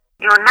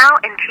You're now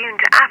in tune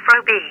to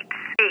Afro Beats.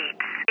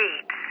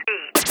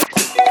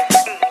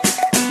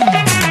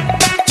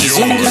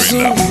 You're in the mix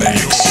with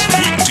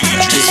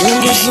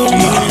DJ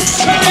Zuma.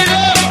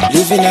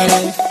 Living a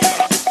life.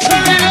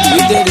 We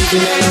dey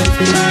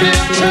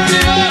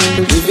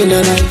living a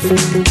life.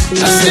 I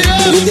said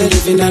we dey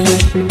living a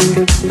life.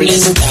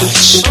 Please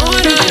touch.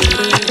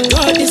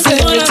 God is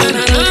everything.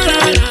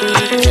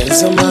 Can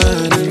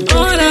somebody?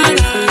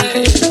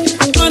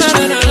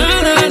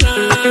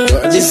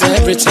 God is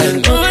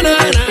everything. Yeah.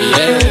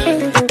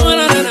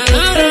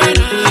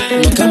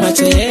 Mukama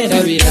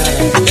tera bila.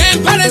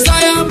 Empare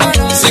sayamba.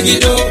 Sing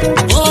it up.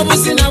 Oh,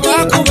 musina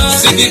wakuba.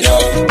 Sing it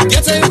up.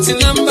 Get it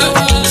number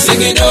one.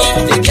 Sing it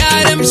up. They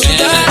got them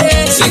sugar.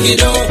 Sing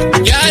it up.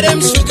 Got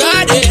them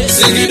sugar.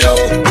 Sing it up.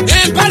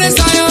 Empare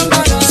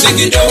sayamba. Sing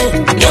it up.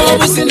 Oh,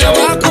 musina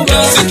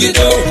wakuba. Sing it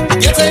up.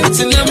 Get it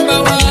number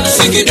one.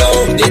 Sing it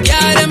up. They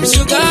got them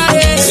sugar.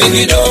 Sing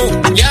it up.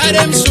 Got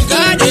them sugar.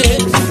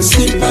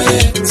 Simple,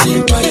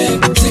 simple,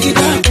 sing it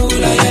up.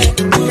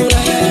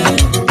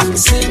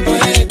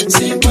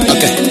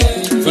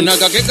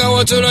 Funakakeka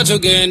wotula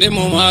tugende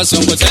mu maaso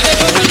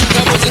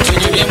ngoteekabuzi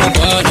tunyumye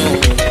mukwano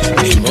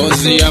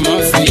emboozi ya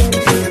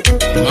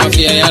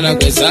mafia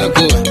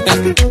yalagwezaako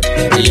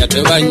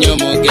yatuba nnyo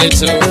mu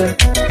geto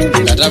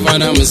nga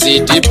tavaana mu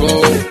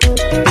zidipo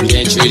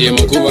ng'enchwiri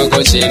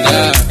mukubako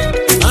kyenda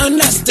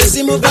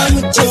anastesi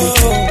mubamujo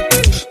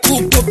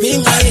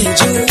kupopinga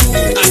enju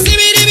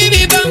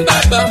asibiribibi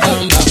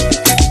bambabambamba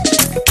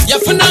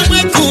yafunamu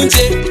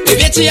ekunje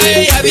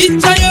ebyekiyayo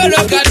yabitayo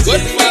lokat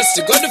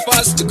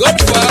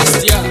God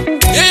fast, yeah.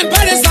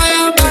 Empire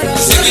sayambala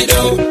sing it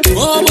up.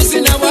 Oh,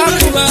 musina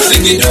wakuba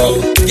sing it up.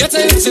 Get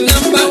it to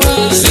number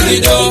one sing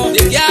it up.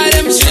 They got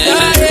them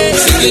sugar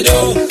sing it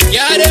up.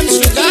 Got them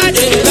sugar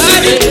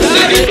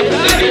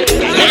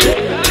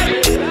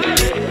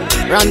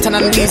Rantan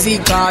and Busy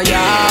car,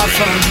 yeah,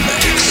 from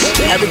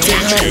everything.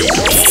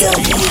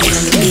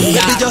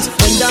 Maybe just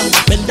bend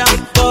down,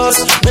 pause.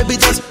 Maybe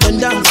just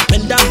bend down,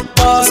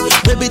 pause.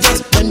 Maybe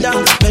just bend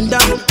down,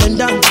 pause.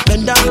 Maybe just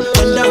bend down,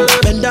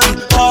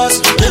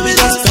 pause. Maybe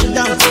just bend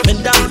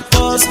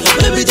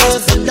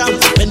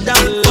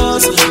down,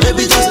 pause.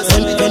 Maybe just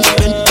bend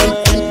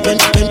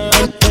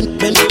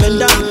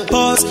down,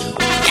 pause.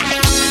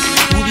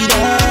 Who be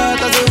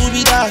that? I say who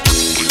be that?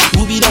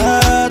 Who be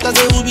that? I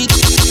say who be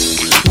that?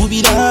 Who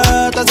be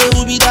that? I say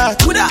who be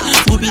that? Who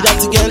be that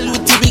girl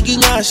with the big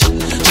nash? She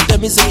tell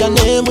me say your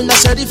name when I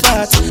share the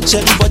fat.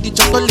 Share the body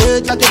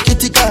chocolate like a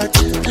kitty cat.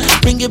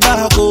 Bring it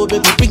back, oh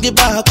baby, bring it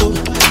back, oh.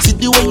 See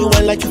the way you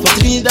want like you for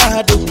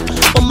Trinidad, oh.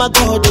 Oh my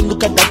God, oh,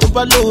 look at that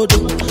overload,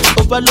 oh,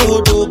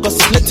 cause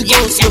it's let it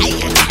go slow.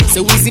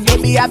 So easy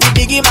baby, I be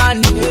biggie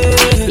man.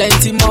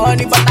 Plenty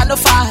money, but I no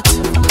fat.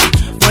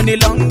 Money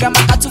long, I'm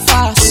not too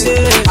fast.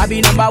 I be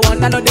number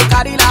one, I know they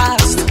carry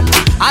last.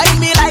 I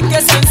me like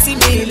a sensi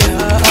meal.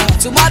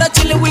 Tomorrow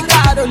chillin' with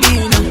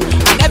Carolina.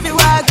 And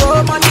everywhere I go,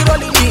 money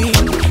rolling in.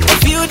 I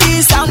feel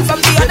this sound from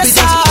the other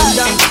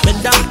side. Bend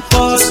down,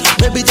 pause.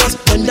 Maybe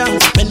just bend down,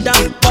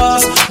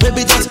 pause.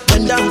 Maybe just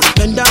bend down, pause.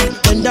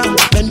 Maybe just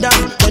bend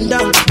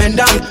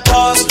down,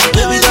 pause.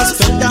 Maybe just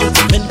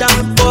bend down,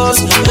 pause.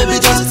 Maybe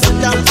just bend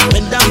down,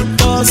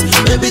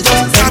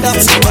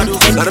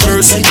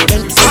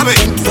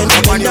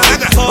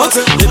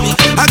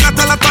 I got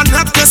a lot of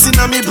napkins in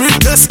my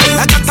briefcase.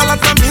 I got a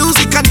lot of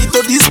music I need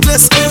to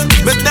displace.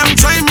 Make them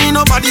try me,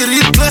 nobody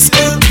replace.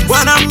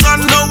 When I'm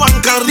gone, no one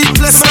can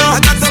replace. I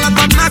got a lot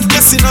of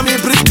napkins in my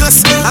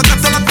briefcase. I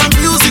got a lot of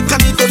music I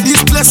need to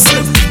displace.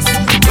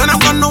 When I'm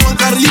gone, no one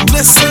can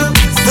replace.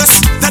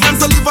 Yes, tell them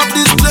to live up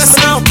this place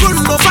now.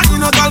 Couldn't no fight, you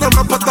know, all them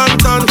up and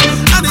down.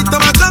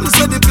 Anytime I come,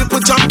 so the people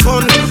jump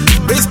on.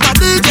 Mr.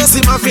 DJ,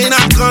 see my fin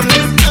and gun.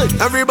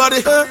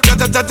 Everybody, jam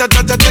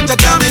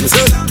it.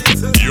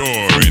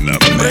 You're in the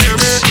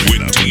mix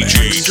with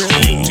DJ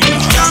Zuma.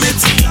 Jam it.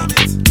 Jam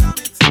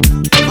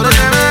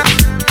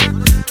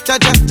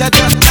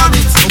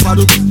it.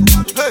 Obado.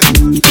 Hey.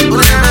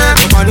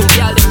 Obado.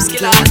 Y'all them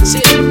skill out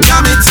shit.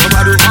 Jam it.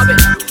 Obado.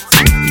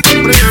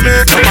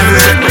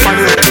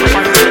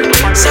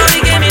 So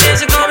he gave me this,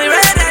 she call me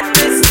red and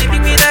miss.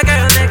 Sleeping with a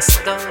girl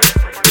next door.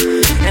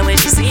 And when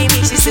she see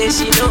me, she says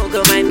she no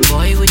go mind.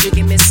 Boy, would you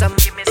give me some more?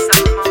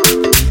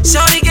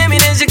 Shorty gave me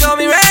this, she call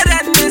me red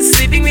and miss.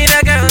 Sleeping with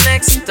a girl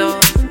next door.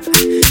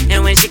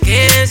 And when she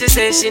came, she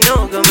says she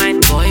no go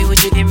mind. Boy,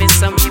 would you give me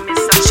some?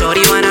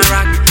 Shorty wanna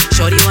rock,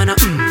 shorty wanna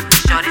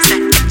Shorty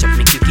said, ketchup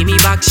make you give me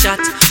back shot.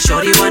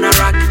 Shorty wanna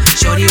rock,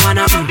 shorty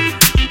wanna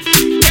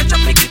ketchup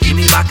make you give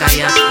me back a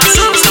yeah.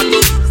 So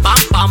pam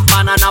pam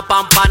banana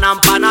pam panam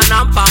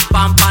pananam pam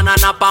pam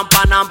banana pam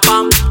panam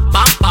pam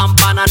pam pam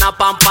banana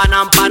pam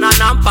panam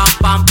pananam pam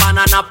pam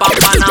banana pam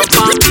panam pam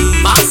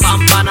pam pam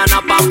banana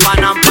pam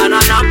panam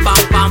pananam pam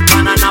pam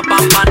banana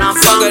pam panam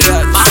pam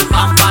pam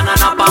pam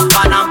banana pam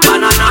panam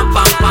pananam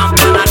pam pam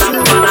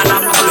banana pananam.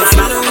 I've been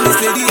following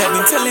this lady, I've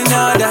been telling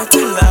her that to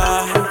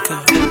like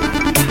her.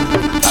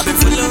 I've been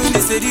following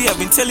this lady, I've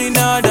been telling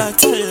her that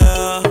to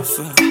love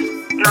her.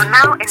 You're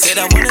now in Said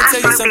I wanna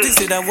tell you something,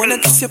 said I wanna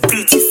kiss your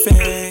pretty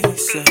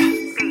face.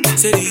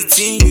 Say the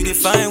thing you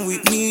define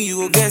with me, you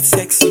will get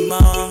sexy,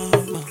 mama.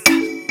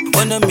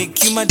 Wanna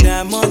make you my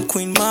diamond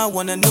queen, my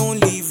one and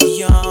only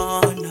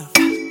Rihanna.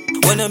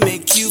 Wanna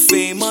make you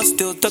famous,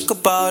 still talk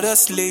about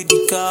us,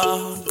 Lady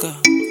Gaga.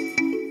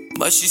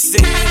 But she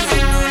say no,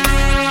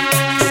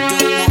 she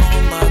don't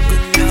want my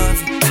good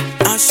love.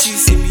 And she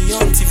see me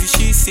on TV,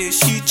 she say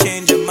she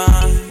changed her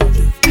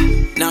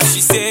mind. Now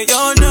she say,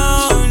 oh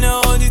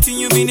no, the thing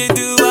you been to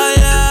do,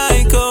 I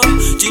like, oh.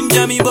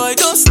 Ginger me boy,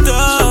 don't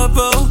stop,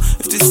 oh.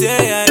 If to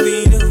say I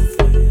been,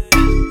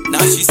 oh. Now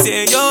she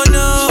say, oh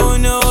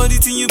no, the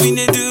thing you been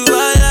to do,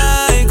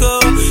 I like,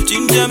 oh.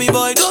 Ginger me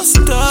boy, don't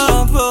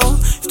stop, oh.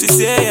 If to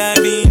say I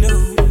been,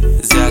 oh.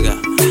 Zaga,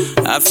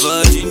 I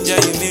for ginger,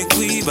 you make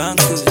we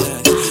banku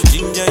like.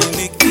 Ginger, you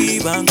make we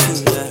banku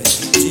like.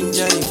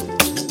 Ginger,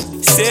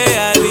 you say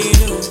I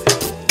been, oh.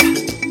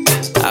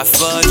 I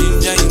for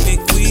ginger, you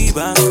make we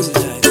banku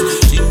like.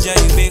 Ginger,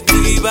 you make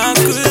we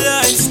banku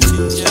like.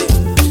 Ginger,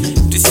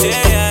 to say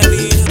I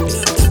been, oh.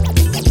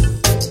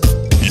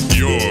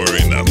 You're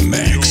in the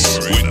mix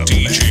with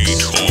DJ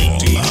Tom.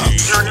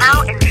 You're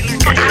now in tune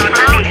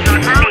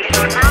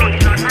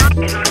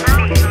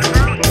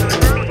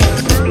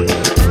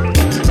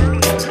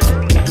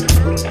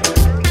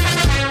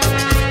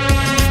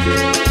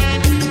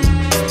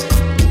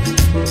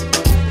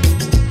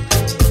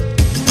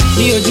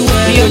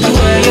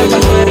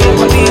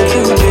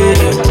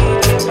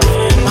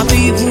my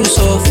people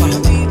suffer.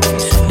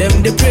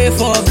 Them they pray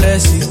for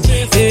blessing.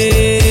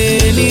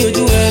 Hey,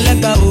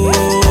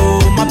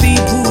 my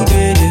people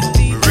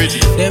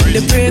them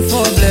they pray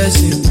for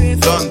blessing,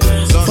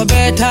 for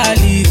better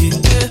living.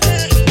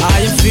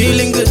 I am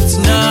feeling good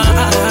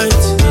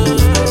tonight.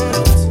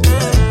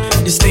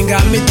 This thing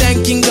got me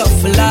thanking God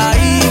for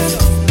life.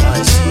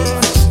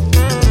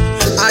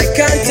 I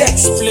can't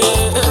explain.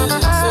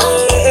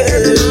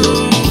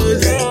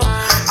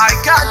 I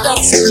can't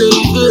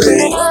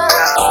explain.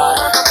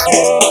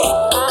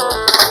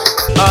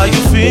 Are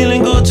you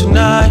feeling good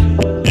tonight?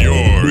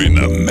 You're in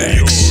the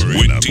mix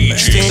with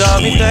DJ Thing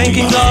got me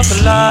thanking God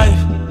for life.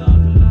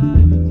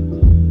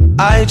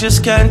 I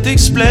just can't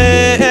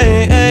explain.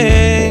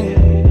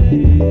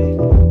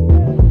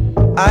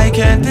 I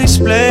can't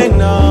explain,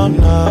 no.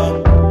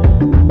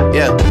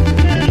 Yeah,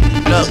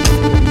 look,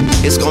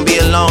 it's gonna be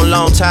a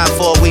long time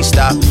before we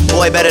stop.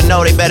 Boy, they better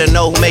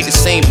know who make the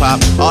scene pop.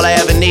 All I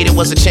ever needed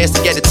was a chance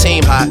to get the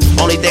team hot.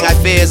 Only thing I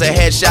fear is a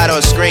headshot or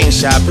a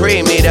screenshot.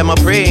 Pre-me, them a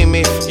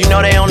pre-me. You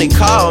know they only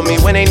call me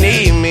when they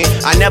need me.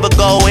 I never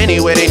go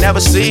anywhere, they never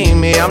see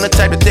me. I'm the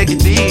type to take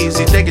it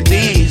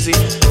easy.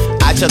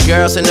 I took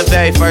girls in the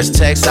very first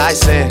text I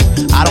sent.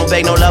 I don't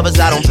beg no lovers,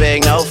 I don't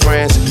beg no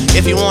friends.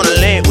 If you wanna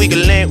link, we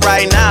can link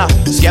right now.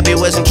 Skeppy,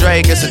 Wiz, and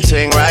Drake, it's a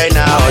ting right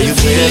now. Are you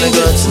feeling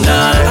good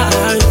tonight?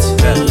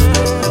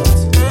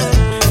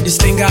 This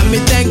thing got me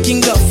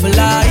thanking God for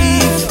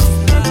life.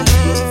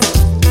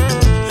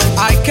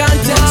 I can't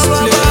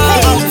explain.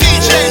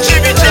 DJ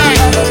Jimmy J.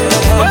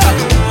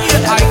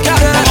 I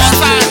can't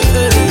explain.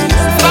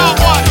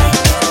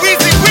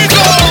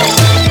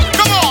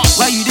 Come on.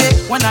 Where you dey?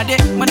 When I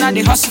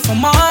dey hustle for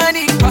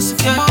money.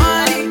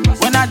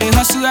 When I dey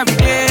hustle every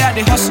day, I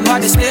dey hustle, I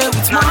dey stay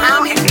with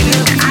money. I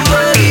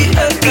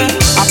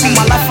put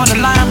my life on the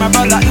line, my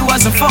brother, it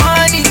wasn't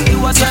funny.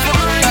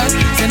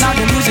 Say now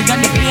the music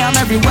and the play, I'm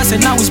everywhere, say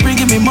now it's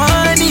bringing me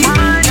money.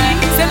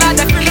 Say now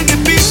they feeling the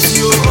beat,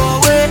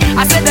 oh way.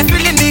 I said they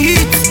feeling the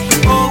heat,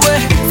 oh way.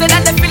 Say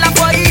that they feeling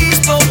for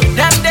East, oh.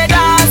 Them they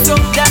dance,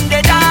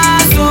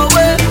 oh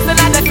way. Say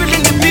now they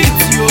feeling the beat,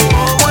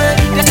 oh way.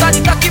 They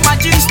started talking my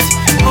gist,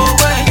 oh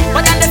way.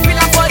 But then they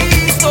feeling for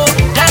East, oh.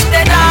 Them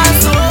they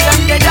dance, oh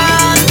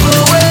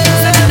way.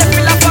 Say that they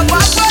feeling for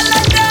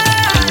Guagualada,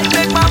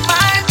 make my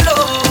mind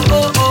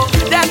blow, oh.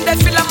 Them they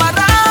feeling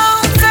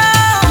around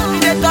town,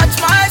 they touch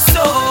my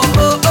soul,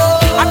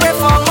 oh. I pray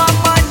for my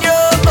money,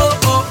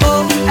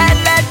 oh. And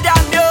let them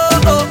know,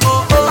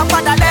 oh. My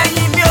father let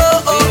him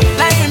know,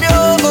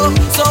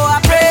 so I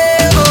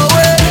pray, oh.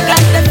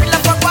 Them they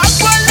feeling for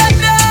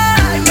Guagualada,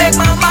 make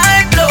my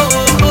mind blow,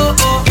 oh.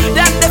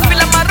 Them they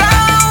feeling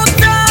around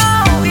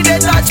town, they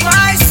touch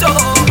my soul,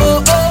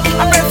 oh.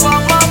 I pray for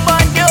my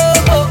money,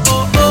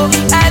 oh.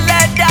 And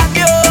let them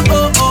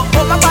know,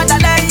 oh. My father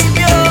let him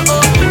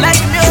know,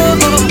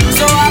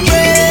 so I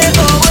pray,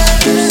 oh.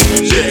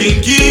 Shaking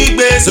kick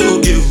so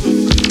cute,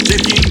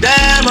 shaking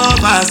them up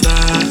faster.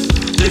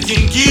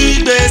 Shaking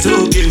kick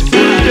so cute,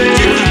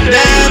 shaking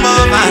them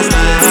up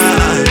faster.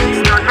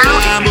 You're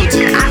now in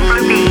tune to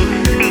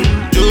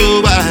Afrobeats. Jo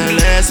wa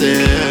lẹ́sẹ̀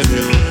mi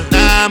o,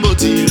 náà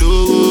ti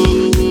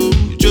lówó.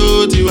 Jo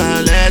ti wà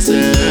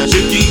lẹ́sẹ̀.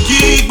 Shaking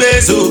kick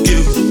so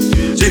cute,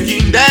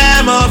 shaking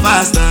them up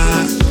faster.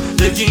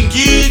 Shaking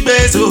kick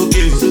so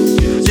cute,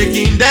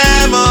 shaking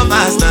them up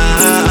faster.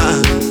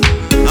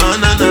 Oh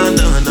no.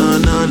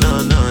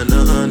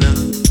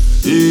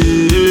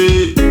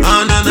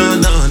 Oh no.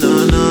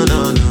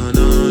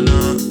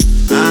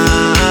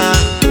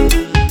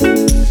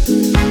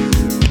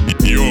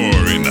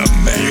 You're in the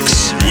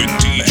mix with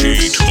DJ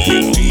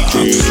Tom.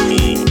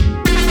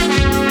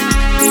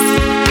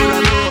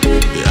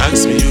 They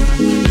ask me, you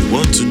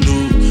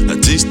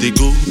they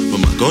go for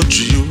my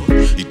country, you.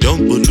 It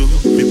don't go low,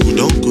 people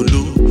don't go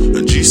low.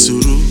 And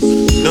Jisuru,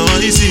 no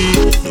easy,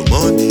 no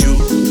money, you,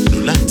 no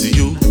light to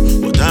you.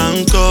 But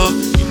anchor,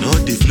 you know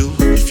the flow.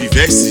 If you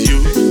vex you,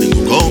 then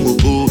go come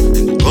go,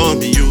 then go call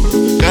me you.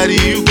 Carry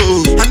you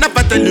go. I never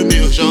tell you me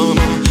oh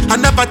shama. I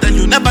never tell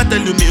you me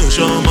oh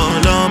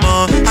shama,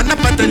 lama. I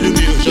never tell you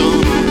me oh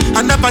shama.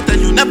 I never tell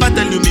you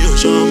me oh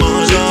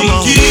shama,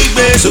 lama. Keep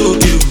so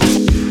cute,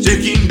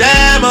 taking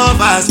them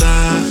off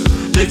faster.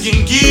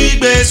 Taking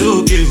keep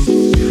so cute,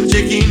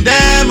 taking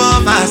them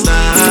off faster.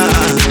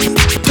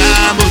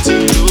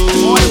 Tamotino,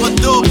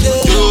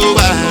 you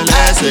are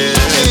lesson.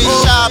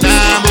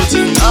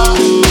 Tamotino,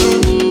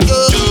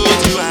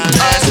 you are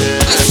lesson.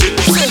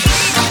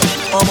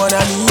 Omo na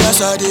mi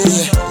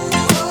yesterday.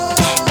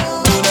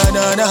 Oh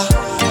na na,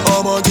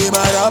 omo ke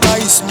baraba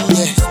is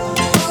me.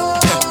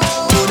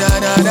 Oh na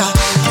na,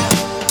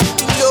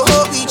 you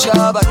hope each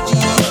other.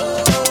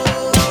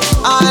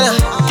 Anna,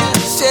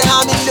 say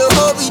I'm in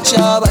love with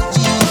your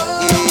body.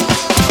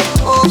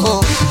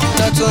 Oh,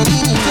 not only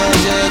me no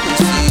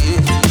jealousy.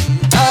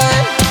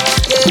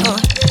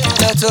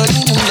 Not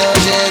only me no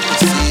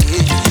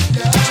jealousy.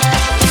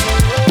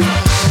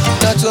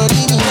 Not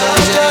only me no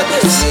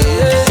jealousy.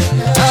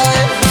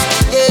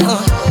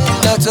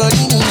 Not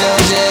only me no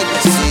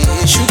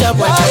jealousy. Sugar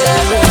boy,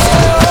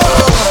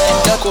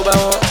 talk over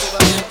one.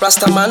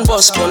 Rastaman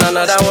boss on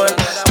another one.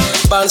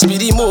 Bounce be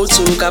the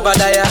moto,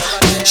 Kabadaya.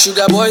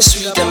 Sugar boy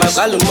sweet, them a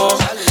galumo.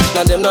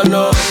 Now them don't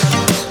know.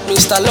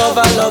 Mr.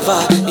 Lover,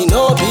 he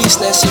no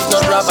business if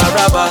not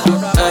rabba.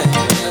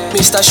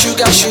 Mr.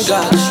 Sugar,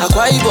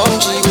 Akwa Ibom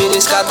G with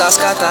the scatter.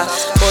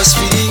 Boss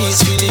feel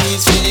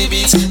the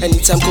beats.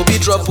 Anytime Kobe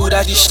drop, put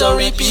that dish don't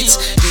repeat.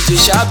 DJ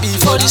Shabby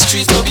for the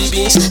street, no be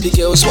beans. The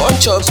girls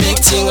want chop big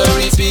thing and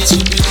repeat.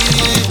 You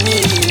believe me,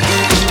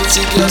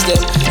 the girls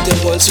them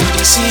want to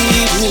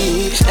deceive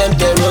me.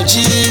 Emperor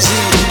Jeezy,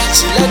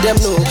 so let them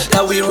know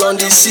that we run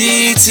the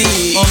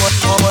city.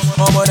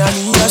 Omo na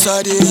mi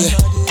yesterday.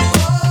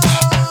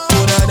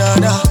 Oh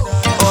na,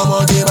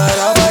 omo ke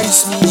baraba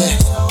is me.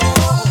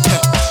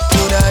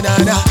 Oh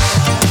na,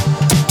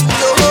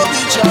 you hope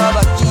each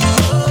other.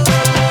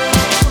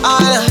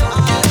 Anna,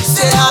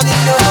 say I'm in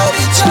love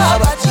with your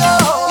body.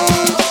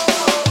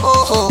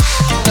 Oh,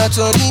 not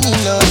only me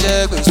no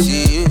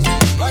jealousy.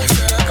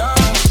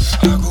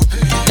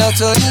 Not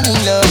only me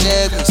no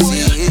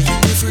jealousy.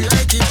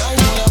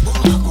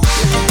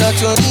 Not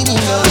only me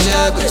no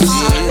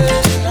jealousy.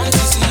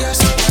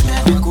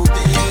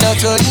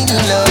 Not only me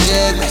no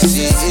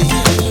jealousy.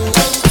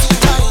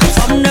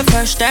 From the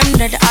first time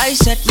that I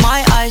set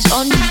my eyes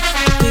on you,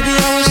 baby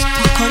I was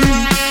stuck on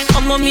you.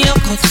 I'm on me a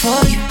cut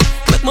for you,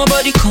 make my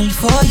body call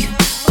for you,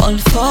 all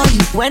for you.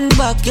 Went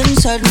back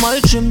inside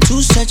my dream to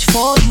search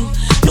for you,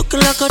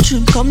 looking like a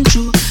dream come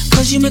true,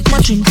 cause you make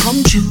my dream come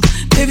true.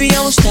 Baby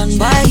I will stand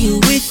by you,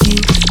 with you.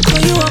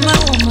 Cause you are my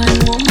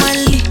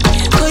womanly.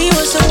 Cause you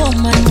are so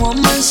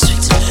woman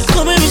sweet.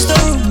 Come here Mr.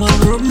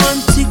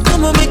 Romantic,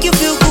 come and make you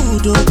feel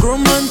good, oh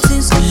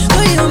romantic.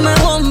 Cause you are my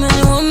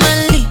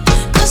womanly.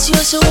 Cause you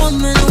are so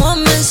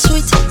woman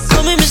sweet.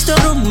 Call me Mr.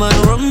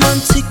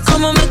 Romantic.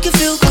 Come on, make you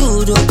feel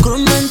good. Oh,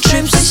 groomman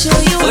trips. I show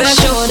you. Let's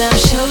show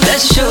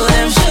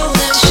them.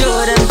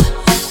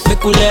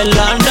 Make we let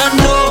London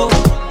know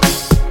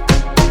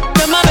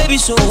that my baby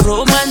so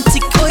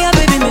romantic. Oh yeah,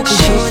 baby, make we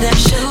show them.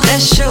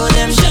 Let's show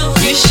them.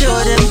 You show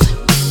them.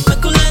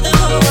 Make we let the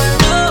whole world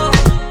know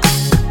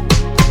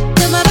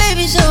that my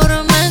baby so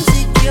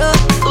romantic, yo.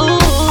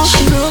 Ooh,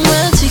 she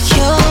romantic,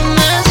 yo.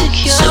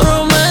 So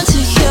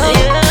romantic, yo.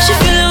 She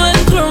feeling when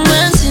the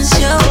romantic,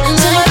 yo.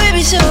 So my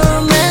baby so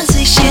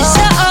romantic, she's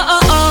so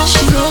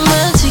she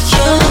romantic,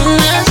 yo.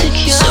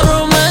 So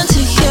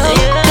romantic, yo.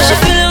 She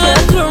feeling when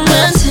the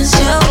romantic,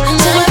 yo.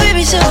 So my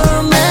baby so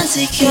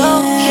romantic, yo.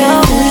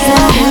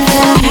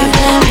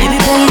 Baby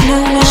boy, you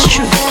know it's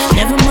true.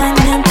 Never mind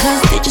them,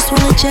 cause they just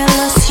wanna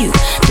jealous you.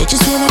 They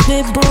just wanna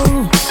be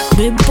boring.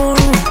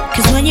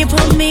 Cause when you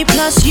put me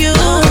plus you,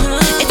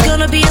 it's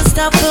gonna be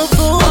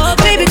unstoppable.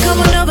 Baby, come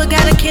on over,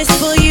 got a kiss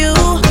for you.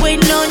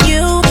 Waiting on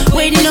you.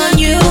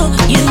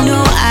 You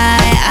know I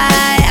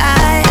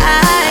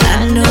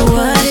know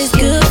what is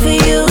good for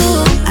you.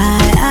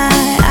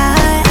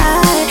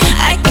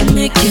 I can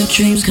make your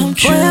dreams come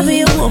true. Boy, I'll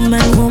be a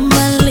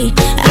womanly.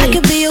 I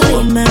could be a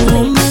woman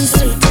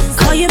sweet.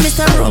 Call you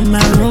Mr.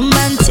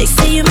 Romantic.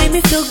 Say you make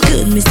me feel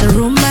good, Mr.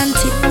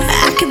 Romantic.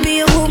 I could be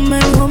a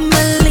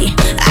womanly.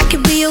 I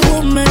could be a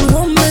woman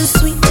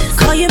sweet.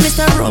 Call you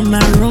Mr.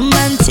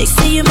 Romantic.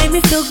 Say you make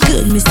me feel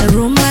good, Mr.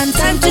 Romantic.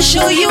 Time to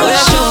show you.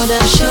 Let's show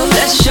them.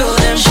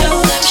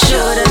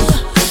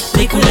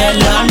 Make me let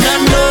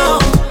London know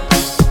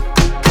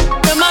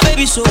that my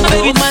baby so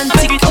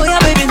romantic. Oh yeah,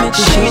 baby, make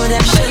me show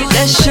them.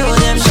 Let's show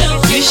them.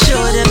 You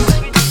show them.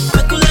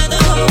 Make me let the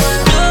whole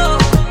world know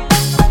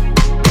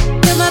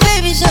that my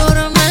baby so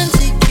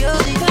romantic.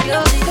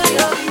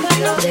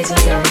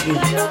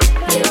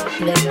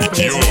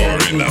 You're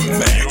in the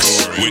mix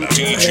with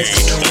DJ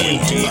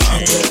Ola.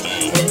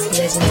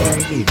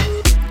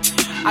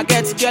 I I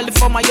get girl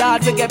for my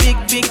yard, we get big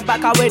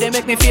back away, they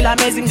make me feel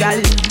amazing, girl.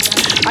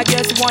 I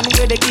guess one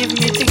way they give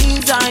me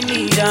things I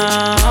need.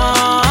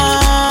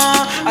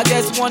 I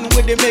guess one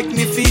way they make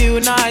me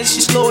feel nice.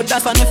 She slow,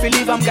 that's why if you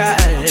leave, I'm girl.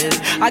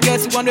 I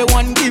guess one way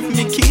one give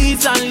me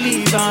keys and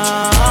leave.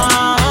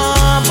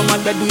 But my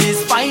bed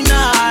is final.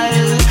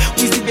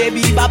 We see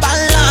baby baba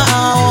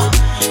now.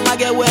 My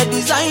girl wear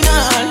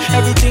designer.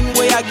 Everything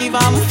way I give,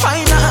 I'm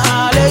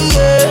final.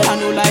 Yeah, I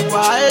know like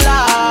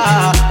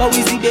Walla. But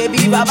we see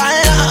baby baba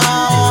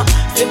now.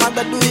 Say my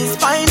bed is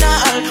final.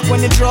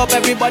 When they drop,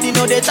 everybody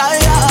know they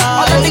tired.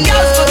 All of the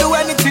girls go do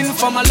anything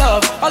for my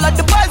love. All of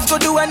the boys go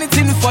do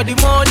anything for the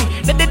money.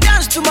 Then they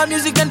dance to my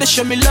music and they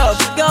show me love.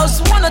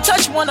 Girls wanna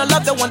touch, wanna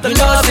love, they want the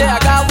love. Say I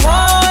got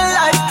one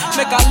life,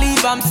 make I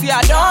leave, see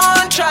I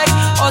don't try.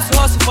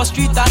 Hustle for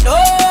street and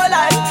whole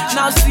life.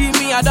 Now see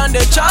me, I done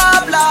the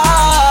job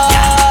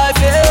life.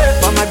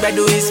 Yeah. But my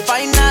bredo is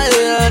final.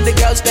 The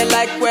girls they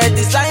like wear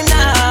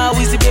designer.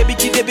 We see baby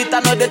kid a bit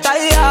another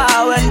tire.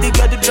 When the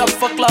girl drop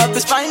for club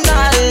is final.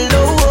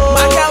 Oh.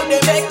 My girl they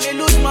make me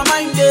lose my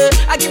mind.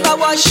 I give her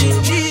what she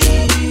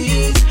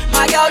needs.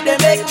 My girl they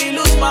make me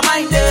lose my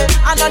mind.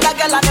 Another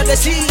girl another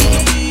see.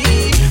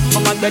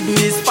 But my bredo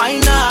is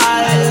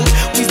final.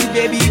 We see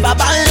baby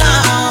baba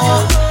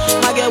now.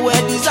 My girl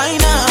wear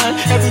designer.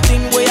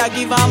 Everything way I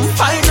give I'm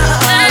final.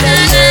 Like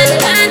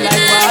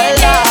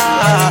Walla.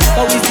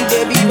 But we see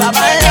baby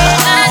baba now.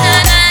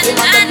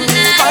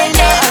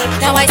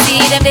 Now I see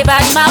them, they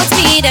bad mouth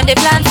me, them they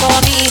plan for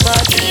me,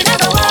 but he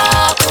never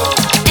walk.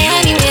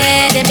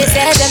 Anyway, them they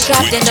say them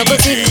trap, them no go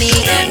see me,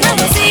 them no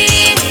go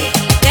see me.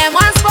 Them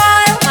one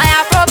spoil, my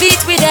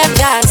Afrobeat with them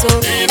guys, so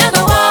he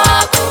never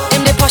walk.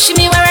 Them they push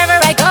me wherever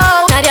I go,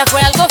 now their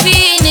fuel go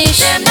finish,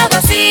 them no go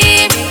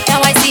see me.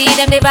 Now I see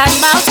them, they bad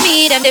mouth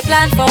me, them they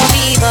plan for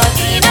me, but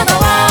he never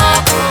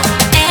walk.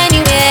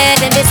 Anyway,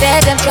 them they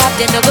say them trap,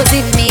 them no go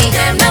see me,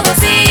 them no go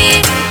see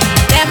me.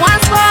 Them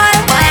one spoil,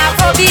 my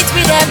Afrobeat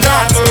with them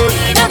guys, so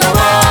he never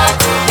walk.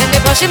 Them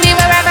they pushing me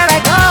wherever I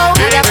go,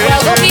 now their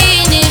fuel go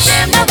finish,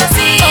 them no go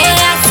see. Oh,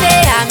 I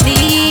say I'm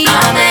me,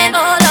 amen.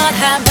 Oh Lord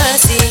have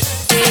mercy,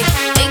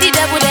 make the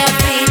devil them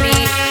free me,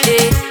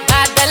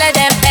 bad belly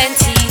them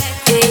plenty,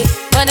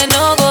 wanna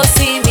no go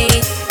see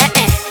me.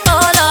 Oh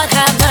Lord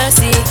have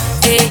mercy,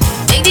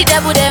 make the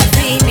devil them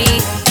free me,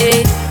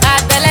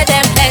 bad belly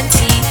them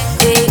plenty,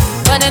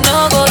 wanna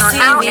no go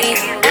see me.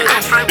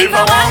 If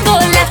I want go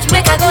left,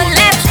 make I go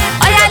left.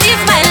 Oh yeah, leave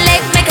my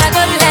leg, make I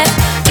go left.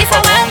 If I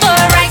want go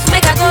right,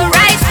 make I go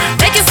right.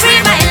 Make you free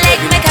my leg,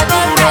 make I go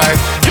right.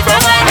 If I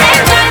want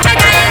enjoy,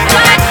 make I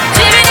enjoy.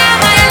 Living out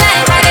my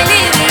life, I dey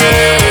live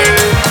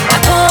it.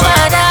 I go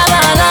bad,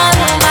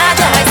 no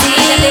matter I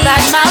see them, they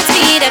bad mouth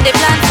me, them they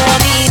plan for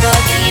me, but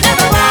he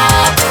never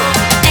walk.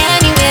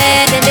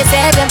 Anyway, then they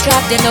say them trap,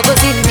 them no go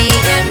see me,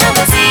 them no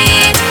go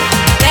see me.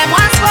 Them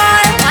one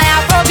spoil, my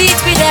Afrobeat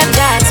with them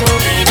guys, so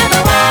he never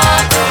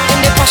walk.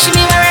 Them they pushing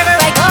me wherever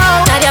I go,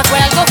 now their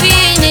fuel go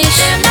finish,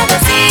 them no go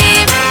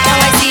see me.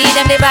 Now I see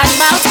them, they bad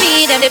mouth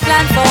me, them they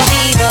plan for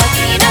me, but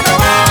he never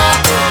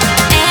walk.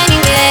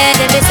 Anyway,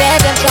 then they say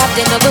them trap,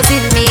 them no go see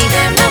me,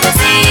 them no go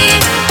see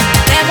me.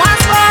 Them one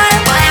spoil,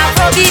 my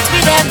Afrobeat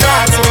with them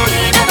guys, so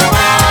he never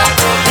walk.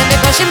 Them they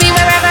pushing me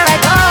wherever I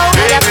go,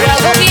 now their fuel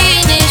go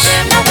finish,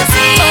 them no go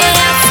see me. Oh,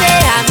 I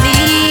say I'm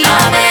me,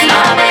 amen,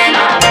 amen,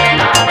 amen,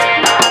 amen.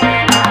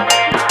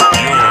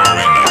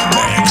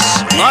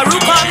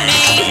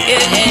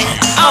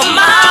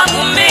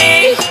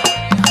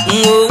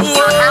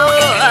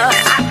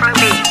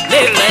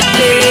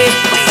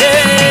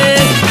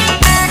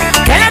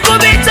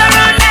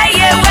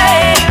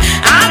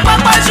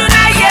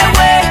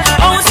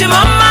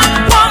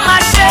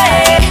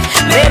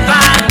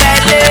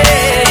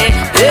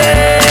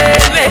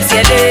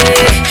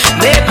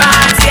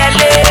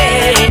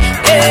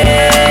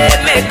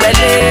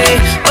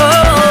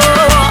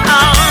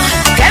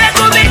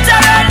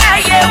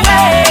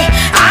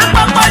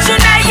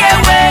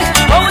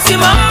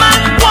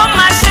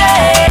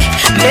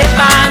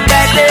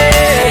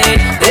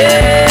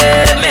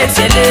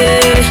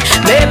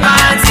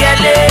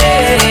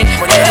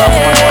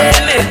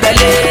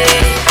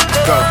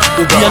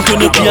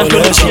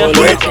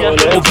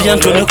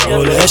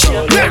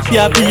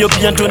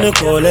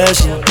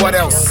 What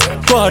else?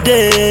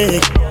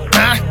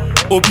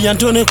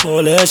 Obiantone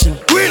Coalition.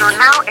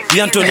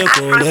 Biantone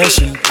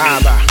Coalition.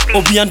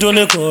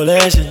 Obiantone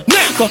Coalition.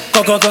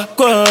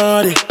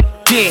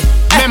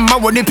 Memma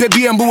woni pe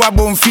bi embu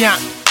abonfia.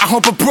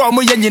 Ahopo pro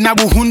mo yenye na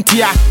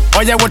buhuntia.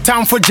 Oye wo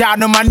time for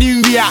jano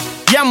manimvia.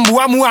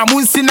 Yambu amu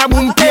amunsi na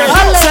bumpia.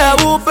 Se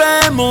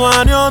upe mo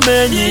anyo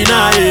menyi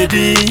na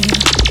edi.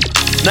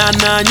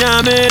 Nana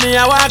nyameni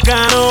ya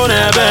wakano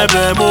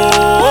nebebe mo.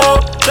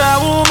 Se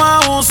uma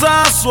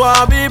usa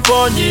swabi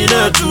ponyi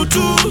ne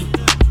tutu.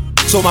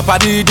 So my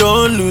party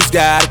don't lose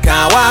God,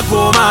 can't walk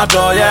home out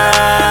of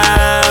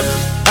yeah.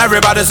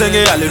 Everybody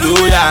singing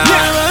hallelujah,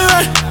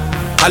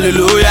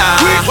 hallelujah.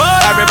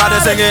 Everybody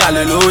singing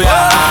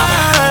hallelujah.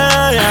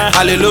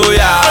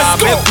 Hallelujah,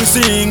 make me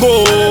sing,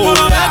 oh.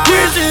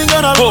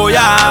 Oh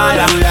yeah,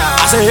 yeah.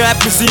 I say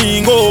help me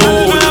sing, oh.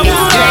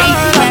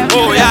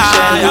 Oh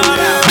yeah, yeah.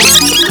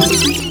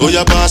 Oh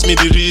yeah, pass me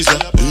the reason.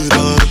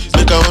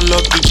 Make I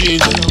unlock the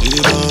ginger.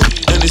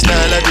 Any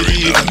style I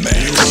deliver.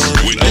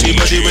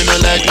 Anybody when I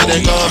like me,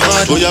 then come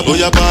on. Oh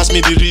yeah, pass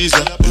me the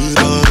reason.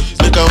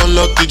 Make I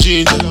unlock the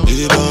ginger.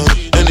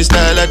 Any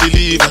style I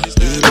deliver.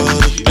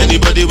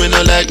 Anybody when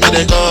I like me,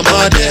 then come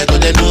on. There, cause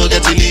they know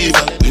get to leave.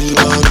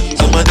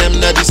 Some of them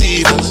not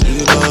deceivers.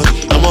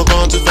 I'm a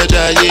come to fetch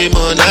a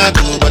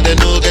Monaco, but they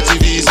know get to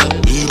visa.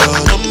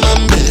 I'm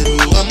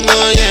a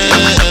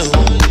yeah.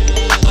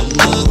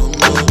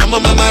 I'm a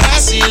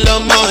mamarasi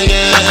lomo,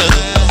 yeah.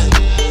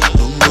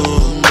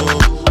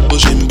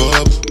 Pushing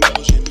Bob.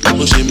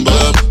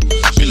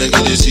 Feel like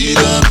you just see it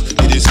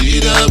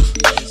up.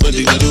 But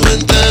you gotta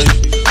enter,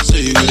 so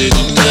you gotta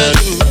enter.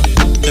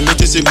 Let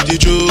me say with the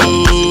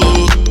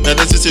joke, now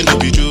that's it no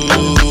be joke.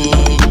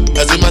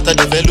 As a matter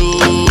the fellow,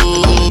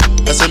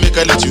 I say make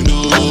I let you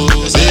know.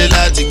 Say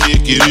lati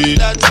kekere,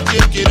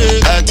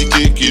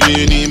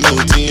 ni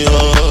moti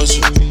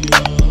hosu,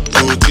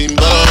 moti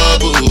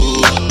babu.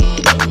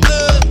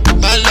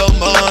 Malo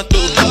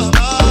moto,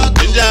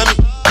 Benjamin,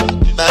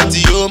 bati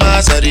yo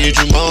masare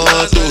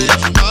jumoto.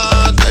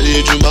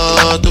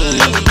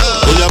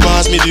 Oh yeah,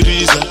 pass me the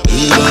reason.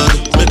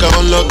 Make I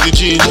unlock the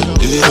ginger.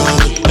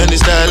 Any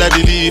style I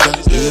deliver.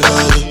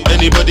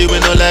 Anybody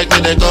when no like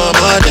me, they come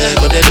on there,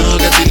 but they don't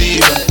get to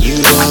leave.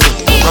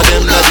 But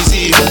them not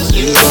deceivers.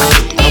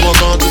 I'm a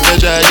come to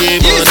fetch a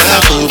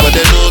Monaco, but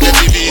they don't get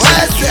to visa.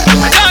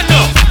 I don't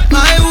know.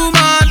 My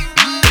woman,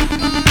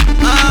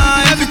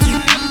 my everything.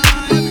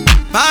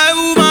 My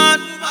woman,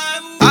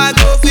 I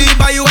go feel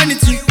buy you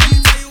anything.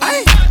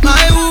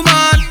 My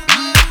woman,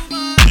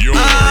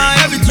 my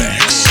everything.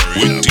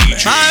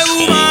 My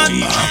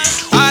woman,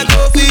 I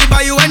go feel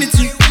buy you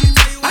anything.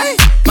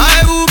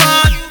 My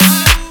woman,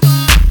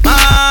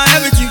 my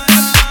everything.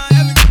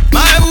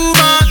 My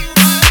woman,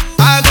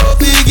 I go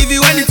feel give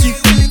you anything.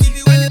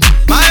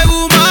 My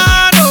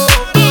woman, oh,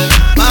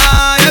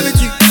 my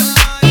everything.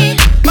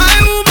 My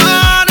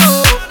woman,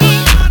 oh,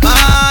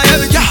 my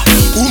everything. Yeah,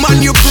 woman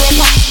you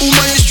proper,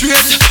 woman you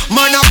straight.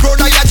 Man a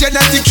brother, your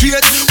genetic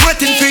trait.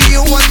 Waiting for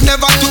you was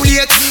never too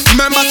late.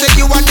 Remember say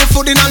you want the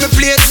food in on the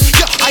plate.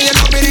 Yeah, I ain't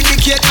not been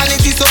indicate and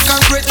it is so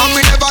concrete. And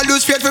me never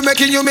lose faith for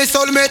making you my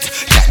soulmate.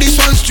 Get this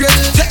one straight,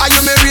 say I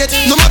am a rate.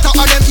 No matter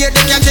how them hate,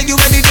 they can't take you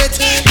any date.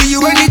 Do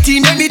you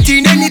anything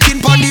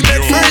pon the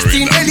bed. First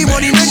thing, any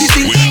money,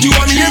 medicine. You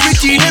want me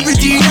everything.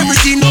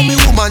 No me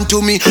woman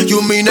to me,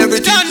 you mean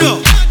everything.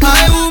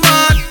 My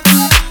woman,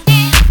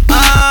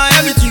 my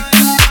everything.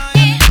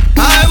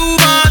 My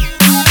woman,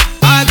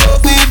 I go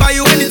feel buy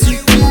you anything.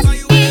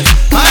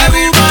 My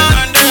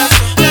woman,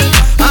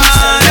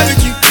 my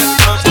everything.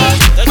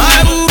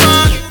 My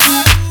woman,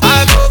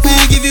 I go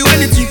feel give you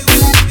anything.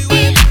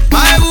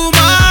 My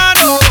woman,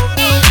 oh,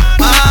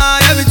 my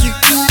everything.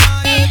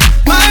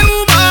 My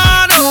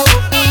woman, oh,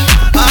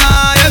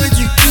 my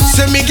everything.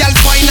 Say me girl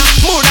finer,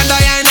 more than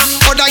Diana.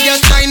 Other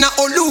girls China,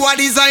 Oluwa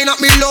designer,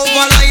 me love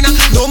her liner.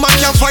 No man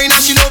can find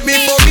her, she love me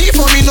for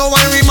me no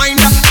one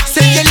reminder.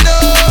 Say you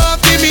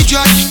love me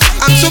joy,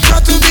 I'm so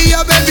proud to be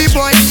your baby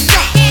boy.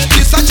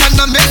 You such an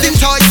amazing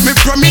toy, me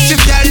promise you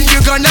girl, you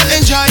gonna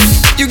enjoy.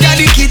 You got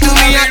the key to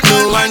me and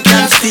no one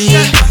can steal.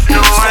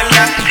 No one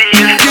can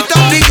steal. You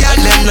told the girl,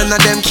 them none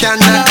of them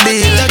cannot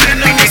deal.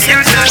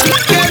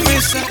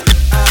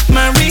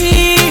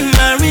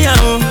 Maria,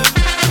 oh.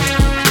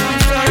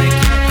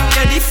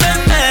 You're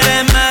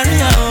defended,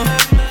 Maria, oh.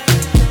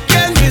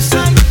 Can you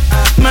say,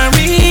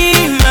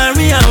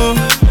 Maria, oh.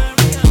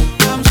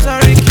 I'm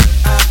sorry,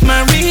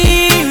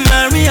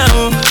 Maria,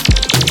 oh.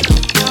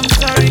 I'm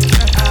sorry,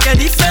 you're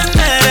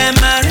defended,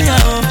 Maria,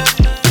 oh.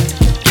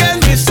 Can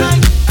you say,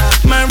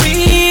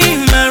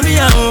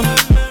 Maria, oh.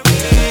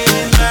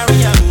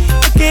 Maria,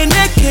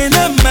 can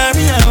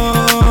Maria, oh.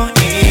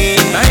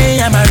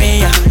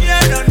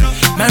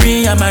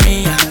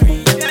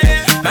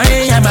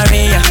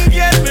 Maria,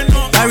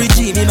 Mary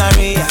Jeannie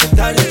Maria,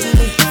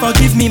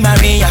 forgive me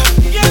Maria,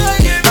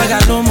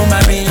 Magalomo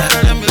Maria,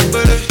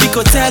 you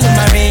could tell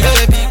Maria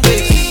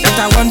that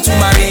I want to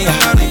Maria.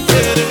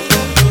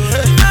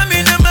 Mommy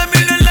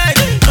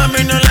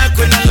no like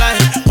when I lie,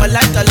 or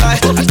like a lie.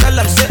 I tell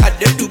them say I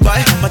did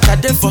Dubai, but I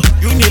did for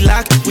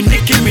Unilag, we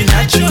Nicki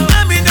Minaj.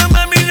 Mommy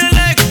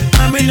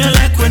no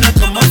like when I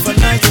come up for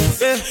night.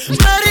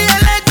 Maria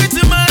like me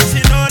too much,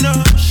 she don't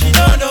know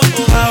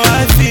how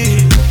I feel.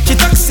 She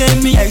talk say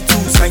me I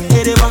too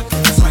sangerewa.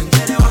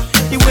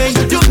 The way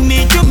you do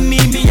me,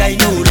 I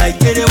know like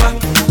gerewa.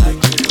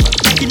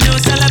 You know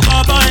say like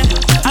boy,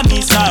 I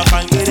miss her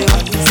sangerewa.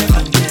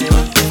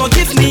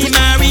 Forgive me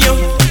Mario,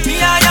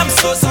 me I am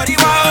so sorry.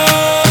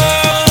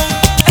 Wow.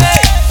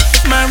 Hey,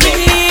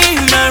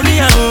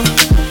 Maria, oh.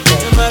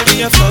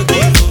 Maria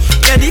forgive.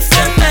 You're the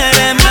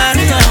feminine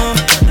Maria, oh.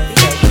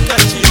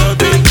 Got you your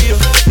baby, oh.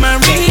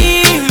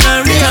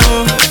 Maria,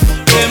 oh.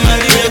 Yeah,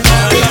 Maria,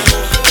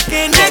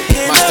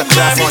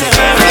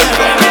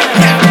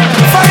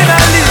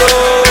 Finally,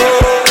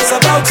 oh,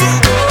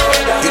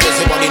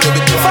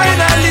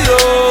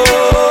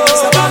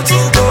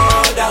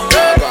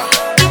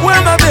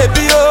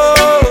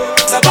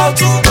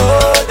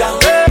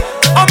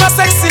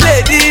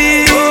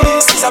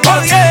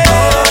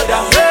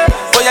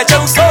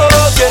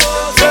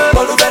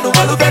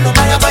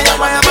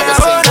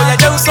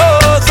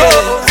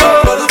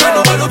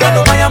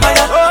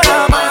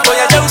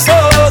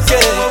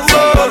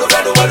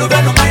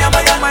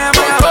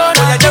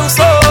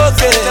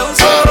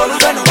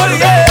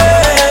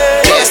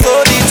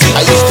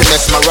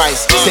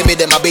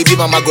 baby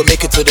mama go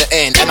make it to the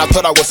end. And I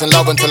thought I was in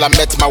love until I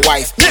met my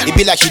wife. It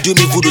be like she do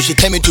me voodoo, she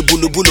tell me to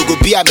bulu bulu. Go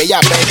be a me,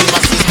 yeah, baby,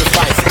 my sister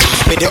five.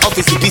 With the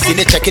office busy,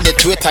 they checking the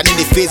Twitter and in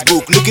the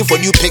Facebook, looking for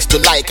new pics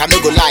to like. I no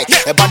go lie.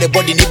 About the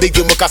body, ni big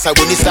yomo kasa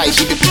when inside,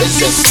 she be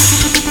princess.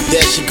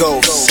 There she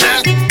goes.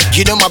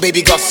 You know my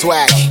baby got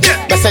swag.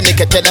 Best I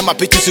nigga tell them my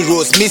pictures to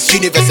rose. Miss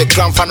Universe, a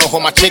grand fan of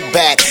home, my check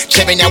bag.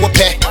 Chevin, I will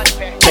pay.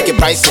 Check your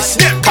prices.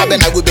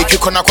 Cabin, I will make you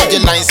connect with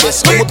your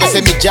licenses. I will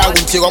send me jar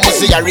until almost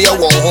say a real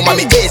one home. I'm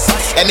a ace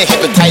and a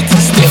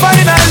hepatitis.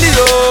 Finally,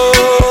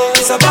 oh,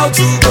 it's about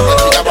to go.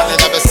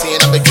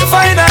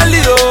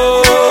 Finally,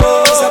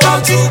 oh, it's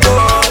about to go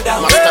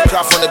down.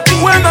 Mastercraft on the beat.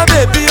 When my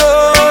baby,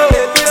 oh,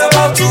 it's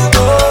about to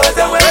go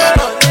down.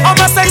 I'm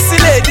a sexy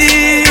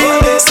lady.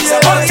 It's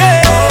about to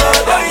go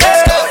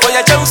down. Oh,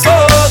 yeah, just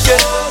okay.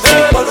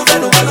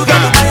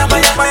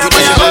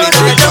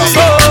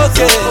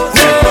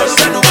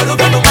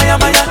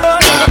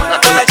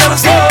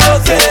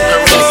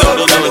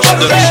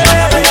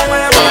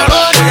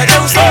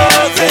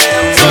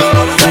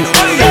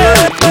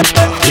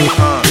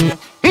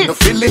 The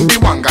feeling the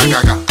one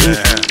gaga.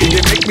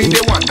 It make me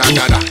the one da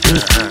da da.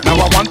 Now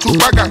I want to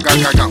bang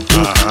gaga.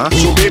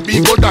 So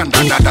baby go down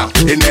da da da.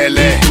 In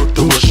LA,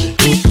 Otomoshi.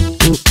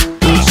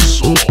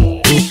 So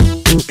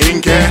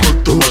Inke,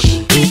 Otomoshi.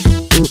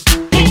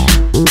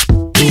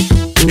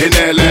 In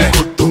LA,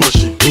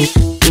 Otomoshi.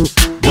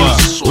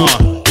 So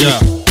yeah.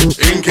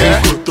 Inke,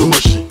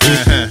 Otomoshi.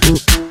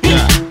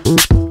 Yeah.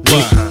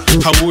 What?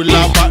 How will I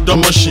back the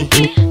machine?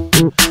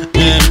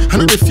 I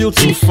know they feel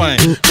too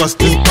fine, cause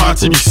this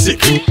party be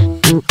sick.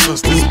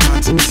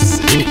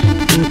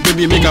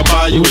 Baby, make I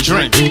buy you a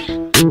drink.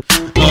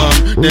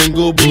 Then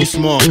go be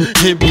small.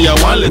 Maybe I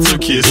one little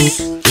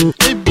kiss.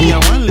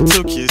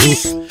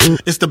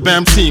 It's the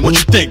BAM team, what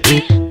you think?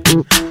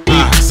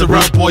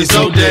 Surround boys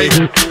all day.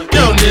 They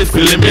don't need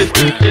feeling me.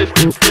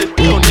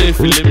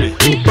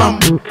 Bam,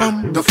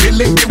 bam. The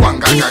feeling the one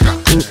gaga.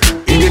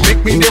 It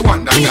make me the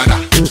one da da da.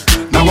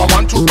 Now I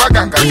want to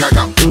bang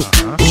gaga.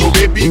 So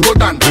baby go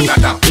down da da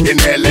da. In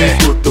LA,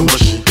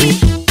 Otomoshi.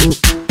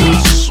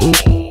 So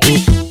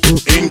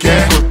Inke,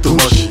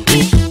 Otomoshi.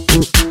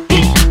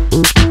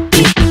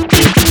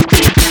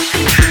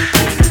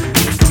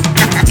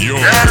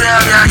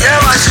 Yeah,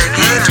 what's it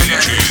again?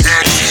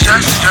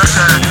 Just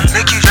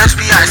make you just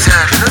be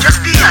yourself. You know, just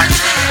be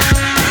yourself.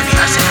 Be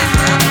yourself.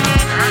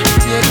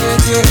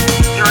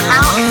 You're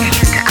now listening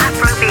to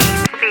Afrobeat.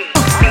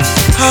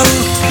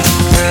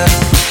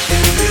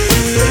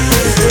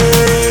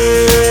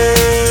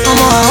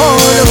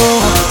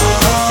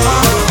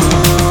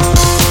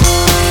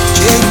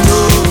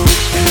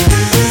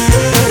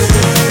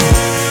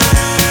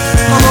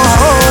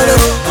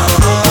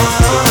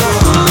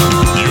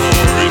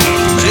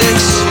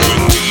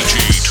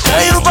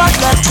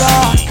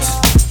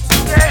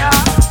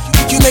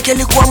 You make a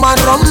little woman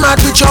run mad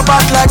with your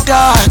back like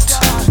that.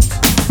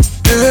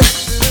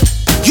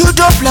 You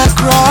dope like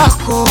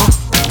rock, oh.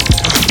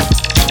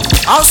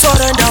 I'll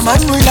surrender my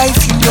new life,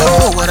 you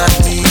know what I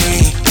mean.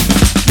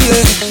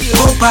 Yeah,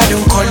 hope I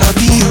don't call up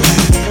you.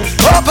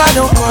 Hope I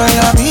don't call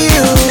up you.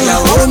 Yeah,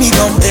 hold me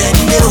gon'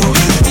 bend you.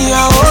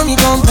 Yeah, hold me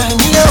gon'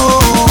 bend you.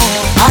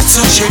 Had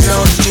such a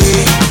long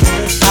day.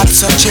 Had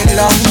such a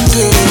long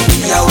day.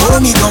 Yeah,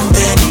 hold me gon'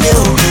 bend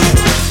you.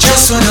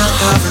 Just wanna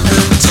have a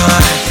good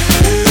time.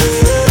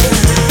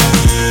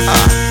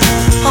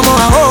 I'm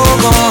a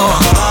hogo.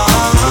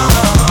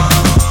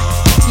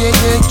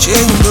 Yeah,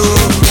 Jingo.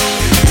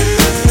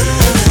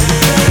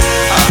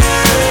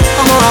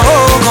 I'm a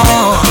hogo.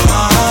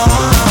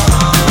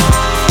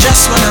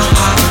 Just wanna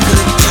have a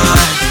good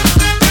time.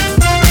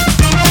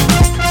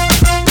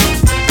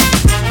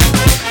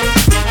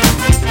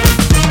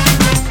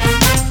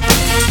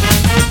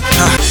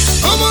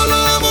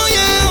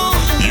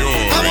 You're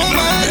in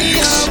the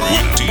mix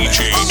with DJ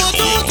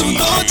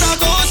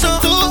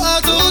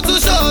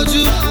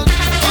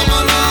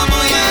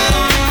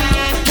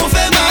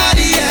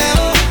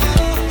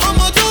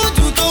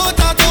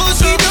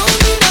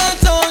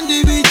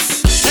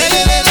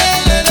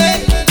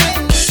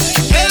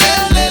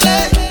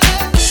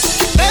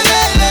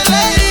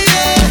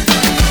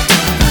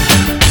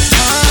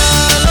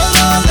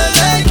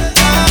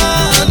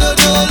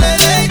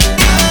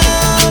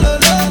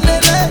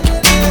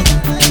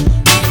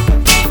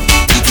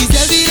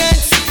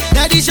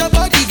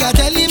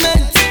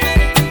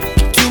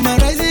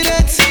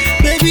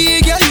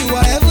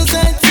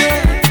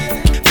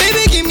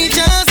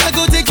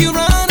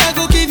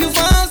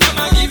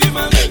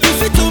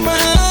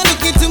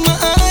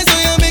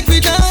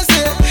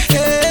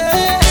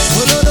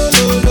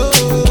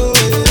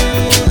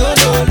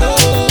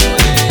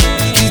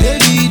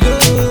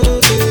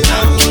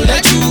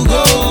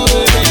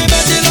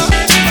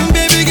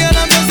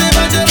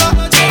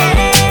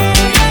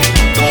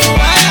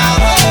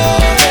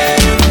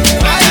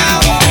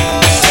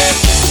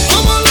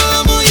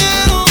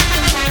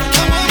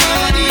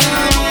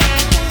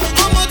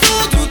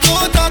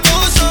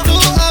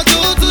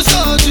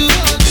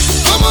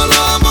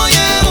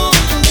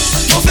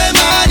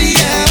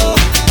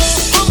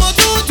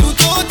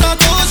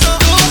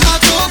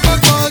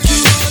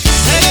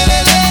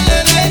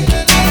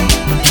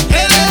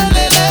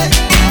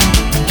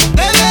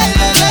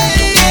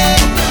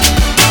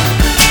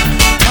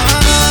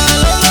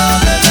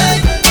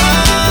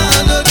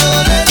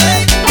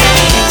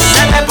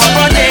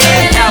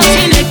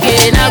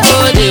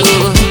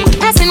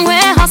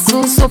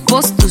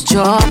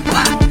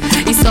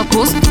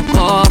supposed to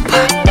pop,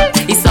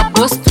 it's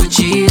supposed to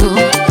chill.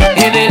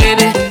 Hey,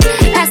 baby,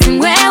 person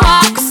where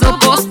walk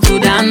supposed to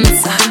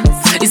dance,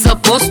 it's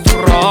supposed to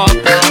rock,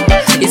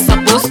 it's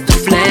supposed to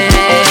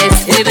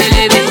flex. Hey,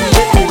 baby,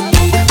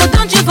 but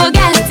don't you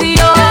forget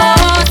yo,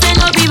 say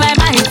no be by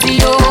mighty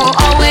yo,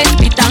 always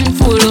be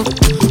thankful.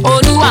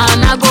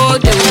 Oluwana go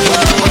do,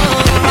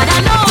 but I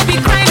know be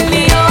crime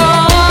yo,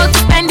 to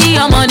spend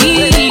your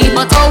money,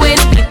 but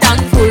always be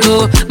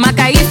thankful.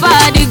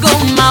 Makaifa di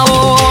goma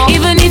o,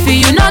 even if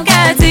you no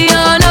get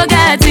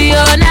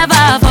yo,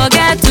 never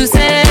forget to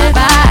say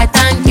bye,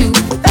 thank you.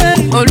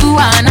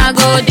 Oluwana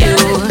go do,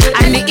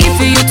 and if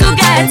you to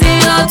get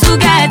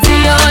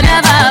yo,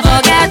 never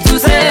forget to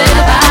say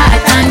bye,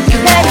 thank you.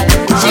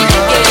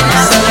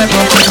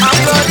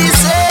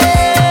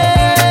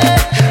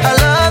 I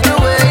love the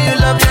way you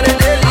love me on a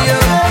daily,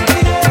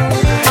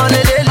 on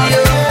a daily.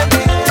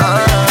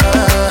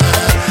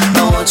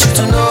 I want you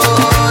to know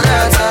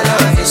that I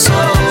love you so.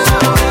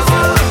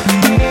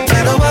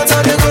 And no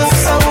matter the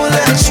goes, I won't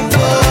let you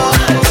go.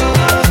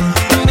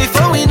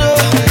 Before we know,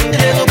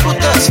 they gon'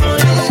 put us on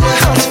the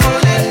house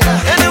falling.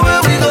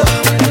 Anywhere we go,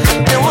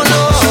 they won't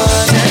know.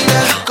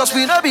 'Cause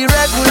we don't be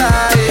regular,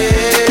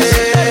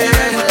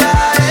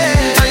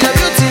 and your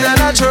beauty is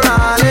natural,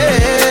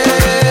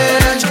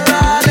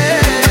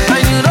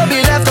 and you don't be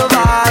left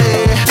over,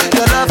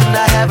 your love in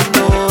the heaven,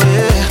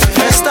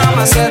 first time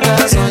I said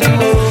that's on you,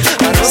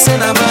 I don't say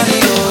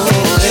nobody,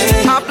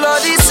 I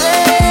bloody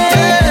say,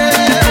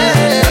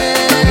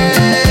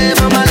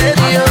 mama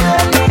lady,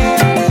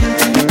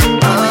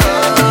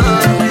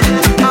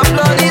 I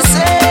bloody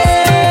say,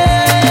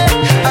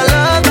 I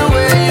love the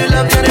way you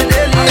love me on a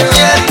daily,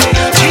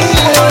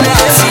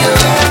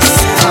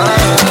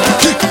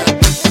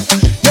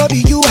 No be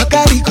you I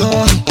carry go,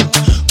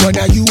 but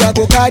now you I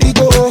go carry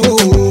go.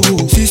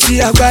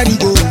 Sisi I carry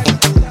go.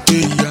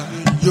 Yeah,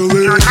 yo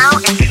way.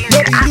 No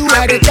be you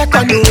I the check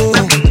on no,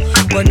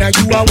 but now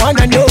you I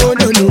wanna know,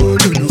 no.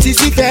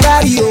 Sisi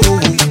Ferrari oh,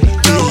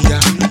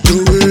 yeah, yo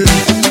way.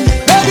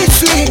 Baby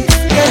sweet,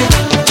 yeah.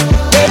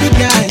 Baby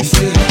nice,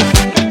 yeah.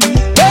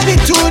 Baby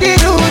toody,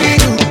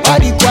 all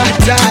the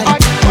quarter.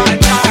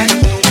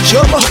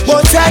 Show me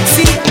more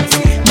taxi,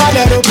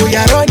 malero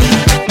boya running.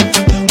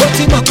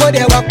 Oti moko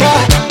de wapa,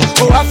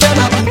 o wa fe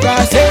ma kuka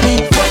se mi.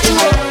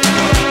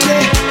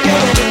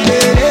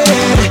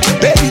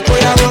 Baby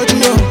koya woju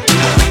o,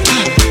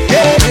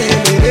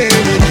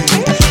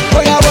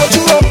 koya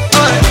woju o,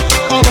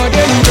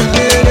 ọmọdé ni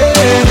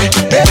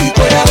baby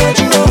koya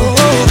woju o.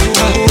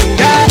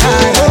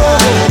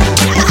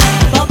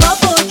 Baba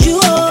boju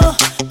o,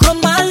 kó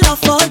má lọ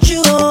fọ́jú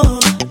o.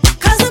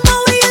 'Cause the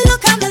more way you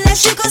look, I'm the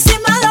less you go see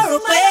my love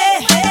pay.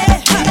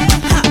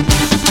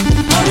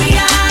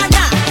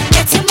 Oriana,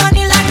 getting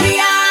money like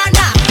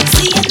Rihanna.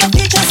 See in the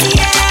future,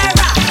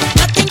 Sierra.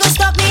 Nothing gon'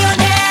 stop me or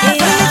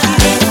never.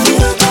 If you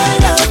go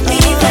love me,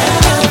 then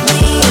love me,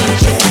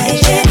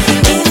 yeah.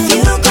 If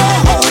you go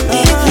hold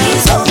me,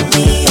 please hold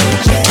me,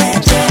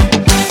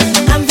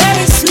 yeah. I'm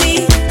very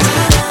sweet,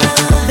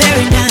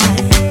 very nice.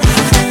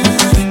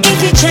 If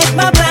you check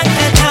my bank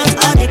account,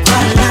 all the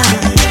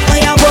collage. Oh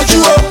yeah, what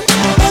you want?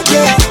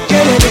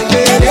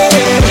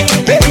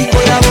 Baby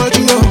koya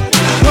woju o,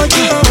 What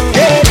you want?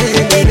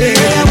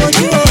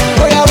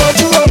 koya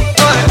woju o,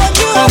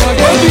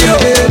 ọmọdé ni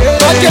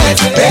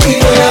baby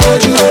koya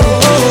woju o.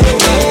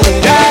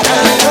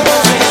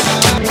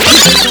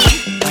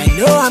 I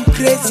know I'm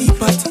crazy,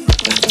 but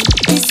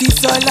this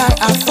is all I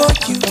afford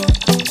you.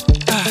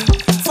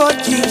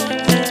 Fuck you,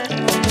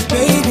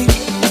 baby.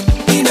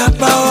 In a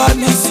power,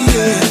 me see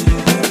it.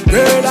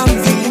 Girl, I'm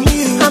feeling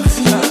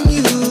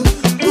you.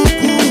 Ooh.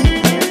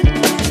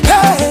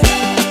 Hey,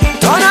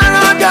 turn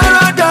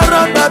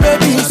around, my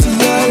baby. See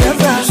your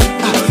flash.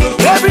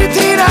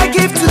 Everything I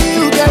give to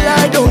you, girl,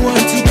 I don't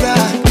want it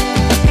back.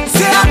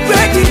 Say I'm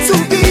ready to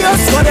be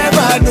yours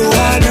forever, no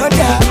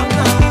another.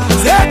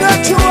 Say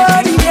don't you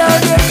worry, girl,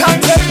 they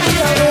can't take me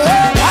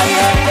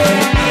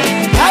away.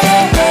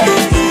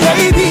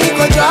 Baby,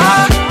 go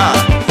down.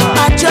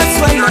 I just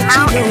want to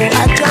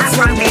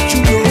let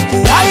you know.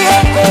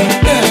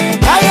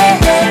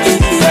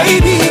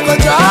 Baby, go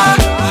down.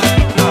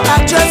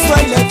 I just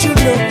want to let you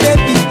know,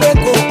 baby,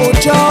 go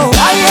ojo.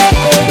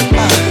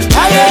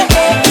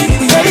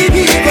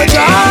 Baby, go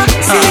down.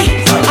 See,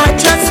 I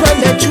just want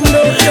to let you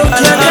know, you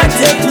can't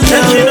take me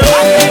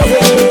away.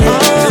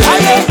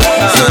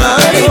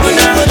 Baby, go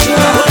down.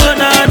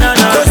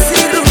 Go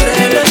see the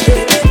red.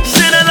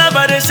 See the love I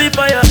see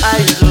by your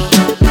eyes, oh.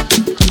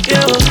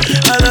 Yeah,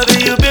 I love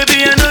you, baby,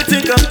 I don't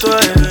think I'm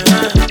trying.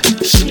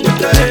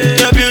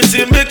 Your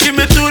beauty making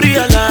me to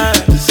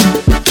realize,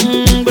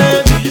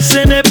 baby,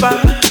 say never,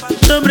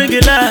 don't bring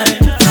it light.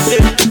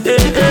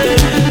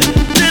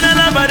 See the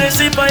love I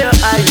see by your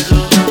eyes, oh.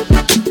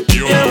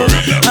 Yeah,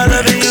 I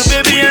love you,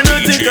 baby, I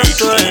don't think I'm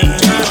trying.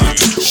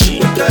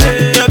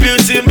 Your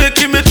beauty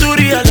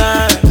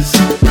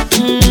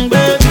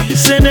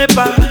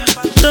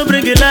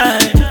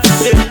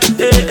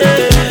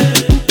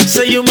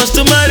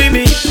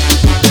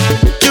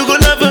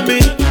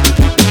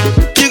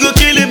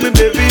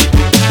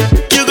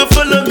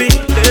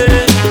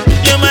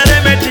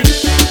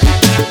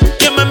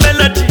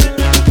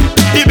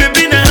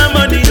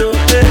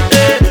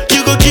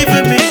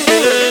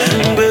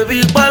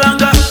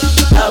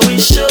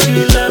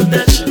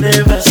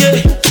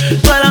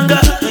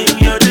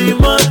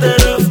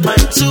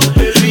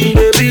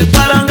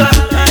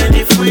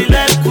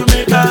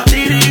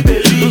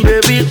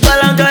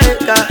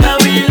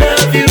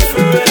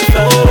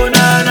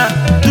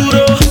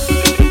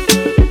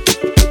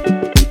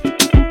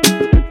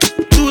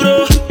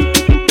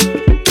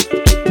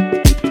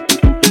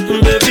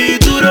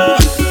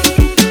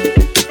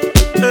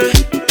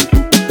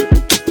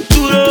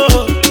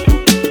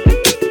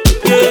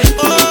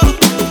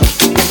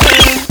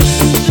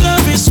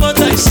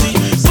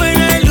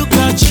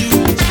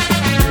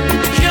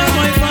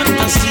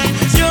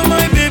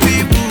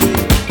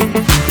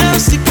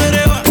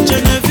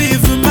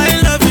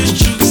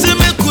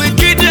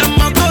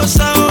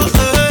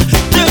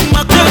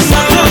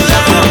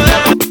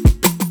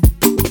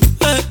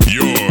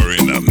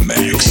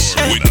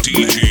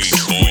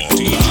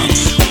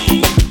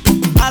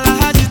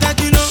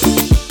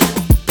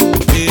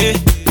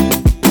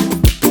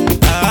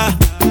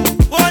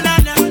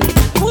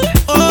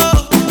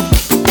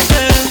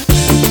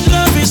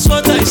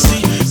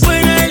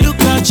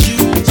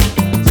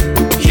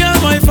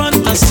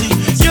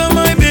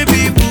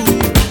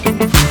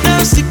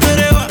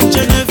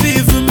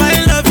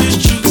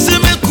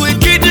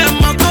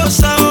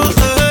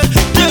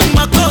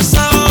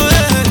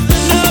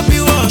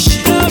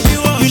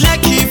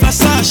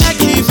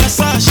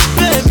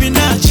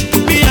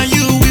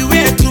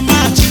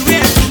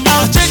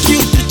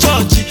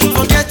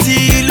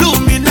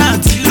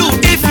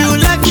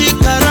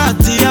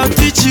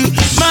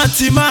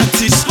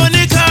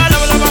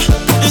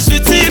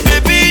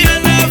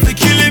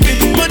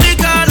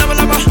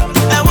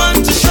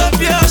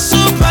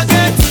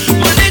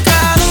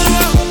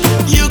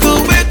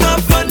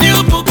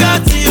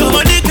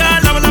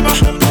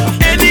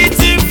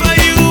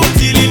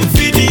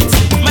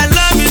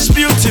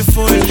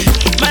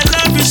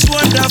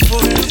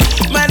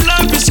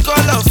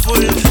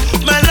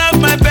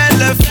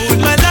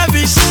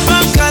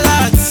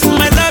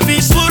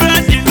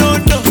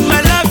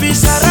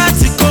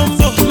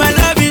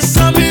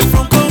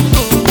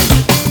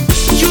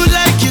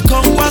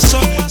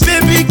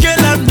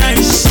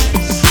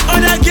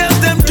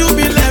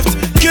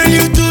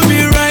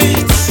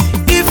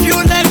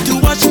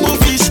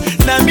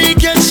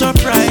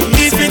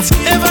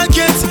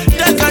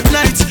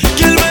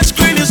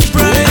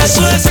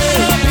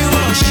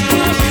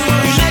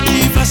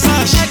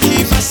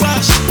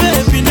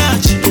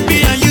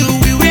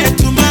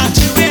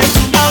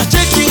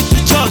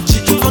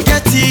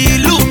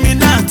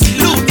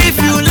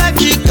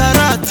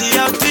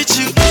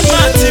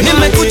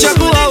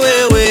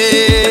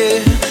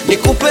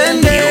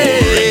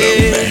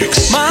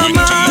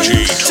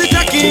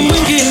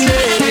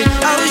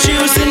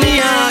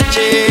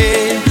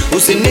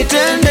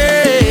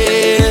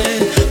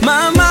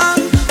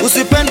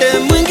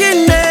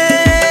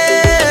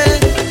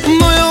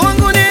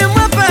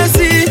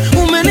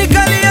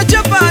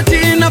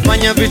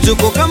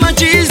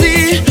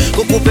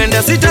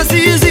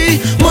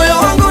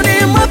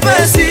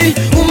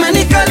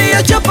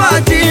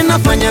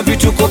nafanya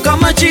vituko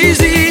kama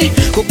chizi,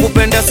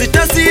 kukupenda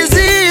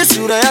sitasizi,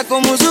 sura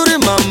yako mzuri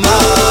mama.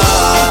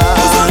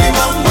 Mzuri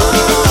mama,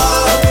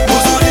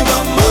 mzuri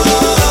mama,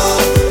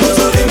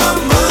 mzuri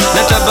mama.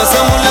 Na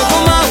tabasamu lako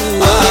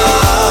maua.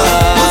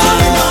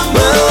 Mzuri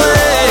mama,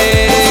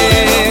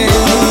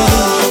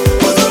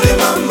 mzuri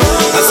mama.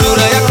 Na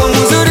sura yako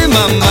mzuri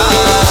mama.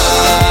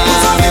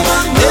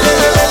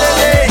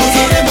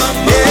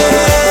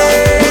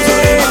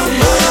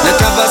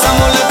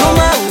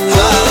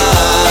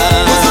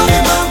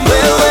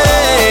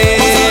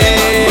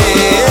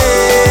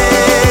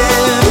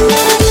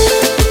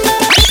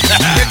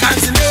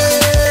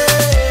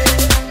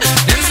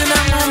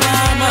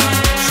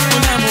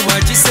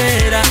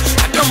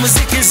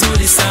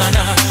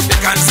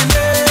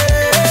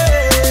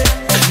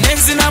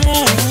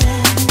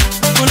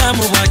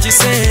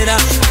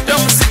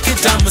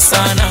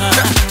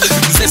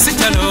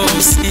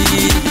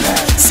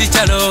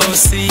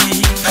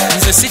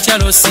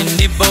 Sichalosi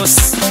ndi boss,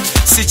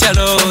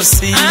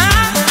 sichalosi.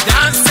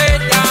 Dance,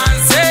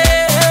 dance.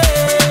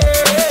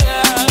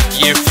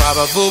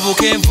 Yefaba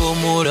vubuke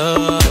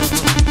mvumulo,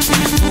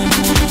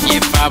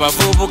 yefaba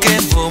vubuke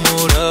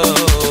mvumulo.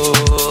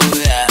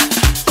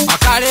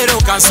 Akalero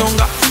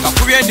kansonga,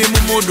 kakubye ndi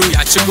mumudu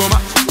ya Kigoma.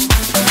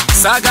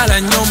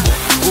 Sagala nyombo,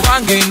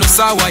 kubange ino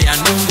sawa ya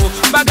ndongo.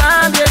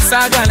 Bagambye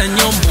sagala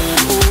nyombo,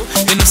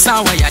 ino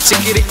sawa ya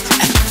Kigiri.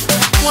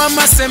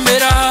 Mwama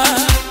sembera.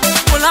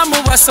 Mulamu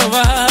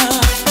basoba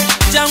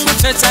jangu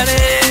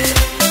tetale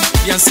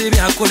byansi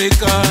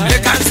byakoleka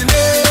leka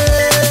nzine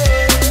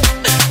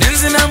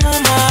nenzina mu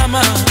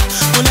mama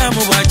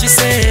mulamu bwa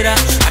kiseera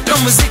ate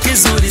omuziki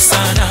zuri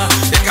sana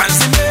leka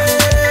nzine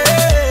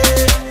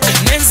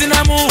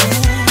nenzina mu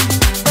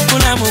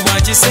mulamu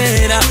bwa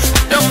kiseera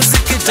ate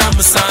omuziki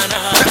tamu sana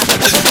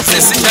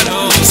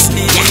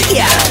sichalosi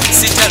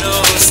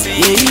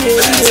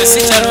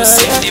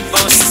sichalosi ndi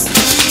boss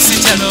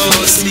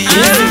sichalosi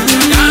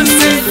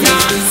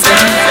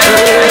dance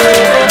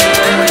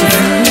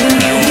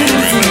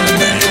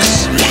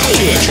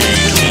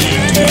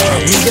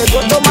they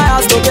go to my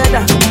house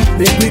together,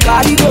 make we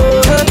carry go.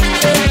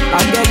 I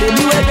get the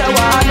do it the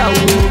wahala,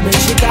 oh, make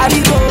she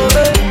carry go.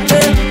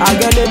 I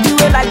get the do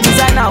it like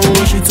designer,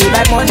 oh, she too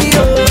like money,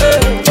 oh.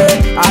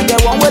 I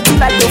get one way to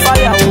like the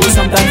fire, oh,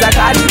 sometimes I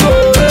carry go.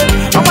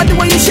 I want the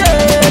way you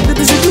shake, the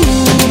things you do,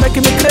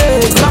 making me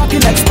crazy,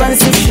 talking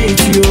expensive shit,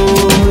 yo.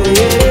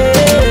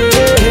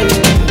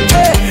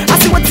 I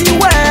see what you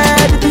wear,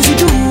 the things you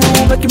do,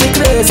 making me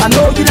crazy. I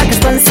know you like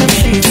expensive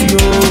shit, yo.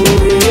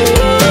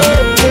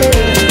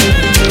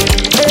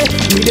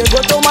 We dey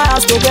go to my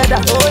house together,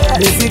 oh yeah.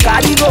 If we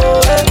carry go,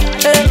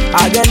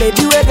 I get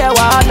lady way get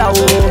wahala,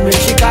 oh, make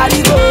she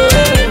carry go,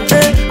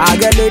 I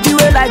get lady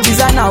way like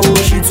designer, oh,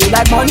 she too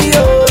like money,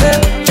 oh,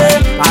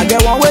 I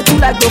get one way to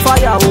like the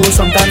fire, oh,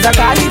 sometimes I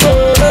carry go.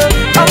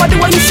 I want the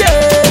way you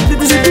shake, the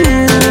things you do,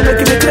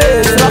 making me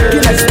crazy,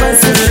 rocking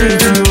expensive shit,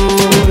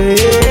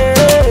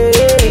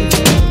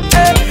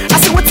 I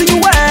see what you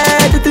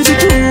wear, the things you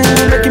do,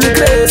 making me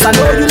crazy. I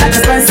know you like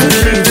expensive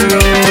shit,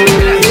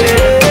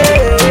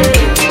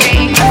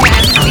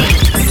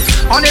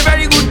 On a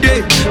very good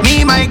day,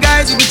 me and my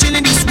guys will be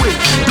chilling this way,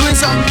 doing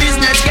some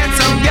business, get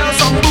some girls,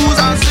 some booze,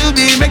 and still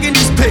be making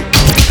this pay.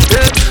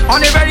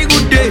 On a very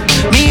good day,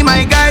 me and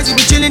my guys will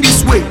be chilling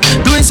this way,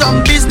 doing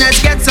some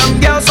business, get some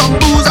girls, some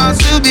booze, and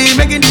still be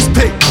making this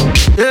pay.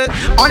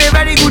 On a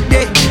very good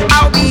day,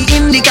 I'll be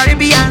in the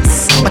Caribbean,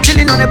 or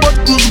chilling on a boat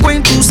cruise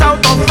going to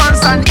south of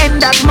France and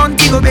end at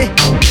Montego Bay.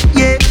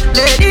 Yeah,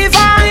 lady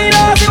fine,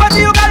 see what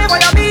you got for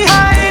your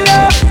behind.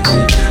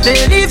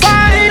 Lady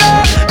fine,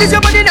 is your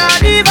body not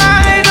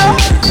divine?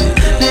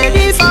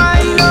 Lady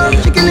fine,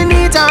 she killing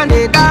it and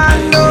they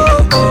dance.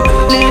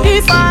 Lady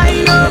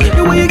fine,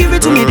 the way you give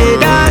it to me, they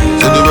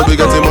dance. See the way we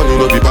get the money,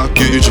 no be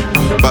package,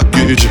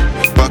 package,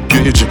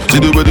 package. See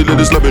the way the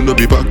ladies love me, no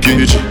be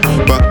package,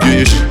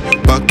 package,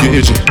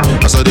 package.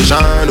 As I dey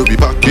shine, no be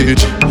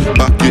package,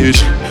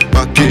 package,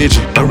 package.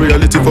 A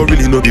reality for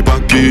really, no be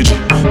package,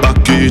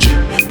 package,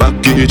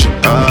 package.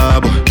 Ah,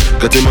 but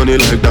get the money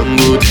like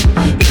Dangote.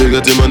 If you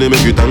get the money,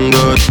 make you thank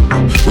God.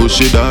 Oh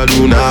shit, I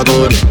do not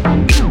good.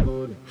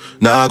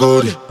 Nah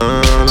good.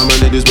 All of my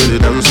ladies ready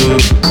dance up.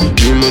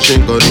 You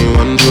machine got in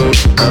one job.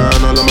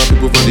 And all of my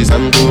people for this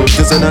angle.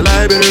 This in a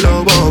library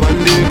love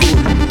one day good.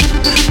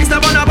 Mr.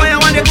 Bonner boy, I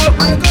want to go.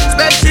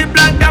 Spaceship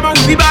Black Diamond,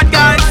 we be bad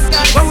guys.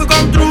 When we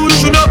come through, you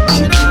should know.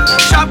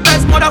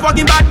 Sharpest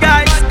motherfucking bad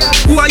guys.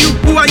 Who are you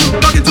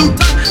talking to?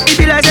 It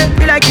be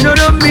like you don't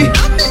know me.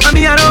 I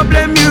mean I don't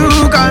blame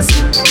you, cause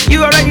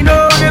you already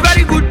know on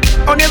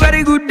a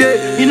very good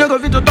day. You know go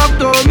fit to talk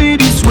to me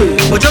this way.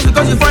 But just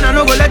because you find I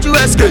no go let you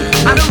escape.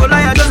 I no go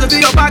lie, I just be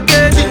your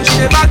package.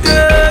 The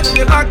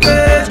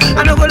package.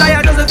 I no go lie,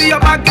 I just be your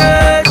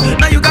package.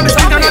 Now you got me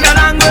speaking another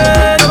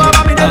language.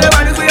 About me, tell you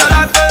why you feel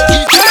like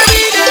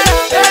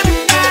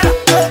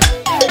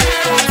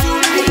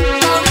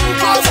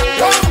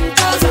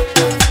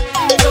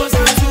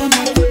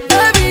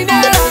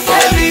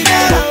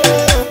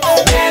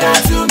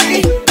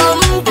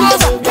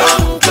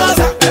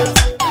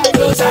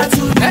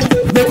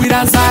Make we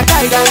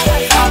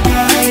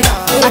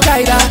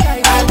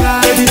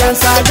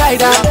dance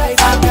Al-Qaeda.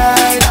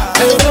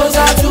 Hey,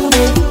 closer to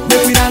me,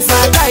 make we dance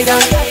Al-Qaeda.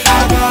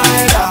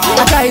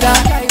 Al-Qaeda,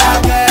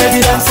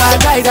 baby dance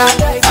Al-Qaeda.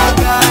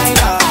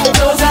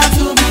 Closer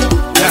to me.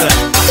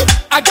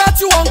 I got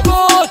you on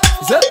code,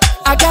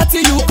 I got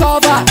you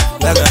covered.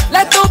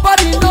 Let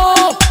nobody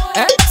know,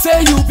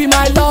 say you be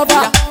my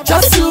lover.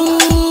 Just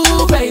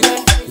you, baby.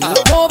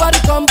 Nobody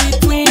come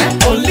between,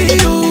 only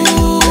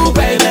you,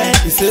 baby.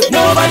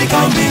 Nobody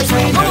come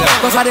between.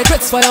 Cause I dey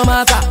quest for your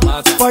matter.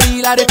 For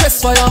real, I dey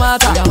quest for your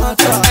matter.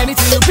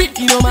 Anything you pick,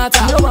 it no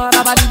matter. It no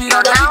matter.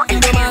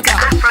 It no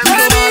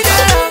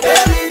matter.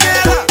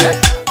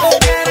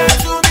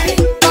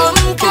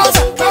 Come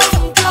closer,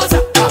 come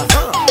closer.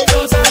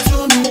 Closer to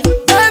me.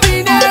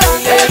 Baby,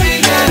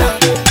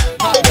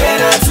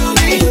 nearer to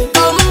me.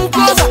 Come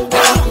closer,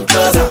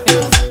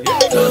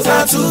 closer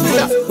to me.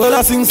 Well,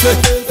 I sing say,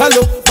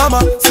 hello, mama,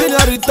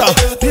 señorita.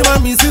 Be my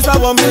missus, I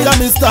want me a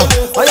mister.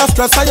 I have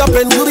stress, I have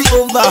pain, worry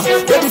over.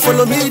 Baby,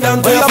 follow me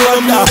down to your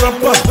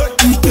brother.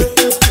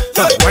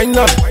 Why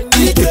not?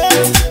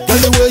 Tell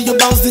the way you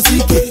bounce the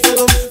CK.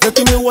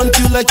 Making me want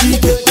you like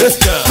Ike.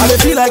 I dey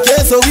feel like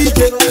it's so weak.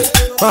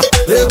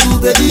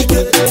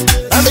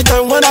 Every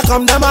time when I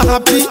come down, I'm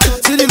happy.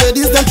 See the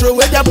ladies, them throw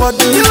away their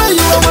body. You know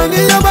you are money,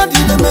 your body.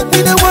 They make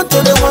me, they want to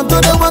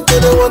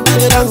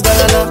dance,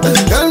 galala.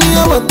 Tell me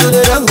you want to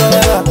dance,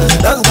 galala.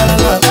 Dance,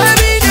 galala.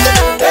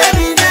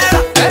 Baby,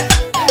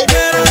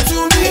 nearer to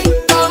me.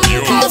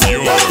 You're in the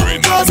mix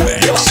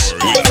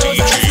with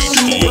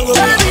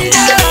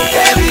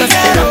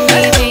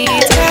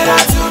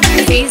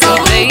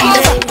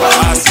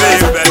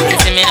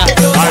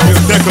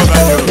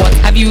What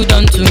have you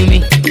done to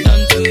me?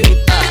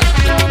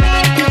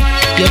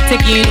 You're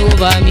taking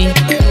over me.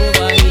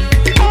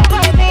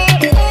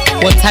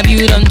 What have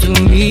you done to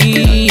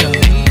me?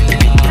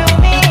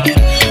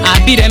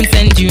 I be them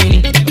send you.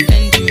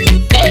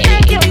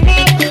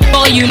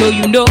 Oh, you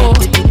know.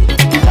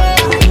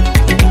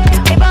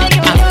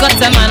 I've got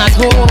a man at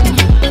home.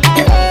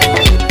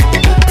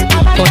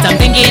 But I'm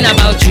thinking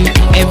about you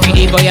every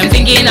day, boy. I'm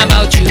thinking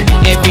about you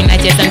every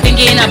night. Yes, I'm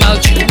thinking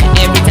about you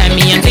every time.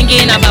 Me, I'm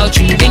thinking about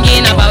you, Yeah.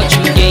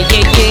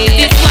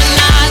 This one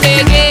now,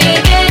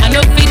 I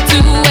know fit to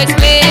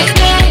explain.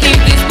 If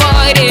this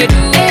boy they do,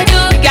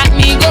 got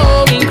me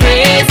going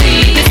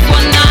crazy. This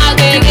one now,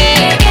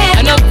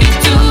 I know fit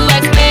to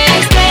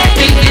explain.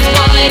 If this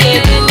boy they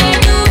do,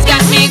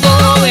 got me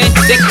going,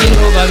 taking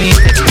over me,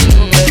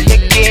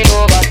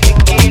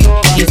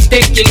 He's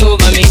taking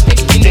over me,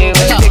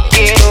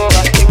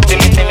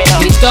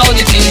 It's all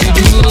the things you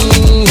do.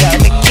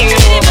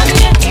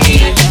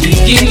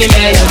 Give me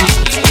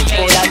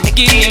melody.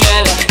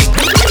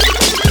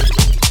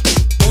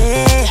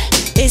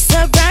 It's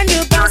a brand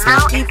new bounce, my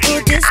people,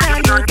 this a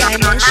new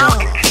dimension.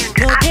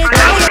 No, they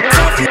don't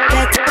yourself, you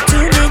better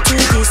tune into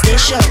this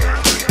station.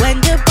 When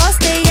the boss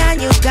stay on,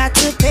 you got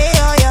to pay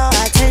all your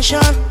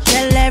attention.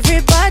 Tell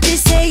everybody,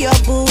 say your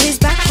boo is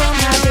back from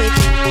her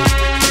baby.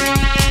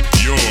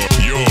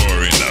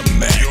 You're in the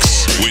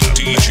mix with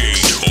DJ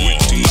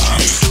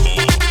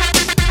Tom.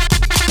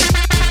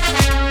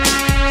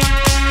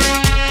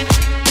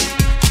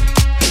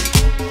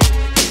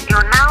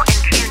 You're now in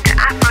tune to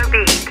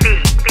Afrobeat.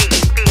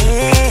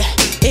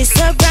 It's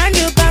a brand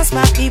new bounce,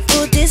 my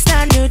people, this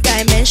a new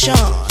dimension.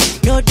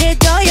 No, they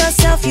do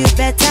yourself, you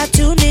better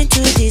tune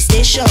into this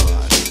station.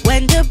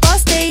 When the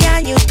boss stay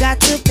on, you got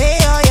to pay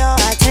all your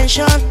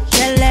attention.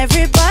 Tell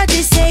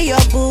everybody, say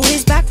your boo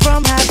is back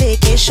from her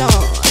vacation.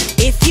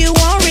 If you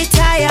won't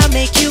retire,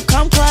 make you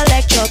come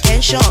collect your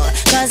pension.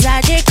 Cause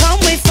I dey come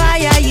with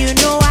fire, you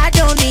know I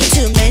don't need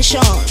to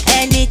mention.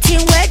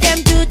 Anything where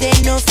them do, they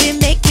know fi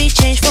make me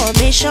change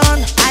formation.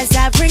 As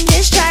I bring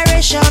this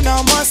gyration,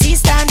 almost he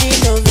standing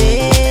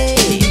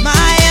ovation.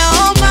 My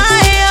oh my,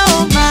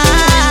 oh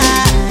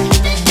my.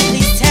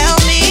 Please tell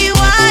me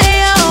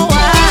why, oh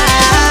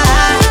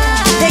why.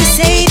 They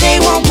say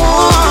they want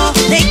more,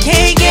 they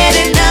can't get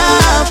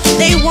enough.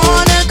 They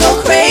wanna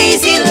go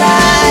crazy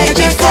like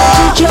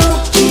before.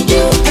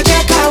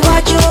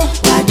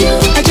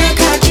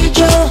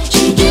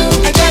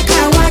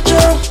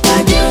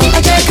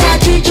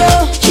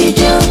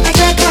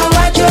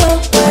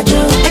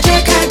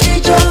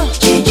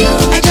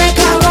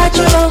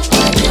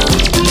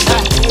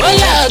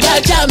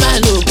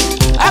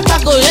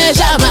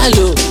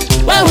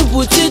 When we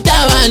put it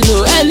down,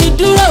 no, any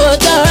do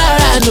what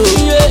I know.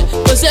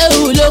 Kò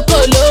séwu lóko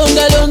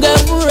lóńgẹ́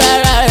fúnra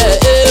rẹ̀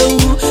ewu.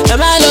 Ẹ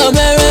má lọ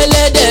mẹ́rin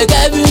lẹ́dẹ̀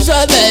kẹ́bí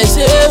sọ́bẹ̀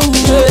ṣéwu.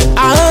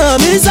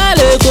 Àwọn mi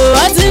sálẹ̀ kò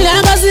wọ́n ti yàn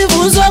kọ́ sí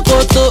fún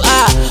ṣòkòtò.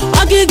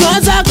 Wọ́n kí gan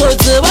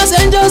ṣàkóso, wọ́n ṣe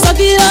ń jó sọ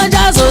kí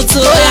ọjà sòtò.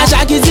 Ó yà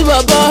ṣàkìtì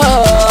bọ̀bọ̀.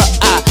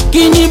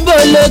 Kí ni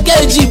bolo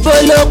kejì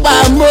bolo pa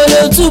mbolo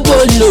tú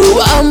bolo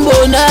wà ń bo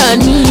náà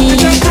ní. Ẹ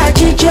jẹ́ ká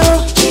jíjó,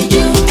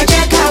 ẹ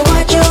jẹ́ ká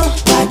wájó,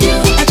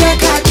 ẹ jẹ́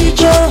ká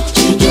jíjó,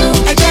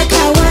 ẹ jẹ́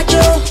ká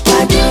wájó,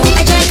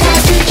 ẹ jẹ́ ká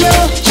jíjó,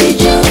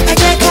 ẹ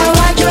jẹ́ ká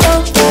wájó,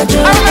 ẹ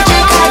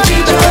jẹ́ ká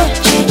jíjó,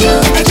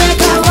 ẹ jẹ́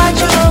ká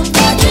wájó.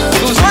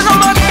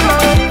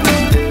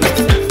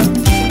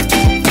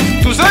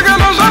 Tú sé que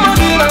no somos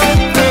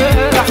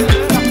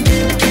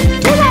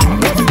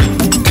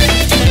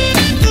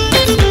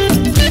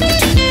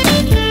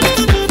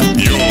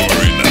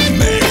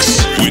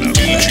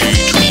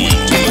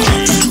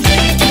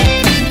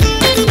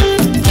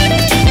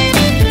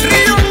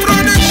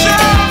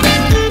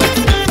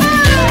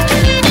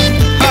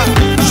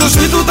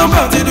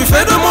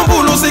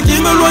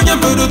un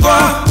peu de toi.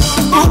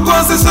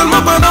 Pourquoi c'est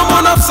seulement pendant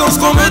mon absence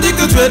qu'on me dit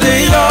que tu es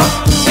déjà?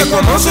 Et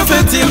comment se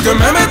fait-il que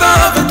même étant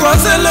avec toi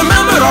c'est le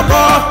même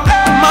rapport?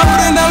 Ma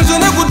prunelle, je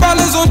n'écoute pas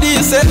les autres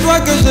dire, c'est toi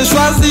que j'ai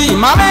choisi,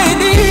 ma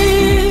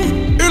lady.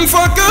 Une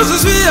fois que je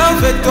suis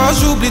avec toi,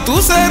 j'oublie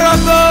tous ces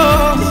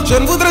rapports. Je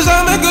ne voudrais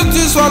jamais que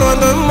tu sois loin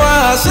de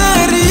moi,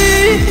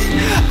 chérie.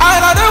 I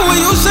love the way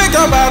you shake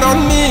your body on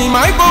me,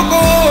 my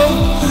coco.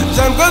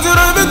 J'aime que tu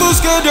rêves tout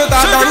ce que Dieu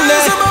t'a donné.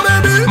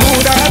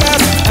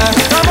 Moudades,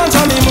 come on,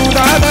 show me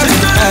moudades.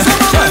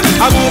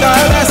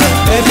 Moudades,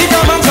 baby,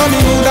 come on, show me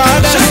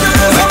moudades.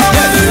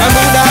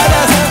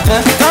 Moudades,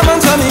 come on,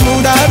 show me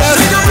moudades.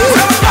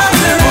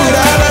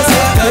 Moudades,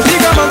 baby,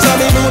 come on, show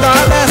me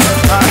moudades.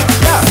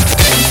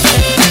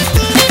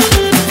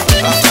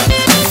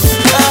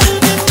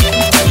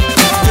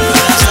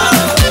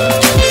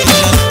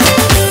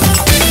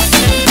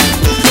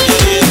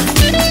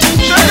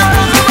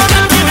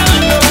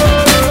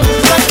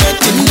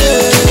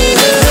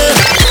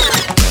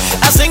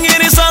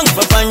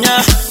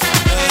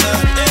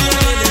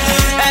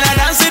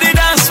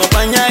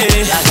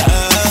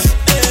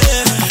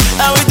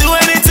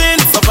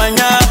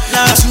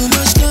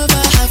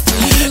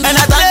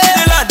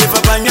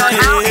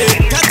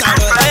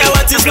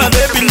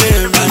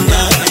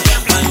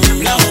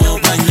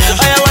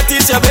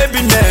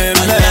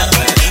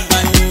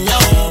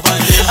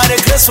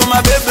 For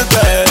my baby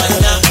girl,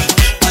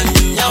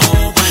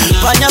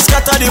 Panya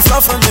scatter the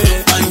floor for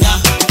me.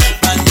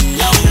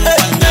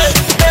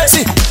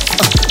 See,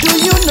 do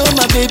you know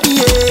my baby?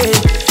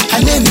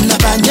 Her name is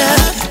Panya,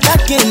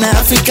 that kind of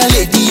African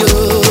lady, yo.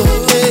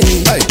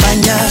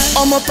 Panya,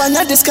 my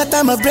Panya, they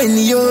scatter my brain,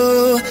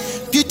 yo.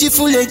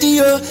 Beautiful lady,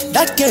 yo,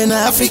 that kind of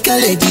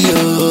African lady,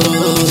 yo.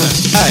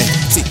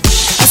 See,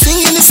 I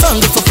sing in the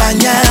song for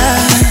Panya,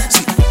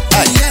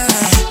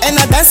 and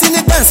I dance in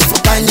the dance for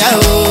Panya,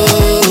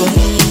 oh.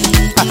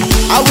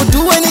 I would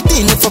do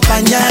anything for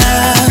Panya.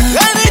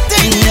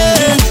 Anything,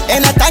 yeah.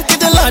 And I thank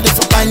the Lord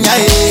for Panya,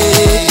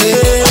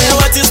 yeah.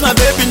 What is my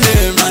baby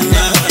name?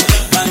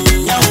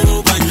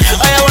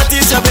 What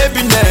is your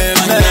baby name?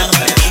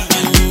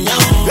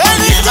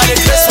 I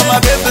dress for my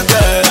baby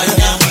girl.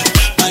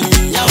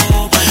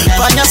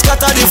 Panya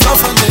scatter the floor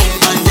for me.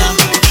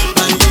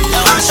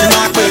 She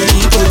like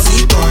me,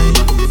 pussy boy.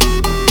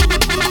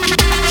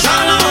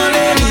 Shala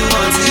ole ni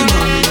wanti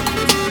money.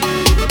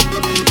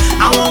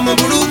 Àwọn ọmọ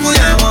burúkú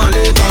yẹn wọ́n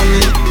lè tàn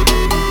mí.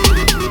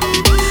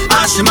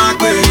 A ṣì máa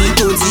pè ní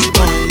kò tí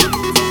kàn yín.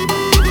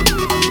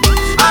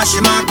 A ṣì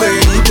máa pè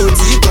ní kò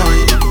tí kàn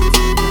yín.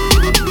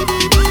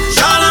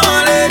 Ṣọ́lá wọn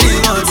lè ní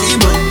wọ́n tí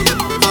mọ̀ mí.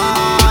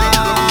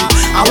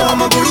 Àwọn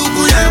ọmọ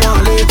burúkú yẹn wọ́n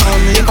lè tàn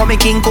mí. They call me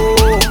King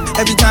Cole.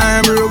 Every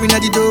time we're rolling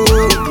at the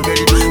door.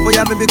 Oh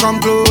yeah, baby, come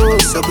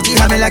close. So put you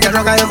have me like a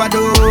drug I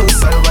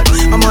overdose.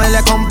 I'm all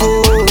like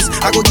compose.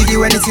 I go give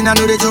you anything I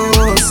know the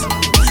juice.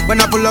 When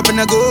I pull up in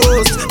a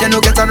ghost, then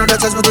no get another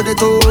chance but to the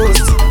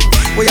toast.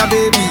 Oh yeah,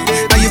 baby,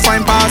 now you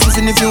find passes,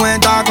 and if you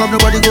ain't dark club,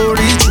 nobody go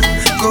reach you.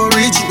 Go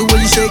reach you, the way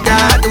you shake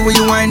that, the way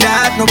you wind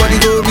that, nobody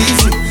go beat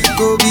you,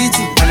 go beat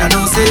you. And I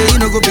don't say, you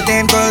know, go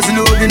pretend cause you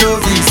know be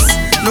novice,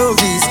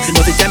 novice. You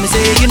know the time me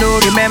say, you know,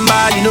 remember,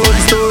 you know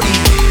the story.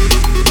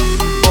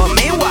 But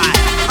meanwhile,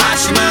 I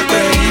should my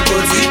baby,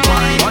 put it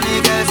on, money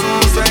gets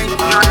on swing.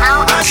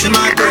 I should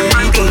my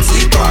baby, put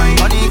it on,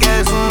 money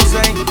gets on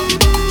swing.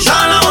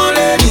 Ṣọ́lá wọn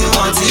lè ní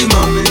wọ́n tí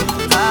mọ̀ mí.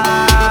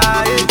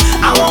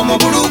 Àwọn ọmọ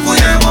burúkú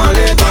yẹn wọ́n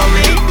lè tàn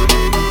mí.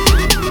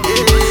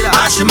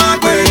 A ṣì máa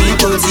pè ní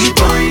kò tí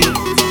kàn yín.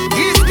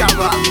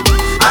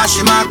 A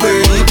ṣì máa pè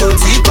ní kò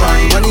tí kàn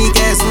yín. Wọ́n ní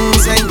kẹ́sùn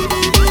sẹ́yìn.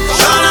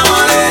 Ṣọ́lá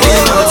wọn lè ní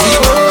wọ́n tí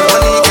mọ̀ mí.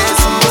 Wọ́n ní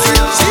kẹ́sùn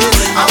sẹ́yìn.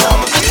 Àwọn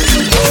ọmọ.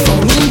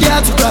 From India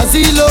to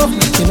Brazil,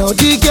 you know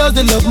the girls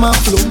they love my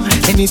flow.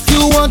 And if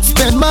you want to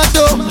spend my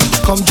dough,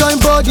 come join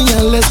body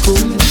and let's go.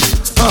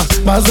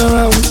 Miles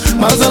around.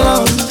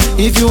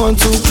 If you want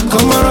to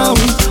come around,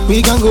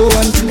 we can go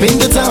and paint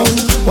the town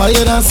while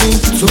you're dancing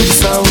to the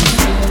sound.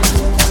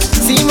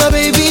 See my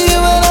baby,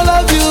 when I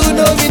love you,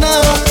 know me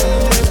now.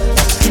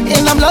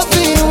 And I'm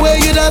loving where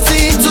you're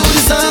dancing to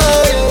the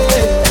sound.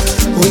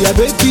 Oh yeah,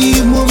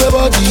 baby, move your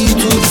body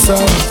to the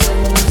sound.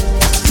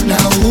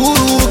 Now who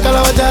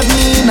Kalawaja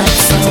me now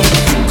sound.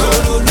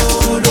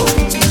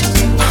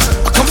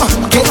 Come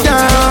on, get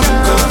down.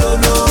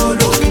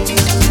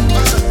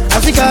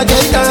 Africa,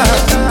 get down.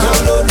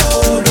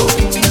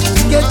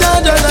 Get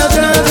down, down, down,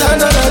 down, down,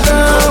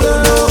 down.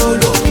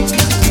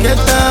 Get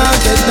down,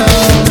 get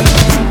down.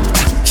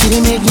 She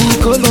dey make me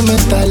colo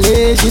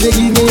mentally. She dey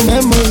give me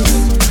memories.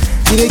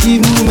 She dey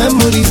give me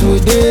memories where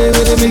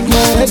they make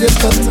my head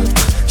scatter.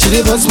 She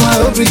dey bust my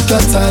every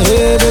cutter.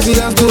 Hey, baby,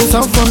 dance to the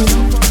sound for me.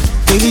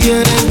 Baby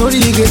girl, there's no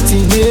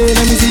regretting. Hey,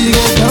 let me see you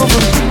get down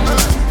for me.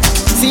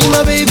 See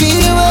my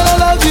baby, when I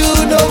love you,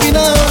 know me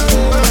now.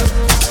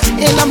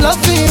 And I'm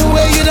loving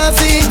where you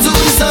dancing to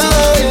the sound.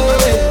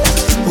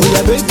 Oh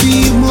yeah,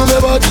 baby, move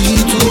your body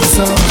to the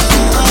sound.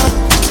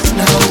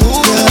 Now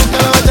who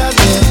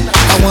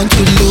I want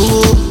to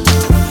low,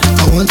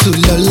 I want to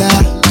lola,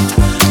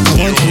 I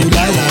want to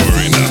la la.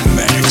 You're in the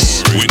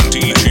mix with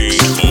DJ.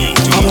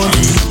 I want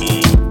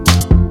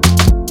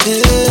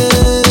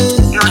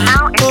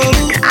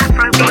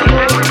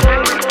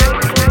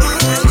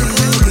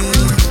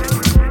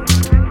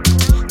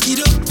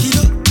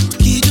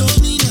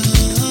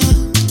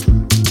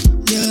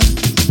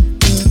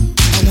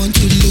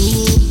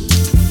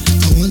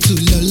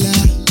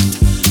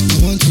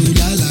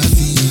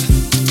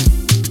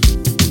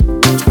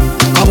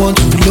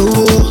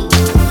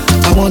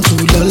I want to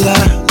lola,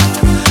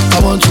 I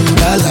want to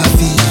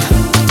lálàáfíà.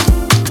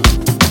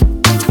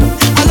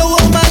 Alówó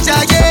máa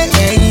jayé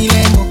ẹ̀yin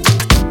lẹ́mọ̀.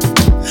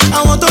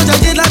 Àwọn tó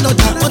jayé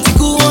lánàá wọ́n ti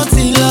kú wọ́n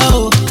ti lọ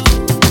o.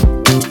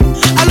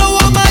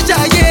 Alówó máa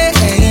jayé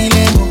ẹ̀yin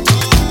lẹ́mọ̀.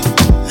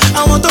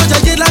 Àwọn tó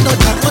jayé lánàá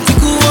wọ́n ti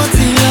kú wọ́n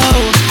ti lọ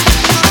o.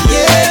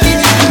 Yeah, give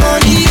me the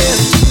money, yeah.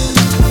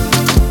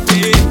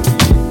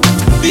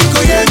 Biko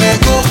ye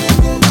meko.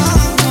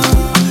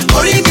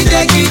 Orí mi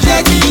jẹ́gi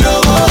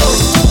lówó.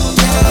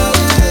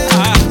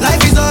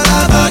 Life is all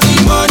about the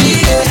money,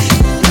 yeah.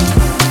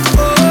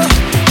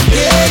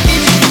 Yeah,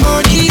 give me the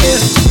money,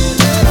 yeah.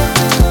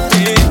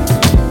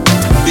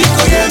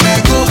 Biko ye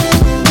meko.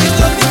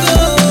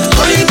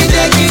 Orí mi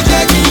jẹ́gi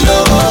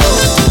lówó.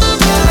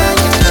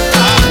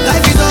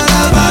 Life is all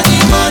about the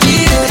money,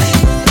 yeah.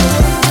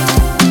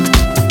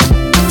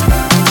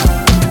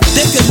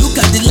 Take a look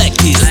at it like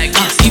this.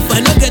 If I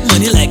don't get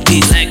money like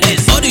this,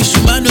 all the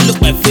shuma no look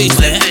my face.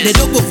 They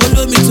don't go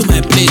follow me to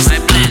my place.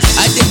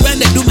 I dey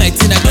grind, I do my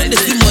thing. I don't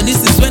see money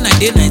since when I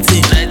dey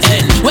 19.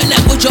 And when I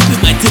go chop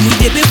with my team, we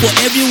dey pay for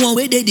everyone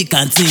where they the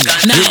canteen.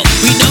 Now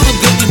we don't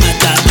upgrade the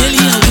matter.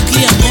 Daily and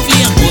weekly and monthly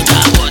and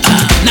quarter.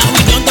 Now we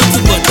don't talk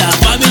to butter.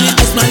 Family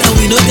to smile and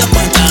we know their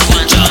panta.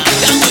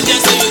 Then we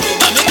just say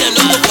Yoruba, make them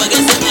no go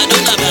forget say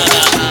Madonna Baba.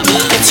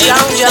 It's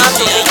Young John,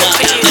 the big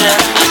producer.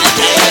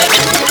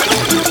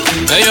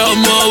 Hey yo,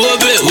 mo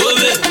wobe,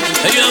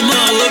 hey yo, mo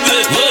wobe.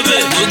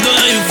 We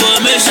got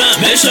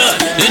information,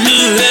 nínú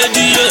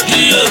rédíò,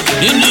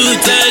 nínú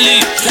tẹ́lì,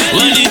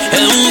 wọ́n ní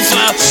ẹ̀hún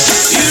fa,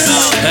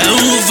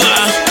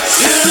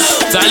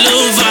 ta ló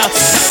ń fa,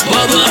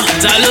 bọ́bọ́,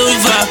 ta ló ń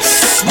fa,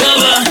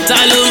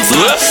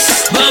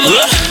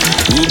 bọ́bọ́.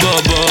 Who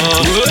bọ́bọ́,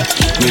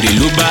 wèrè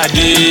ló bá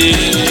dé,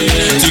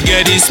 to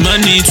get this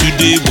money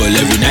today, ball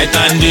every night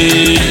and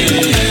day.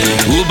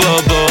 Who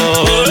bọ́bọ́,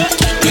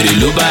 wèrè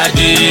ló bá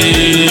dé,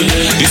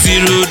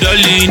 ìṣirò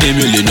dọ́lì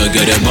èmi ò lè nà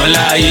gẹ̀rẹ̀ mọ́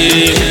láyé.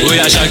 Ó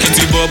yá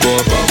ṣàkìtì bọ̀bọ̀,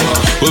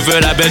 ó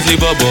fẹ́ ra Bentley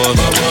bọ̀bọ̀,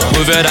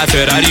 ó fẹ́ ra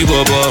Ferrari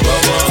bọ̀bọ̀,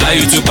 fly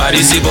you to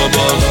Paris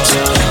bọ̀bọ̀.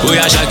 Ó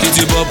yá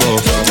ṣàkìtì bọ̀bọ̀,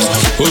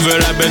 ó fẹ́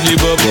ra Bentley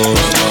bọ̀bọ̀,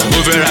 ó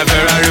fẹ́ ra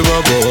Ferrari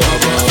bọ̀bọ̀,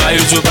 fly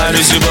you to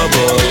Paris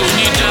bọ̀bọ̀.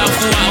 Onídà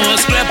fún àwọn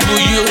scrapu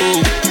yìí o,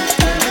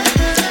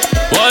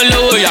 wọ́n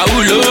lówó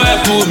yahoo ló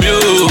ẹ̀kú mi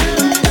o.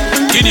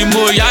 Kí ni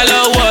mo yá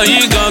lọ́wọ́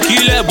yín gan kí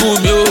lẹ́bùn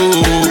mi o.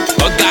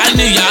 Ọ̀gá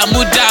níyà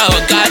mú dá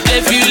ọ̀gá dé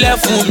fílẹ̀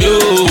fún mi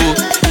o.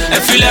 Ẹ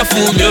fílẹ̀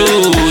fún mi o.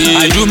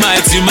 I do my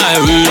thing my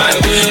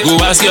way. Go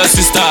ask your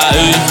sister.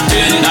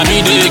 Na me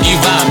dey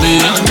give am me.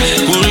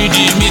 Kò rí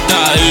di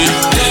mítà.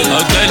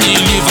 Ọ̀gbẹ́ni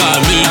liver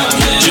mi.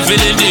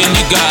 Ṣèfẹ́lẹ́ dé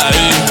nígà.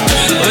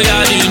 Ó yá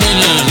ní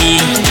nínú mi.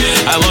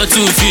 I want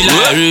to feel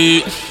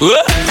like.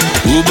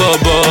 Ó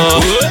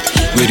bọ̀bọ̀.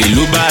 Wèrè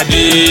ló bá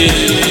dé.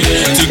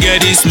 To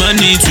get this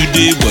money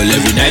today, ball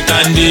every night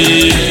and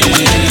day.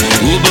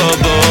 Ó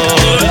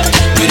bọ̀bọ̀.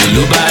 Wèrè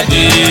ló bá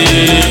dé.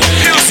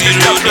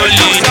 Ìṣirò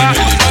dọ́lì ni mi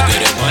ò lè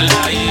gẹ̀rẹ̀ mọ́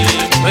láyé.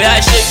 Oya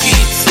shake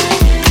it,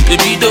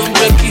 baby don't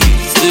break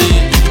it.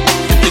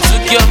 You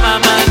took your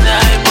mama, now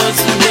I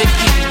must make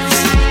it.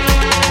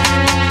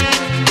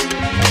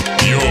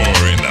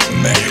 You're in the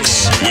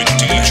mix with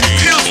DJ.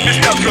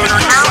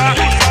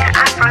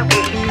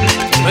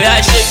 Oya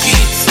shake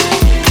it,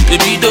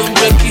 baby don't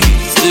break it.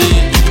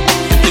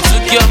 You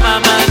took your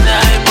mama,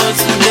 now I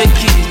must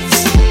make it.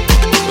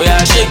 Oya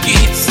shake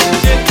it,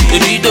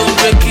 baby don't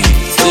break it.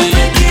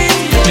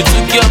 You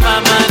took your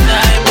mama,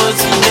 now I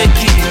must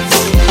make it.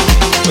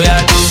 Oya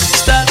don't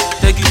stop,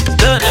 take it,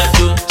 don't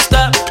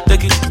stop,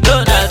 take it,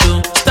 don't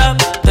stop,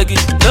 take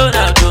it, don't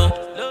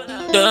stop, take it,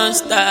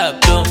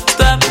 don't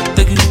stop,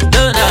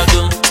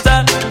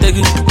 take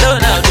it,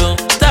 don't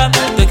stop,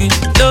 take it,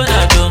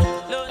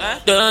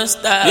 don't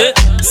stop. Yeah.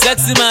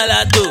 Sexy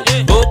malato,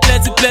 oh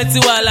plenty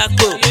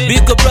walato.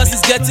 Biko bros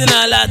is getting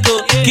a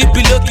lato. Keep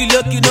it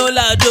low-key, no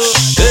lado.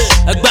 Hey,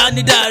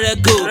 Agbani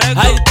direct go.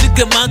 How you think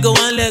a man go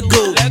and let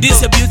go?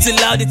 This your beauty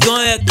loud, it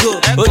gon' echo.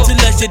 Oh, to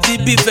let your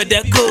DB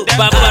Fedeco.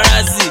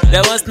 Paparazzi, they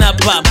want snap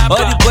am.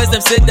 All the boys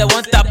them say they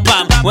want tap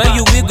am. When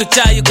you wiggle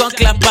child, you gon'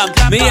 clap am.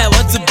 Me, I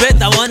want to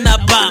bet, I want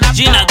nap am.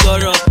 Gina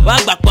Goro,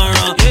 Wagba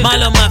Poro.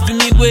 Malo ma fi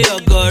mi gwe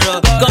ogoro.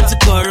 Come to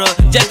Koro,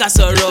 Jeka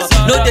Soro.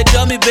 No, they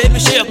tell me, baby,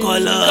 show your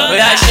color. Oh,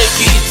 yeah,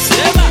 shake it.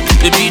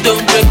 Baby, don't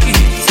break it.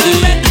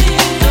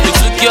 You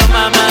took your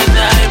mama,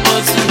 now I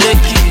must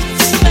make it.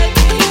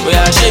 Oh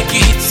yeah, shake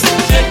it.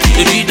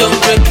 Baby, don't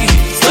break it.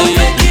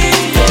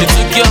 You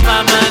took your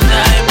mama,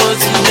 now I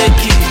must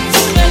make it.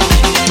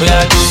 Oh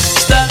yeah, don't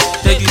stop,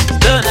 take it,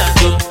 don't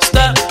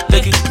stop,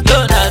 take it,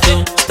 don't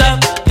stop,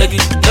 take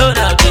it, don't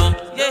stop,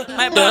 take it,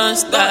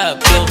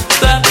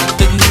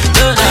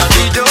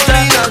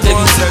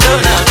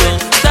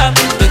 stop,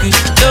 take it,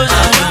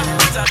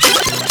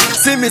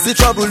 See me see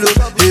trouble,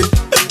 hey.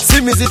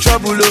 See me see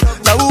trouble,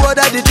 now who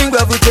order the thing we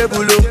have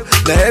table,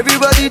 now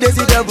everybody they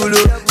see double,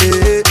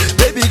 hey.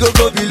 Baby go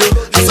below,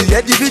 as you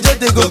get the video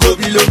they go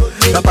below.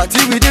 The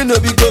party we didn't know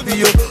we go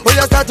below. Oh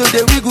yeah, start to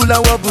the wiggle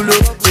and wobble,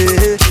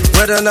 hey.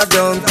 Whether or not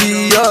don't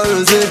be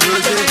yours,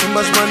 too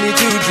much money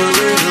to throw.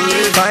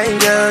 Fine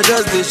girl,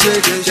 just the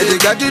shake.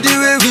 They got to do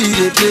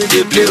it,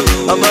 they play.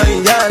 I'm a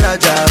Yala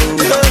Jao.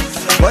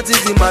 What is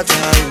the matter?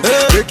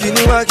 Breaking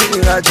you, walking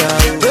in Raja.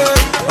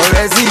 I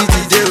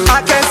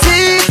can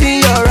see it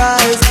in your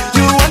eyes.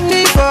 You want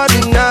me for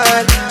the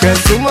night. Can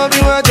some of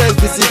you want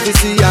just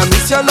kissy. I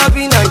miss your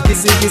loving and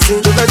kissing. Je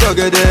vais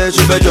jogger there.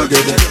 Je vais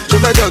jogger there. Je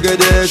vais jogger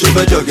there. Je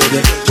vais jogger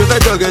there. Je vais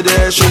jogger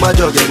there. Je vais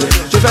jogger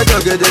there. Je vais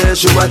jogger there.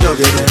 Je vais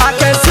jogger there. I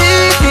can see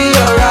it in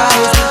your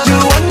eyes. You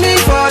want me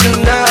for the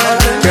night.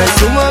 Can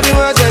some of you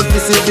want just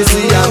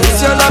kissy. I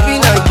miss your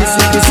loving and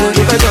kissing.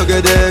 Je vais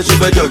jogger there. Je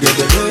vais jogger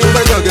there. Je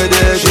vais jogger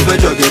there. Je vais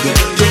jogger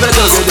there. Je vais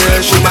jogger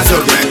there. Je vais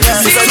jogger there.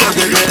 Je vais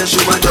jogger there. Je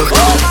vais jogger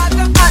there.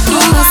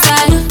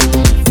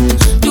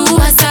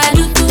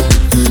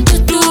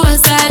 Do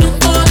as I do,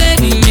 oh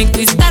baby, make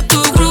me start to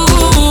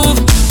groove.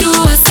 Do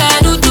as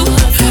I do, do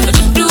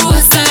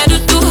as I do,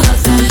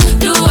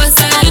 do as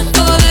I do,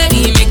 oh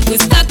baby, make me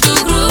start to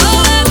groove.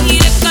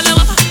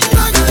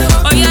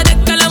 Oh yeah, the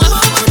kalama,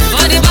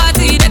 oh the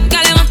party, the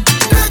kalama,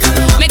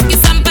 make me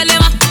sample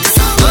ma.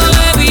 Oh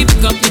baby,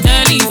 pick up the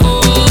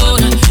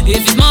telephone,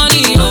 if it's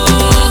money, oh,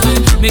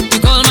 make me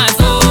call my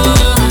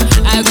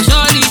phone, I go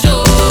show the show.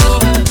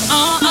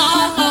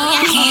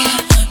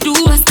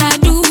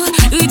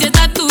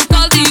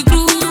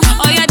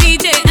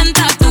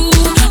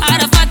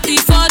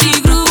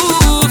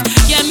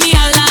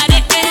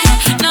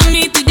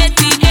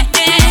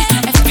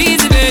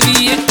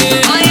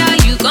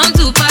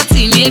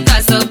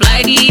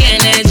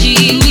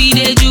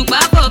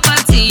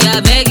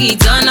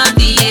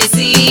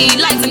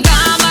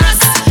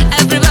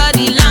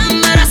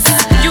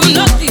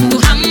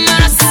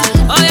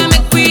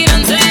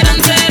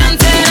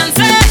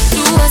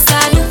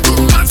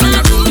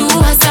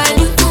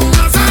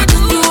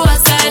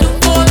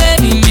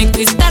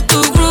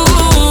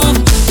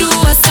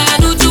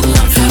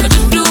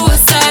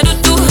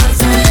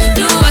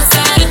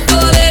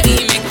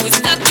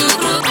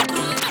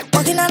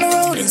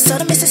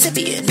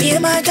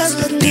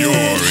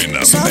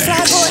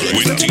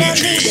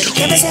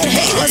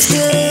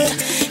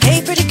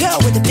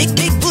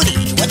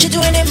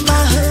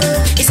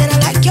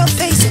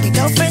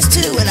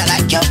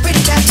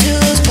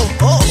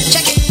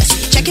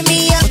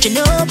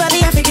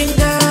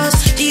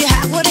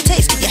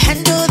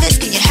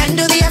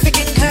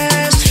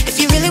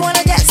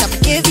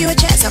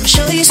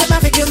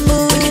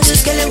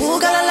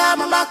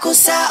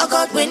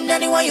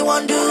 Anyone you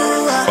want to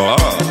do?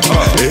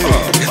 Hey,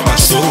 my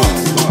soul,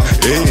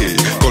 hey,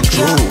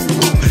 control,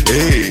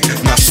 hey,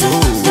 my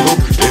soul,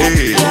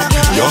 hey,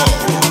 yo,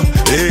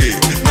 hey,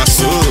 my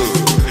soul,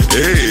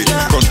 hey,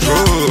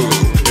 control,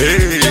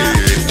 hey.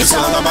 It's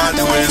all about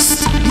the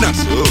West, nah,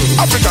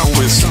 African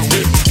West.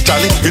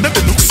 Charlie, you know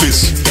the look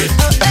face.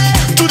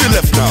 To the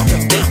left now,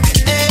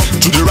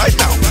 to the right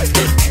now.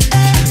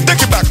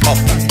 Take it back up,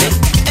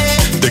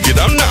 take it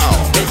down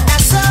now.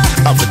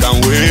 African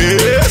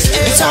West,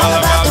 it's all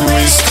about the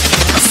West.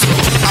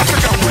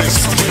 African West,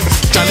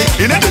 Charlie,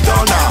 you know the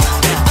door now.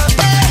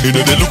 You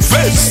know the look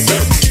face.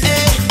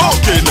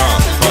 Okay now,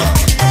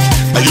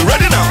 are you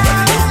ready now?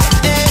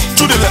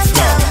 To the left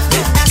now,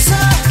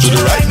 to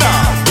the right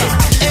now.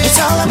 It's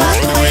all about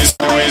the West.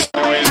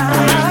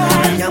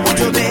 You're in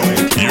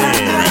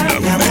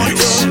the mix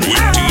with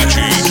DJ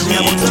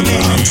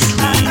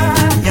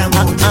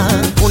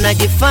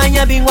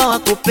Unajifanya bingwa wa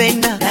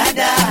kupenda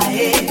dada,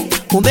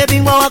 kumbe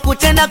bingwa wa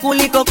kutenda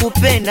kuliko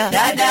kupenda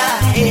dada,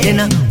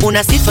 tena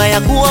una sifa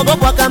ya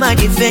kuogopwa kama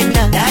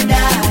defender dada,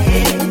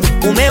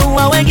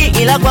 umeua wengi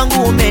ila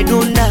kwangu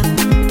umedunda.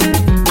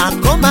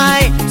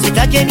 Akomae,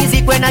 sitake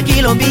nizikwe na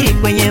kilo 2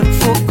 kwenye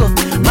mfuko.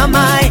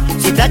 Mamae,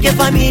 sitake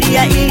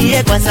familia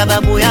iliye kwa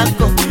sababu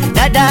yako.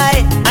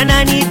 Dadae,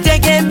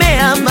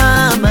 ananitegemea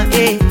mama,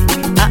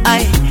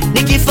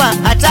 nikifa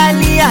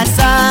atalia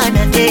sana,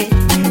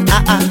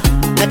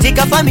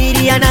 katika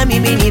familia na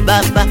mimi ni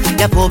baba,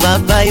 japo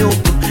baba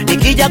yupo,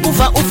 nikija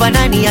kufa ufa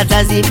nani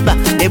ataziba?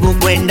 Hebu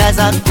kwenda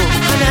zako.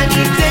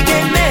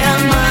 Ananitegemea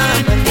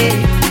mama,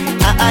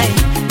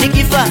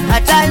 nikifa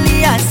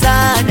atalia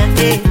sana,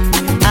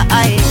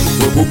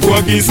 kuku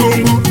wa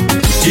kizungu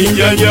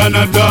chinja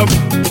jana tabu,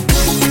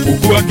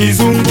 kuku wa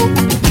kizungu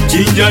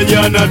chinja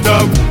jana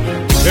tabu.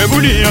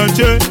 Hebu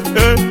niache,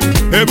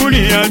 hebu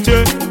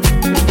niache,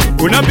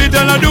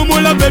 unapita na dumu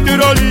la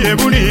petroli.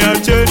 Hebu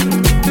niache,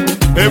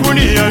 hebu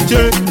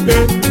niache,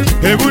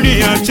 hebu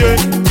niache,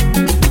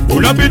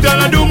 unapita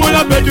na dumu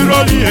la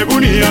petroli. Hebu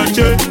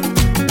niache.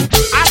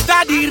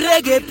 After the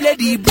reggae play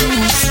the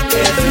blues,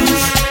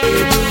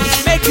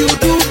 make you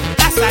do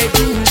as I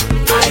do,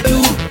 I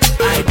do.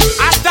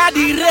 After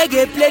the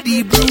reggae play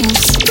the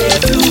blues,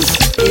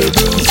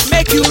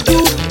 make you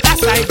do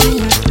as I do,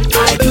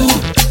 I do.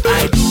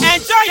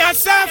 Enjoy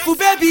yourself,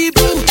 baby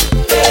boo,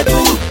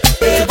 boo.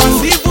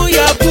 Even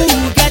your boo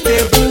get a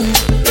boo,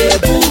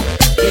 boo.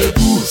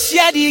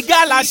 Share the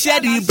gala, share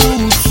the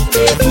booze,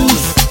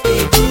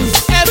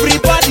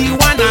 everybody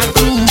wanna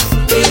groove,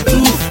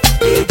 groove.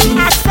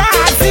 As far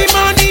as the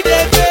money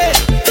they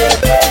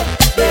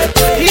pay.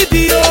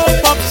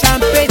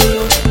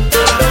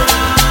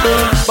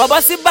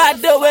 Cause the bad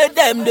the way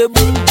them the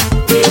bull.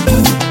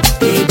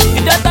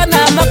 You don't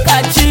know I'm a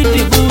catchy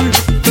the bull.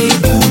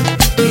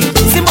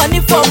 See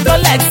money from go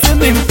like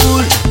swimming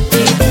pool.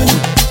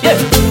 Yeah,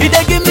 you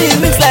dey give me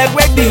wings like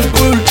wedding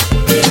pool.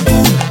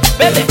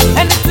 Baby,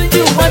 anything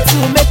you want to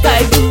make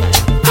I do.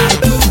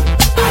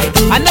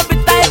 I know be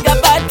tiger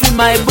bad to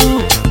my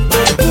boo.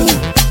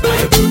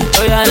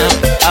 Oh yeah,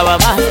 now our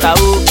master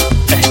oh,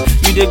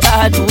 you the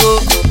god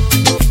oh.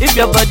 If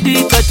your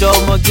body touch your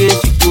mortgage,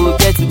 you go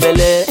get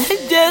belly.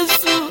 Jesus.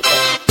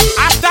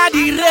 After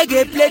the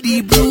reggae, play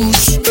the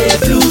blues.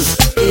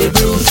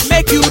 Blues.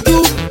 Make you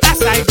do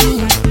as I do.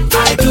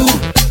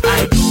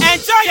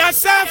 Enjoy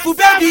yourself,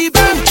 baby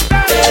boo.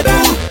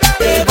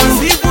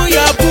 Even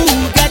your boo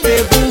get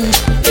a boo.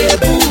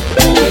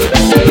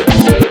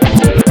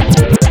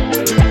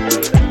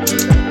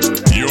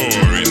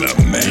 You're in the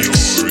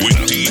mix with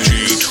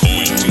DJ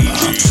Tom.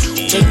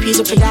 JP's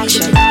a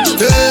production.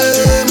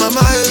 Hey,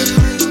 mama,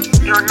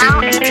 You're now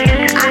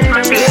listening to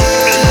Afrobeat.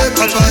 hey,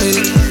 papa,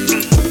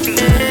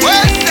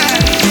 wait there.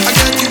 I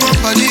get you one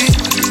body,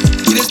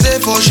 you dey stay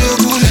for sure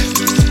good.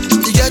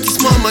 You get this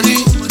small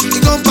money, you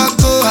come back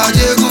to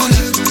Ajegun.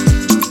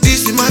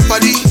 This is my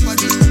body,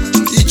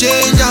 you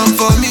change am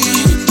for me.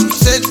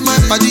 Set my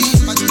body,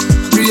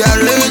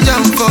 rearrange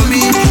am for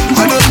me. I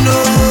don't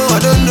know,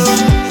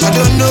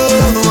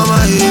 mama,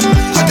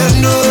 I don't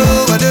know,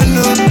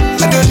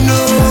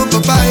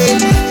 papa,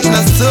 na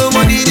so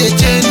money they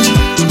change,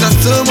 na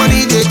so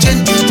money they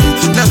change people,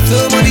 na so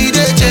money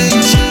they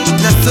change,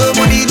 na so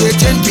money they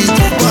change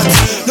people. But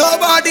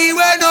nobody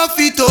will no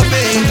fit to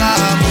make a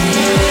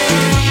move.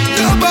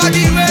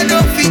 Nobody will no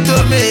fit to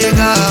make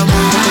a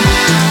move.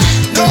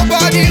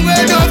 Nobody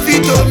will no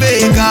fit to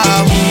make a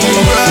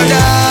move,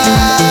 brother.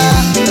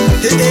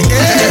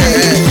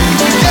 Hey.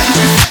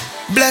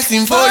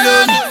 Blessing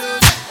follow,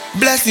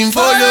 blessing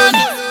follow.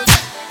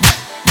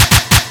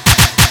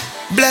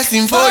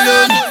 Blessing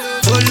follow,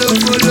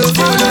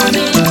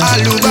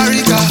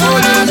 Alubarika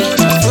follow,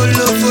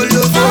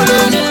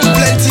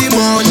 plenty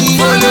money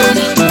follow,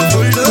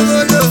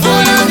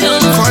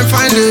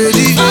 fine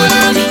lady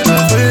follow.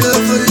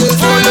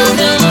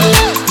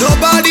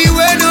 Nobody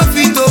will no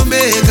fit to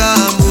make a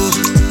move.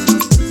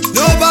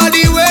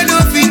 Nobody will no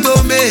fit to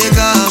make a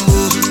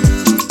move.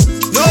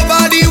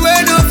 Nobody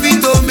will no fit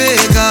to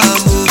make a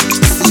move,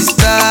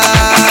 sister.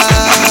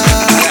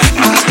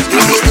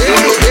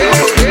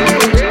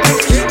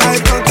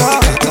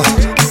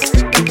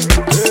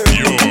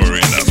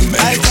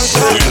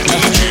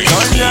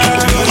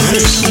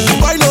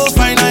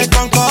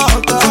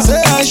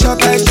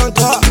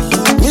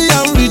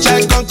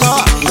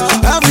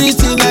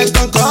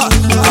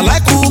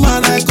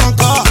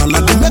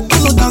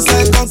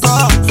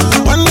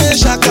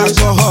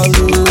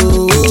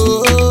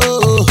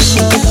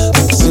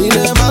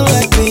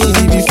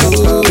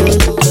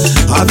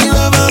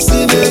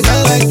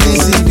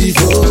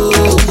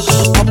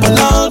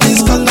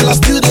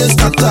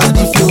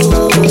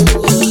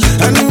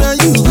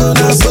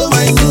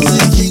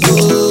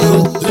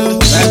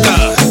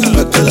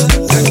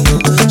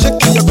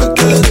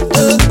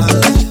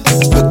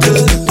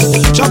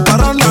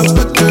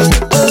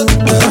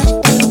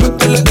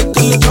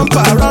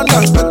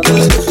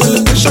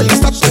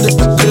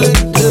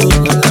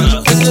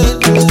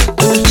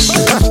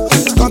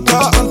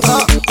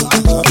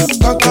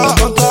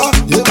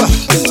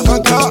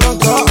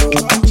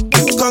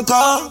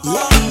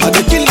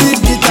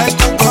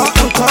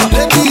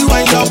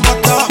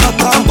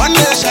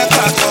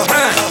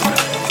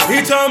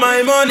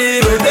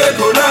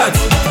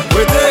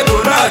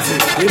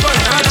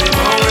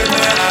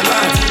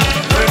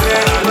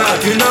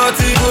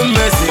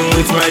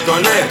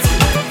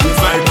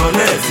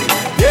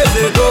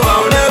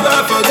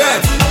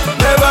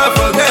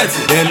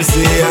 Them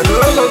say I go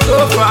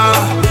far.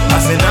 I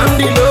say I'm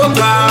the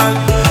local. I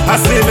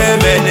say me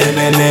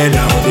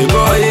now the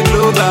boy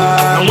global.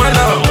 And one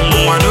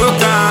no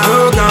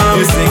can.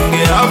 You sing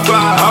it how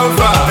far.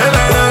 And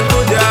I go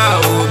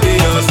down, will be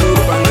your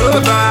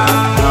supernova.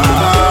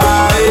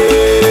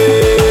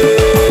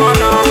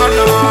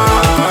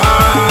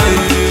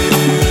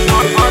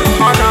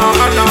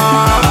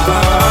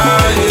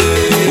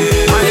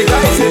 My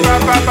guy say pa.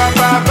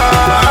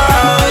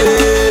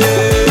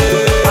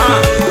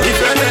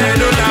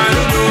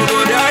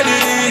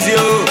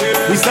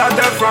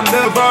 From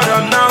the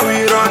bottom, now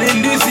we run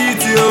in the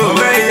city, oh.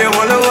 May you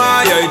wanna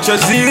why I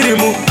just see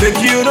him, make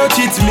you no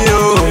cheat me,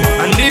 oh.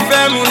 And if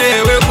I'm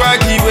we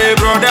quacky way,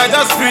 brother,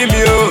 just scream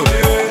you.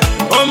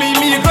 Oh, me,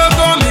 go,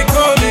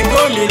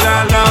 la,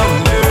 la.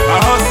 I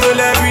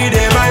hustle every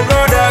day, my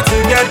brother, to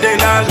get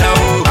the la, la,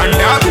 oh. And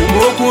I do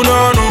moku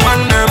no,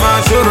 man, never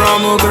so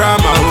wrong,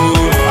 grandma,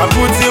 oh. I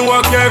put in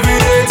work every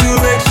day to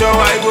make sure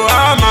I go,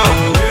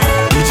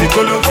 oh.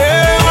 Ichikolo,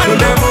 one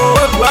demo,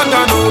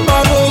 wakano,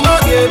 babo,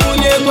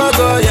 bunye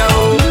kwago ya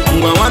o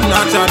ngwa wana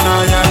chana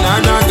ya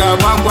nana ga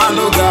wakwa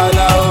no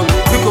gala o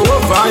biko wo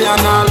fire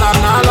na la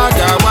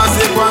ga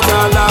wase kwa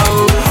gala o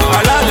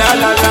la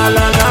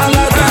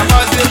ga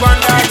wase kwa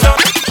na cho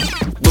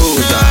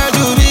boza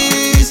do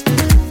this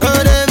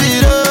oh de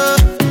biro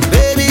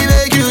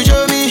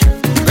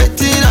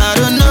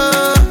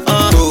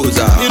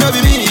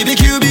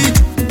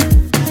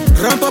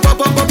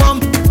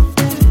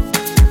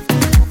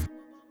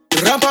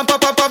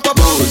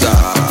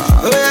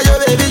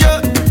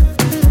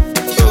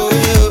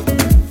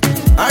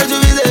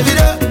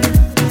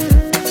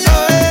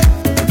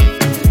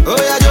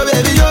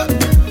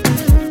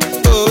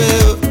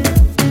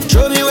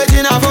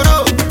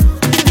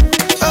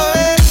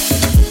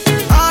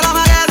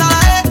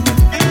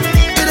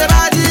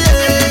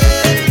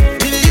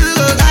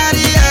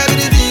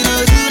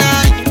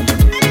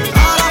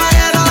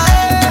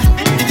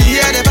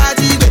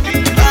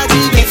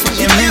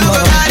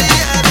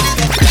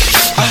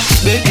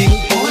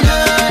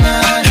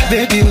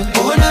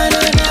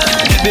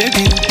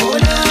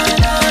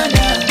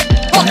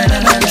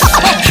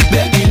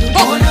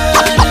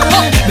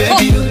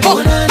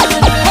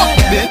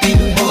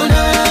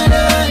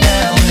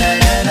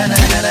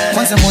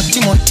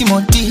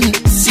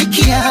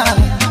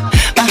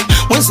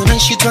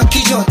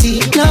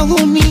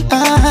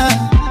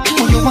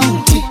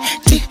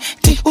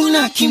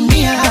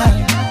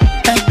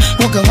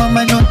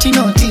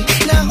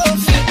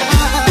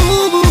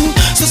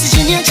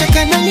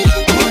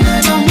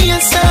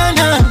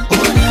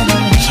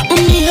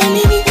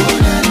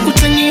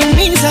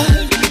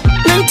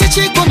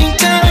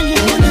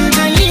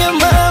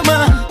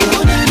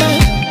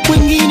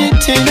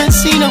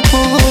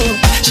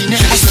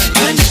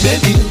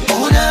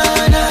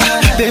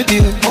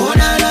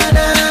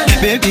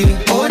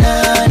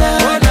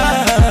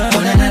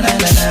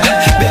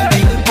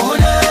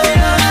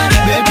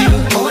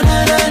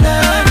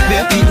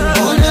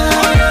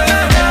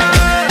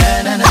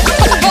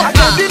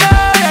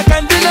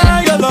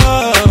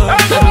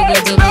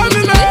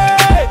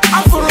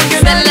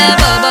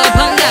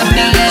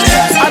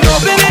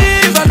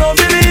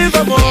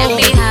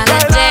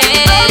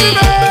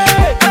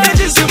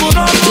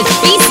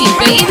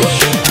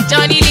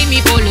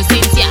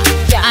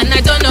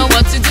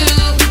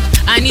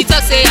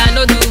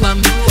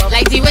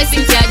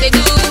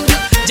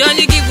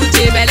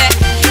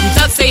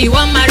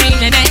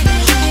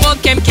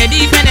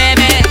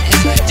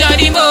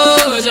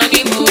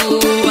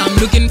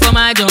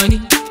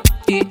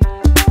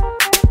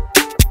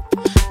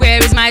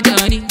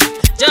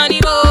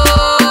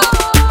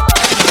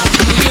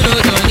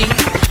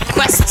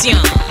Question.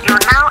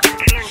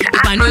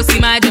 If I know see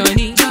my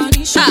Johnny, I'm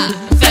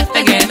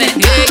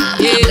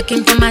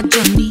looking for my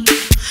Johnny.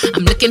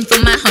 I'm looking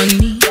for my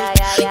honey.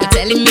 You're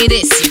telling me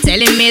this, you're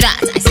telling me that.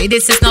 I say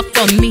this is not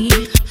for me.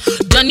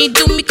 Johnny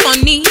do me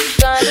conny.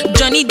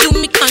 Johnny do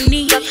me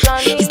conny.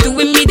 He's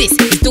doing me this,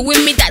 he's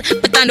doing me that.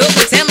 But I know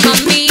go tell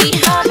mommy.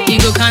 He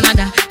go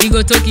Canada, he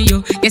go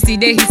Tokyo.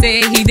 Yesterday he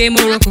say he dey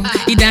Morocco.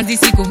 He dance the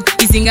sicko,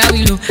 he sing a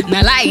willow.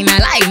 Na lie,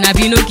 na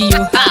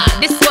Pinocchio.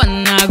 This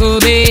one na go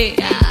be.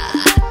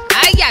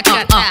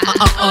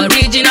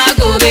 Original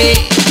go be.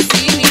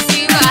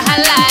 See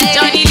wahala.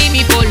 Johnny leave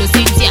me follow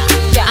Cynthia,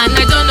 and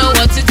I don't know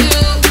what to do.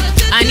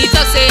 And he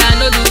talk say I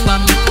no do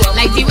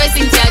like the way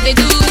Cynthia they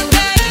do.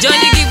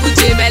 Johnny give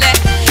Uche belle.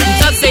 He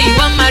talk say he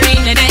want marry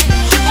Nene.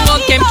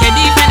 Smoke him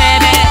kedi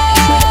fenebe.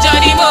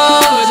 Johnny Mo.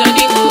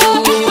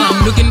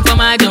 I'm looking for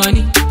my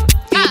Johnny.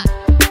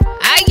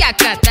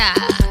 Ayakata.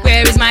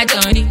 Where is my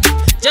Johnny?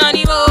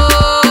 Johnny Mo.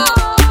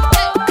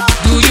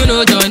 Do you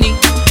know Johnny?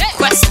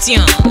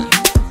 Question.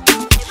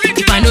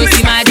 If I know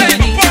see my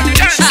Johnny.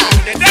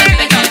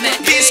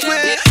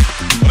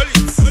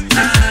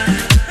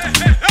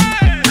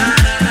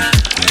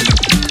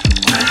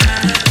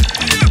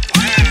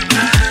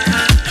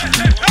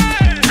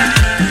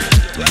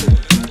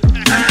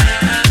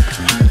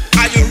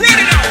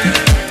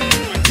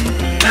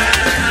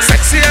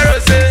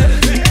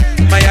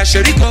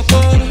 Chérie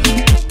Coco,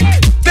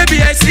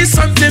 baby I see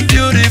something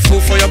beautiful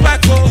for your back,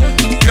 oh.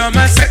 You're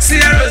my sexy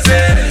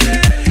rosé,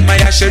 my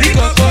chérie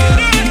Coco.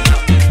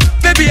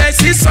 Baby I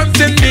see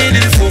something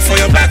meaningful for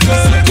your back,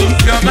 oh.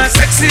 You're my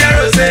sexy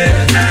rosé,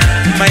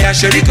 my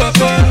chérie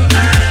Coco.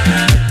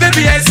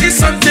 Baby I see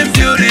something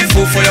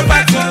beautiful for your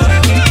back, oh.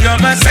 You're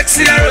my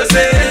sexy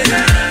rosé,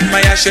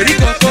 my chérie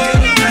Coco.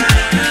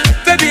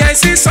 Baby I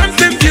see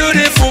something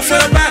beautiful for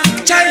your back.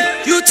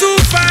 Child, you too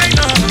fine,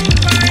 oh.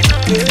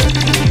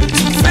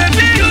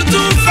 Baby, you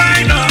too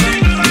fine, oh.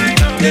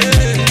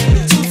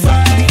 Yeah, too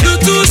fine. You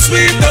too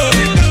sweet, oh.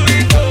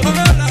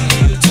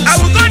 I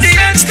will go the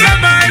extra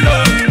mile,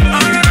 oh.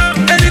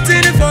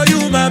 Anything for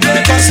you, my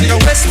baby. Because your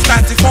waist is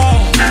 34,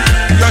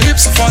 your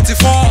hips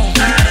 44,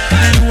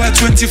 and you are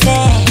 24.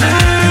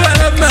 I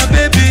love my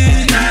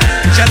baby.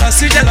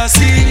 Jealousy.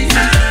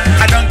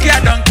 I don't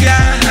care.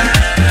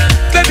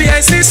 Baby,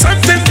 I see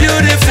something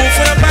beautiful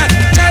for your back.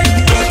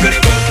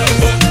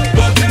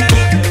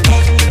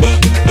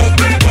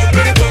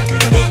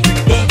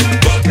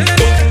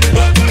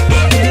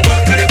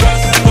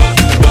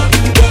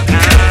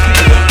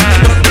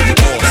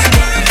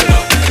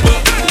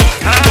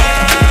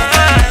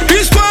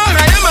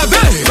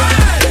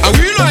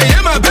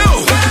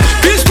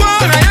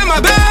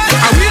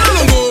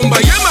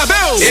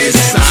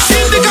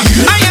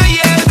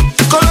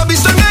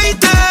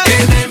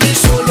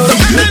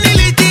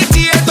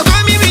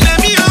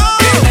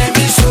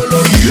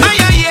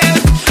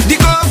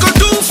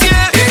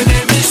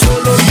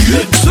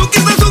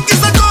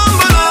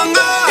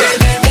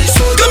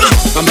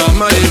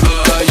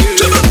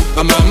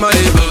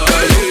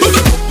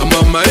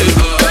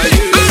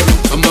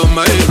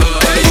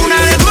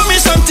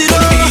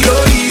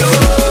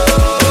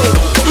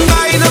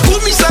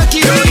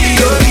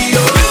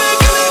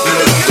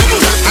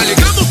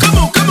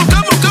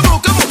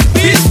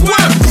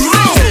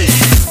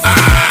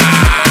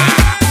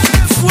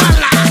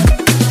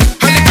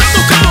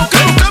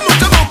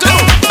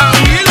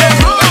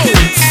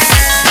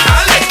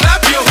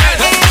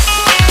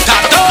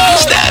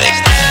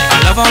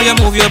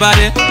 Your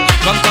body,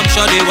 come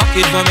shawty, walk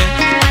it for me.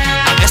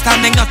 I guess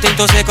standing nothing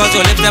to say, cause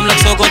your lips them look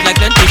so good like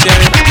plenty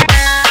cherry.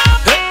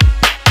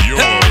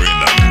 You're in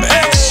the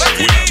mix with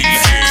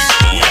DJ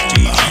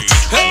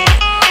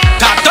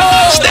Tato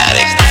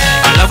Static.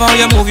 I love how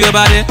you move your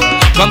body,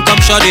 come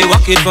shawty,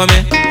 walk it for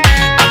me.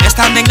 I guess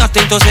standing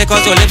nothing to say,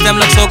 cause your lips them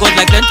look so good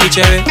like plenty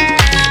cherry.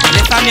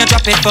 Left time you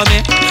drop it for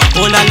me,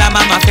 oh la la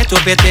mama fit to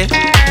pity.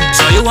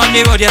 So you on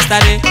the road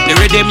yesterday, the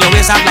rhythm your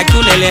waist up like two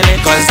lelele.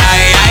 Cause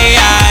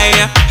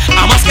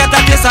I must get a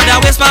taste of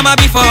that waist mama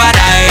before I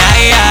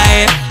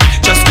die.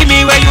 Just give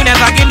me where you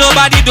never give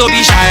nobody, don't be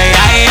shy.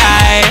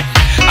 I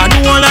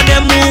know all of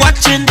them who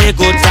watching, they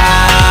go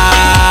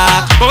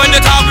talk. But when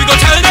they talk, we go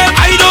tell them,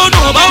 I don't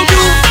know about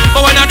you.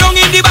 But when I don't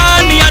in the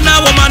band, me and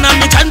a woman and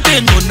me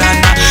chanting, no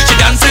nana. She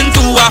dancing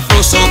to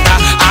Afro soca.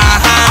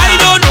 I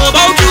don't know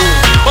about you.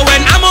 But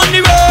when I'm on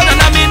the road and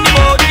I'm in the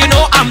mode, you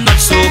know I'm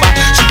not sober.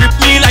 She grip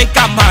me like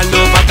I'm all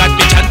over, got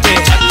me chanting.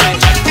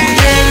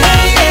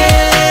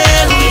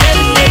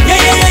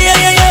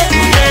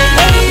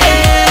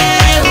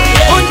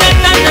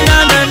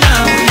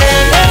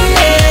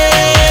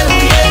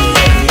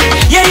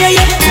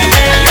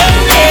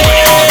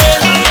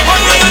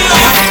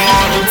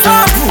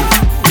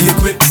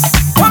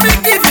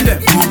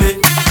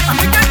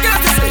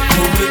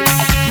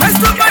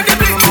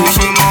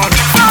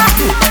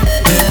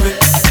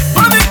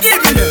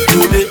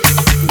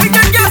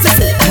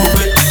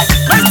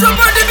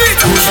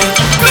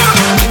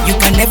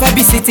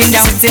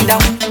 Sitting down,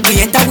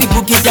 we enter, we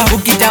book it down.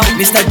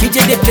 Mr.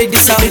 DJ, they play the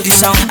sound,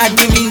 I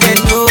give me the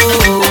no.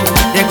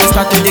 They go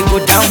start to they go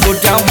down.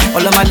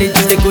 All of my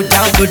ladies they go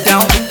down.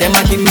 Them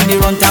a give me the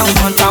run down.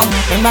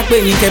 When my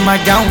pay you get my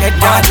down, get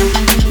down.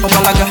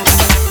 Obalaga,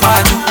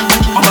 Maju,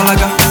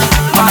 Obalaga,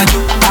 Maju,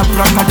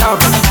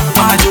 abracadabra,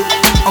 Maju,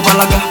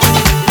 Obalaga,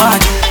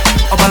 Maju,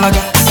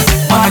 Obalaga,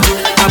 Maju,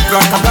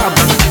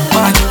 abracadabra,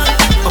 Maju,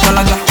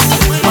 Obalaga,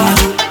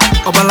 Maju,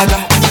 Obalaga,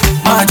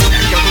 Maju.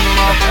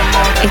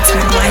 It's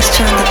my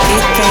maestro on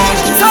the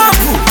beat,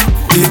 baby.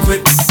 Big way.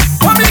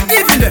 What me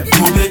giving them?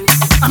 Move it.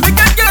 I make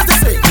them girls they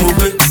say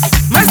move it.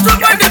 Maestro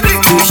by the big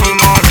machine.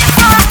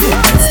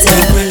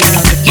 Big way.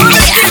 What me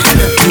giving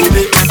them? Move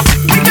it.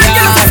 Make them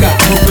girls they say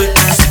move it.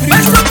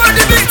 Maestro by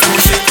the big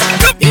machine.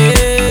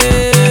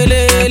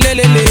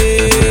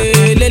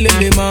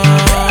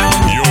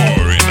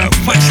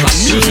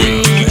 You're in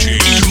the mix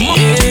with DJ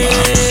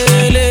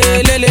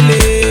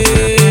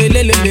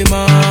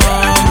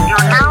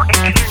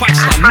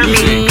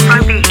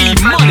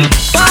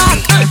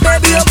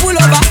Baby, you pull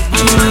over.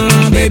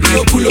 Baby,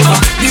 you pull over.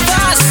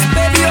 Reverse.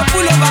 Baby, you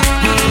pull over.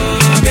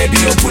 Baby,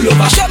 you pull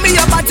over. Show me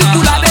your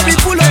particular. Baby,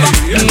 pull over.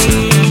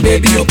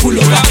 Baby, you pull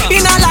over.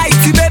 In a light,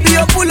 baby,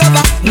 you pull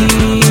over.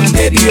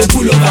 Baby, you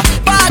pull over.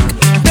 Back.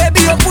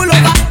 Baby, you pull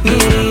over.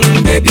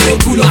 Baby, you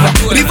pull over.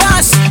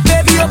 Reverse.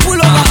 Baby, you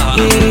pull over.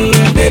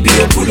 Baby,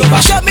 you pull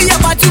over. Show me your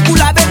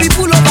particular. Baby,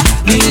 pull over.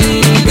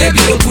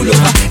 Baby, you pull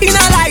over. In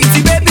a light,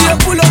 baby, you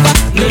pull over.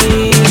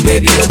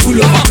 Baby, you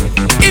pull over.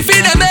 If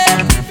it a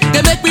man,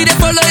 they make me they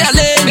follow your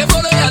lane.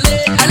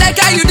 I like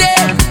how you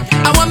there.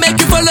 I want make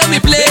you follow me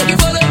play. If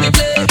it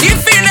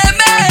a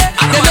man,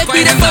 they make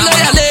me they follow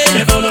your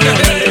lane.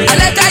 I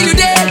like how you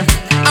there.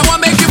 I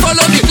want make you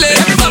follow me play.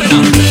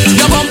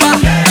 Your bumper,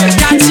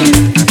 catchy,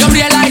 your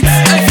real lights,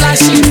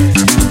 flashing.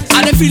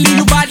 And they feeling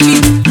you badly.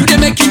 You they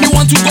making me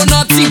want to go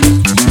naughty.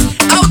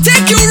 I'll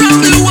take you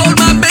around the world,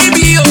 my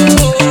baby, oh.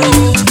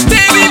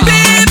 Baby,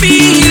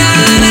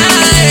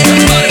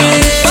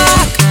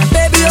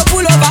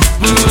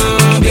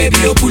 Baby,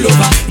 you pull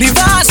over.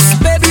 Reverse,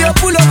 baby, you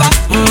pull over.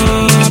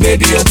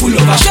 Baby, you pull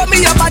over. Show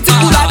me your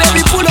particular,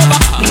 baby, pull over.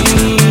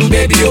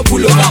 Baby, you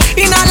pull over.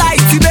 In a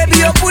light,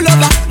 baby, you pull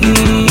over.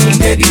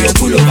 Baby, you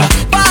pull over.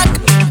 Back,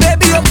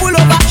 baby, you pull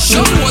over.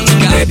 Show me what you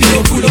got. Baby,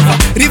 you pull over.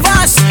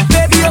 Reverse,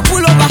 baby, you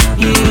pull over.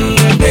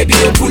 Baby,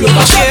 you pull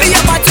over. Show me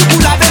your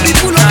particular, baby,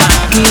 pull over.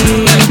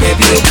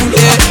 Baby, you pull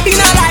over.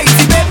 In a light,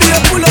 baby, you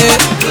pull over.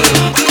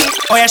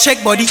 Oh yeah,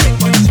 shake body.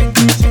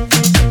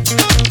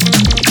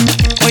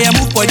 Oh yeah,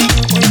 move body.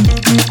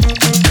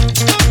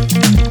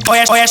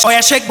 Oh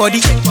yeah, shake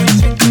body.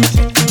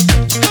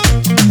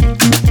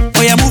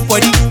 Oh yeah, move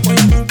body.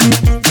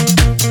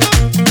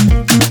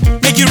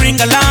 Make you ring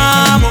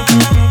alarm.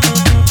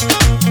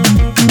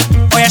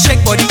 Oh yeah,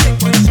 shake body.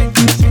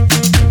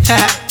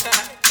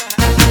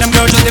 Them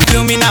girls just they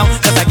feel me now.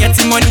 Cause I get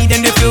some money,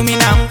 then they feel me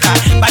now.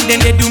 But then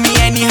they do me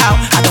anyhow.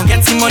 I don't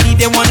get some money,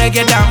 they wanna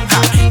get down.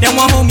 They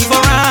want hold me for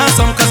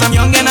ransom. Cause I'm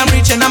young and I'm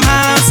rich and I'm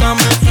handsome.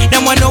 They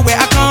want know where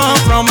I come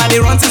from. I they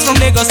run since from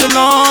Lagos to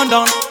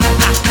London.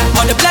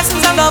 All the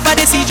blessings and love I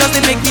they see just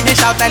they make me they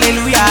shout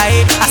hallelujah.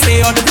 I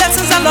say all the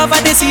blessings and love I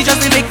they see just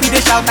they make me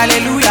they shout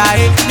hallelujah.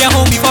 They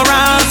hold me for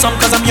ransom.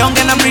 Cause I'm young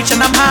and I'm rich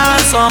and I'm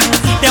handsome.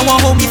 They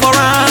want hold me for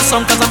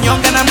ransom. Cause I'm young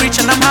and I'm rich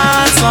and I'm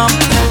handsome.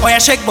 Oh yeah,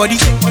 shake body.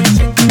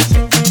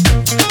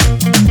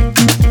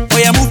 Oh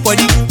yeah, move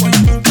body.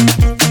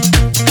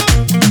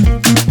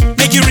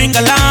 Make you ring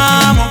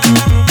alarm.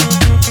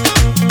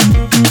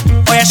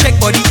 Oh yeah, shake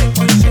body.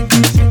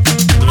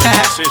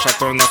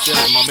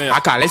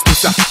 Laisse tout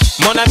ça.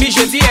 Mon ami,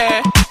 je dis,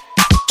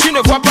 tu ne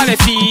vois pas les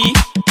filles.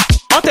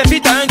 On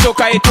t'invite à un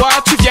joker et toi,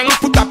 tu viens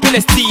pour taper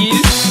les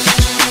styles.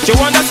 Je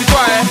wonder sur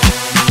toi,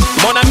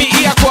 mon ami,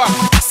 il y a quoi?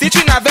 Si tu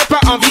n'avais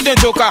pas envie d'un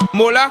joker,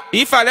 Mola,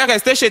 il fallait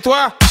rester chez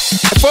toi.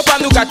 Faut pas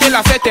nous gâter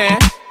la fête,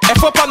 Il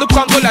faut pas nous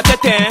prendre la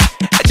tête,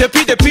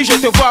 Depuis je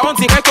te vois, on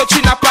dirait que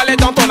tu n'as pas l'air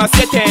dans ton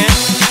assiette,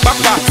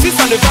 Papa, si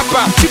ça ne va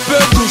pas, tu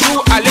peux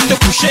toujours aller te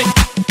coucher.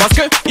 Parce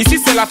que ici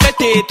c'est la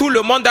fête et tout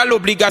le monde a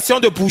l'obligation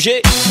de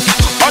bouger.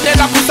 On est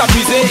là pour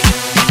s'amuser,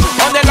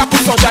 on est là pour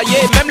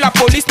s'enjailler. Même la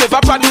police ne va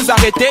pas nous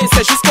arrêter.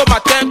 C'est jusqu'au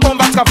matin qu'on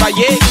va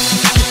travailler.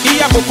 Il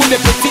y a beaucoup de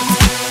petites,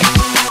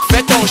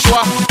 fais ton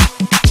choix.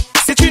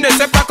 Si tu ne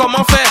sais pas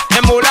comment faire,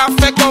 un mot là,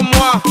 fais comme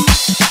moi.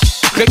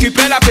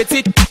 Récupère la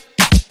petite,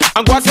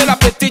 angoisser la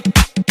petite,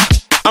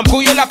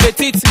 embrouiller la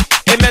petite.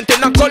 Et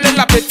maintenant coller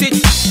la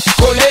petite.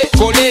 Coller,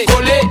 coller,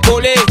 coller,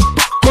 coller.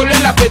 Coller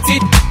la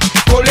petite.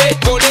 Coller,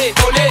 coller,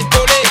 coller,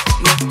 coller.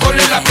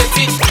 Coller la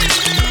petite.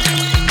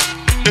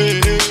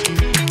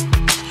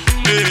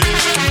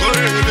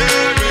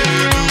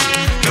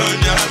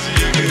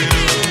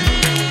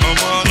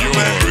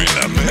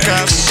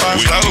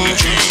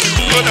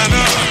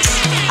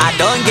 I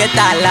don't get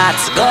a lot,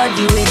 God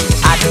you win.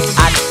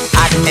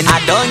 And I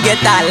don't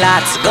get a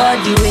lot,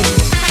 God you win.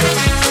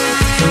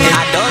 And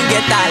I don't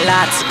get a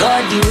lot,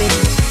 God you win.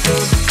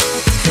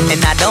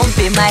 And I don't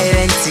pay my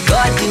rent,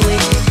 God you win.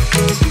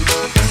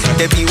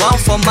 There be one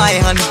for my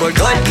hand, but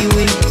God you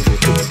win.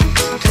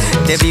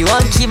 There be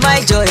one keep my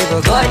joy,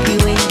 but God you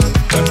win.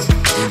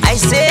 I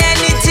say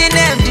anything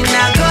them do,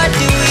 now God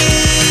you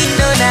win.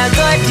 No, na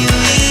God the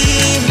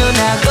win, no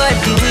na God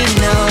the win,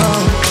 no.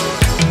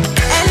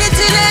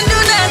 Anything I do,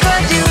 na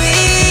God the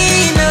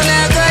win, no na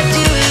God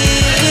the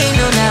win,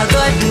 no na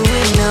God the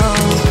win, no.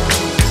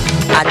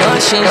 I don't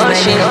change my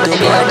name to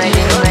God.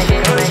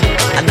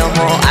 I no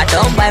more, I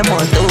don't buy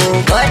more to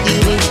God the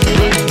win.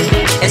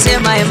 They say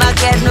my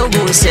market no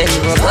go sell,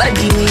 but God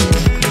the win.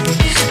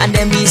 And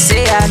then me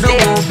say I no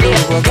go blow,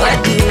 but God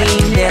the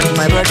win. Them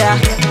my brother,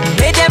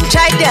 make them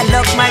try their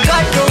luck. My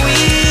God go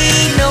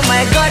win, no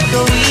my God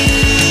go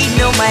win,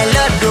 no my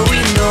Lord go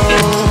win, no.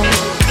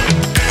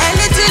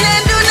 Anything I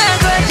do, na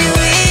God the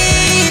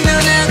win, no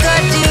na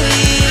God the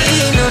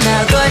win, no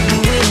na God the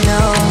win,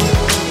 no.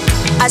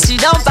 As you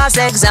don't pass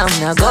exam,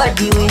 na God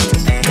the win.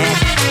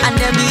 And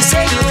then me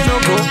say you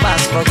no go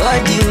pass, but God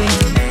the win.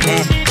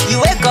 You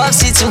wake up,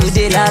 see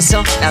today last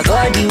song, na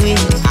God the win.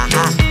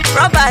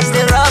 Robbers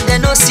they rob, they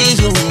no see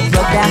you,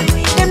 brother.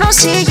 They no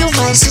see you,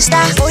 my sister.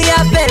 Oh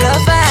yeah, better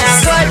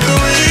fast. God the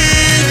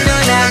win, no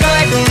na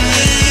God the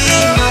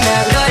win, no na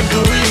God the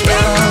win, no.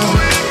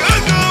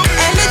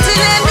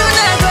 Anything I do,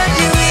 na God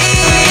the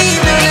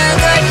win, no na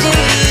God the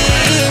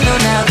win, no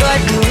na God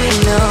the win,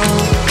 no.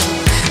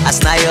 As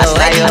now you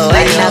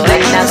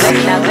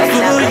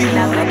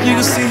you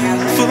sing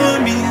for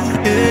me.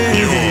 Yeah.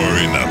 You're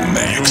in a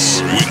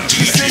mix with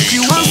She DJ said she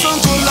wants some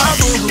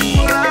collabo.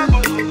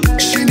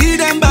 She need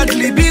them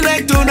badly, be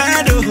like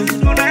tornado.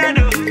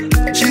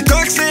 She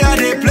talks say I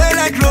they play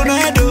like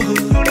Ronaldo.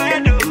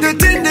 The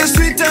thing they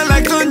sweeter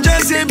like Don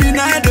Jazzy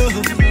Eminado.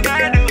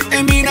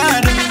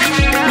 Eminado.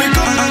 We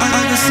go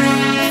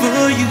sing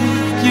for you,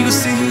 you go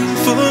sing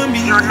for me.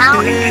 You're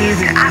now listening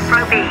to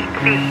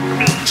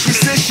Afrobeat. She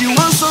said she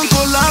wants some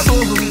collabo.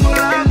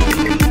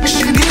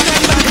 She need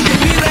them badly,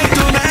 be like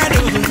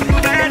tornado.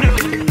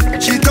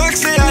 She talks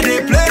say I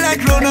they play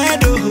like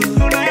Ronaldo.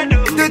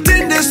 The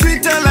thing they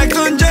sweeter like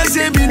Don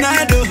Jazzy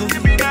Eminado.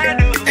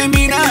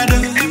 Eminado.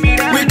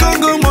 We gon'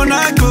 go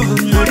Monaco.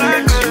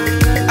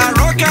 I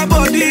rock her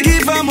body,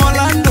 give her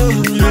Orlando.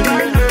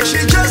 She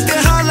just the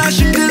holla,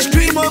 she the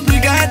scream of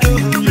brigado.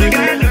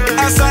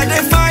 As I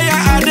the fire,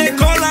 I they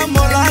call her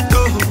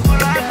Molato.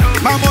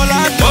 My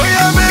Molato. Oh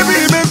yeah,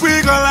 baby, make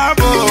we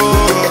collabo.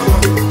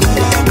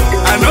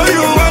 I know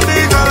you want the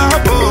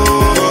collabo.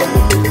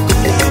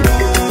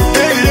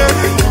 Yeah,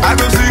 yeah. I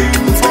go sing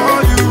for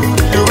you,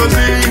 you go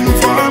sing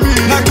for me.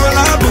 Na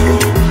collabo,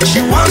 she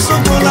wants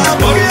some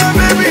collabo. Oh yeah,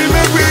 baby,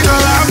 make we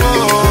collabo.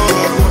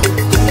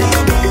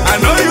 I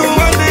know you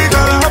want the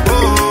collabo.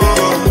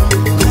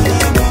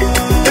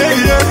 Yeah,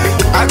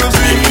 yeah. I go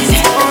sing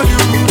for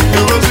you,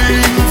 you go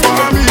sing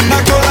for me. Na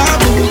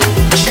collabo,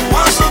 she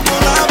wants some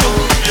collabo.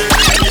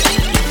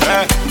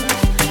 Yeah.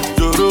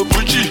 Doro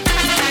Pucci,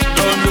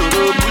 Don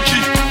Doro Pucci,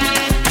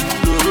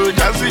 Doro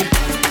Jazzy,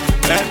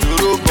 and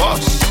Doro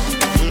Boss,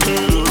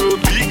 Doro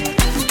Big,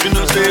 you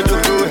know say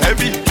Doro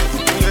Heavy,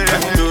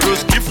 Doro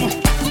Skiffle,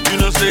 you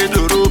know say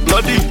Doro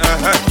Bloody,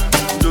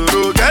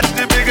 Doro get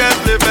the biggest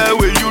level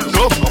where you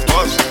know of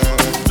course.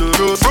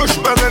 Doro fresh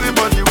pass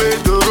anybody way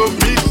Doro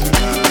meet,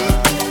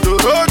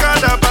 Doro got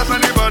that pass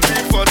anybody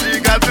for the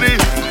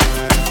gathering,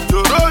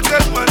 Doro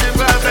just money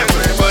pass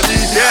everybody,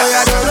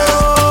 yeah.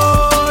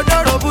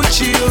 Doro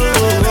Bucci,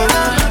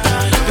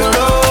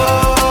 Doro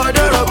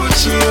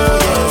Bucci,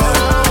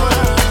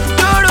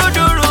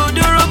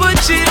 Doro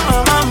Bucci,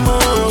 mama,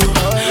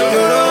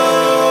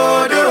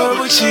 Doro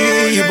Bucci,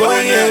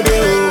 boy, yeah,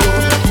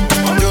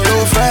 Doro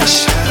fresh,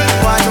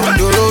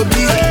 Doro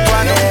big,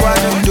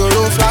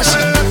 Doro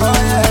flashy,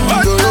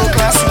 Doro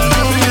classy,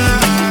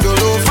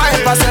 Doro fine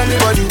pass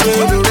anybody way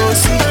Doro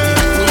see,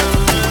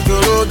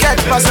 Doro get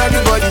pass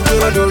anybody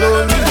way Doro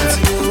meet.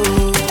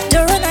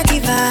 Doro na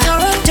diva,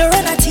 Doro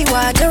na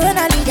tiwa, Doro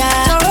na leader.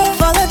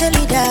 Follow the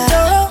leader.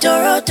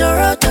 Doro,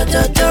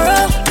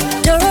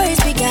 Doro is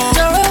bigger.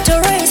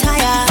 Doro is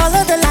higher.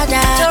 Follow the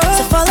ladder.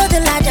 So follow the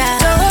ladder.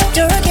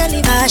 Doro can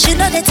leave her, she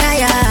know the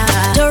tire.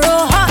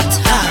 Doro hot,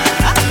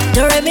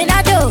 Doro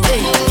Minado.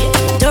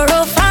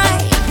 Doro fine,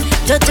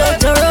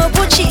 Doro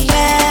Bucci,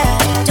 yeah.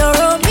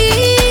 Doro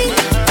me,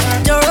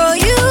 Doro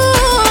you,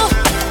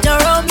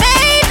 Doro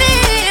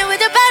maybe with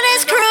the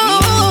baddest crew.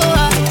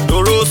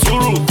 Doro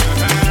Suru,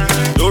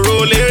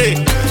 Doro Lere,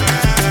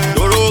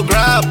 Doro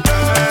Grab,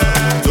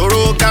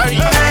 Doro Carry,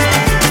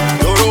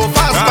 Doro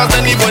fast pass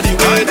anybody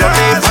way that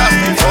they pass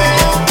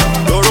before.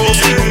 Doro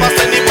sing pass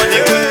anybody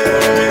way.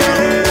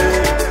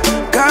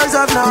 Girls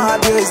of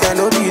nowadays, they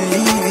don't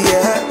believe,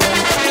 yeah.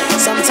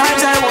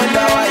 Sometimes I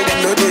wonder why they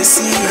know they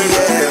see,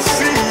 yeah.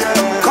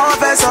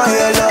 Confess on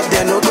your love,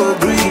 they no go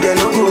breathe, they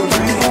no go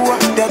breathe.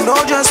 They no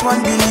just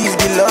want believe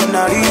the love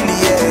not really,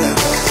 yeah.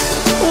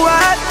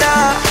 What the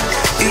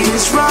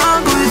is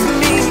wrong with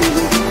me?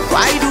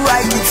 Why do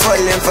I keep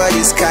falling for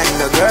this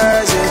kind of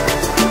girls? Yeah?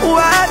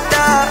 What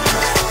the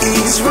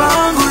is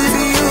wrong with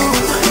you?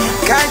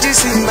 Can't you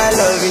see my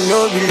love? You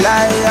know be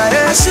lie.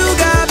 My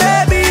sugar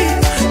baby,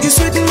 you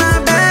sweet in my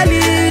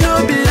belly.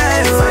 No be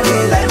lie.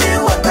 Funny like me,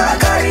 what I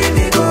carry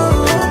me go.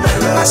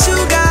 My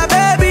sugar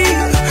baby,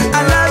 I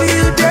love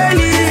you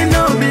daily.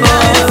 No be lie.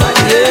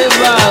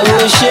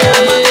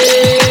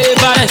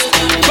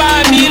 Bá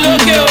mi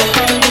lókè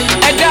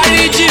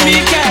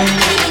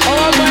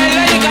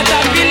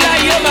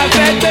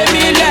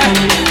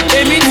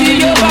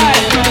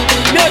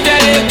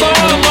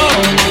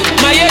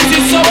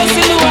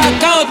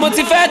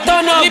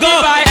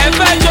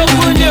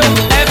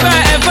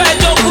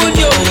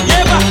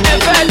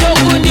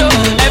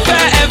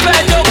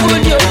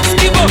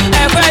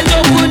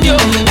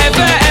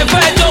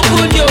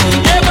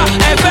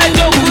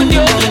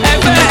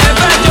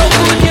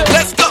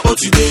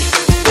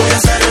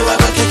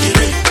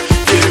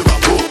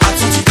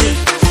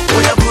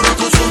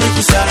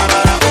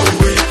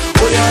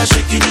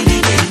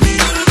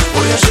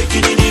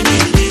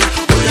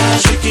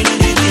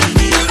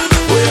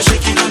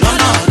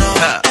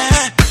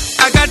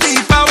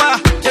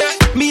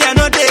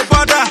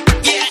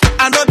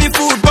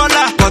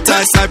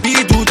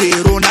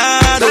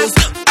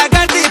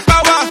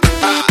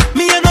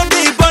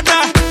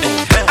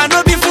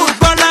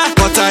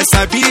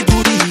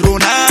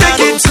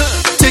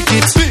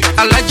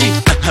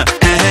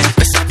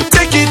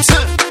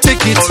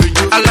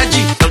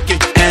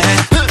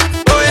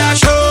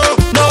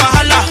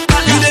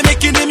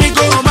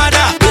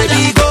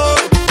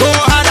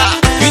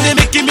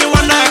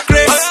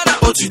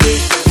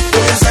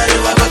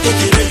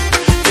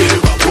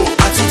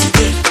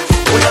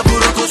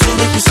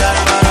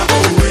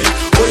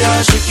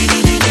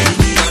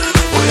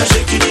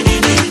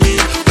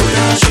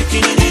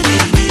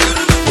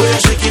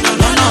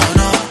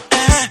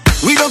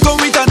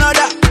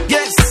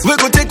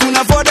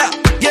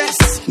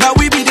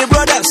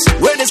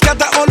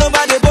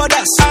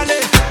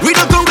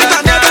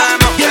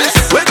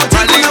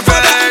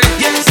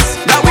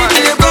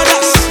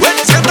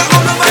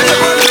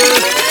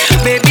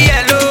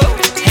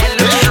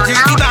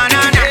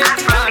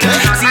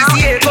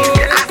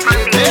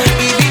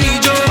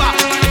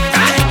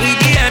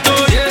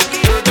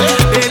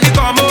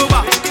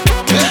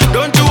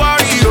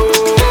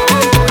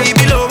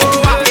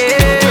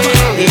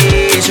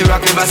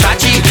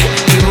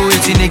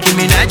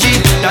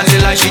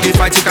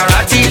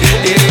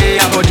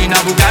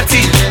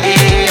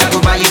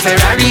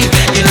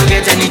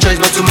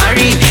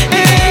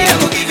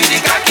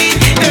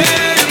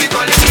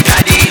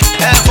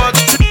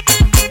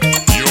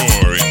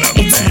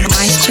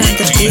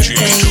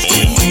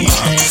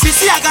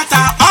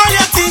Agata.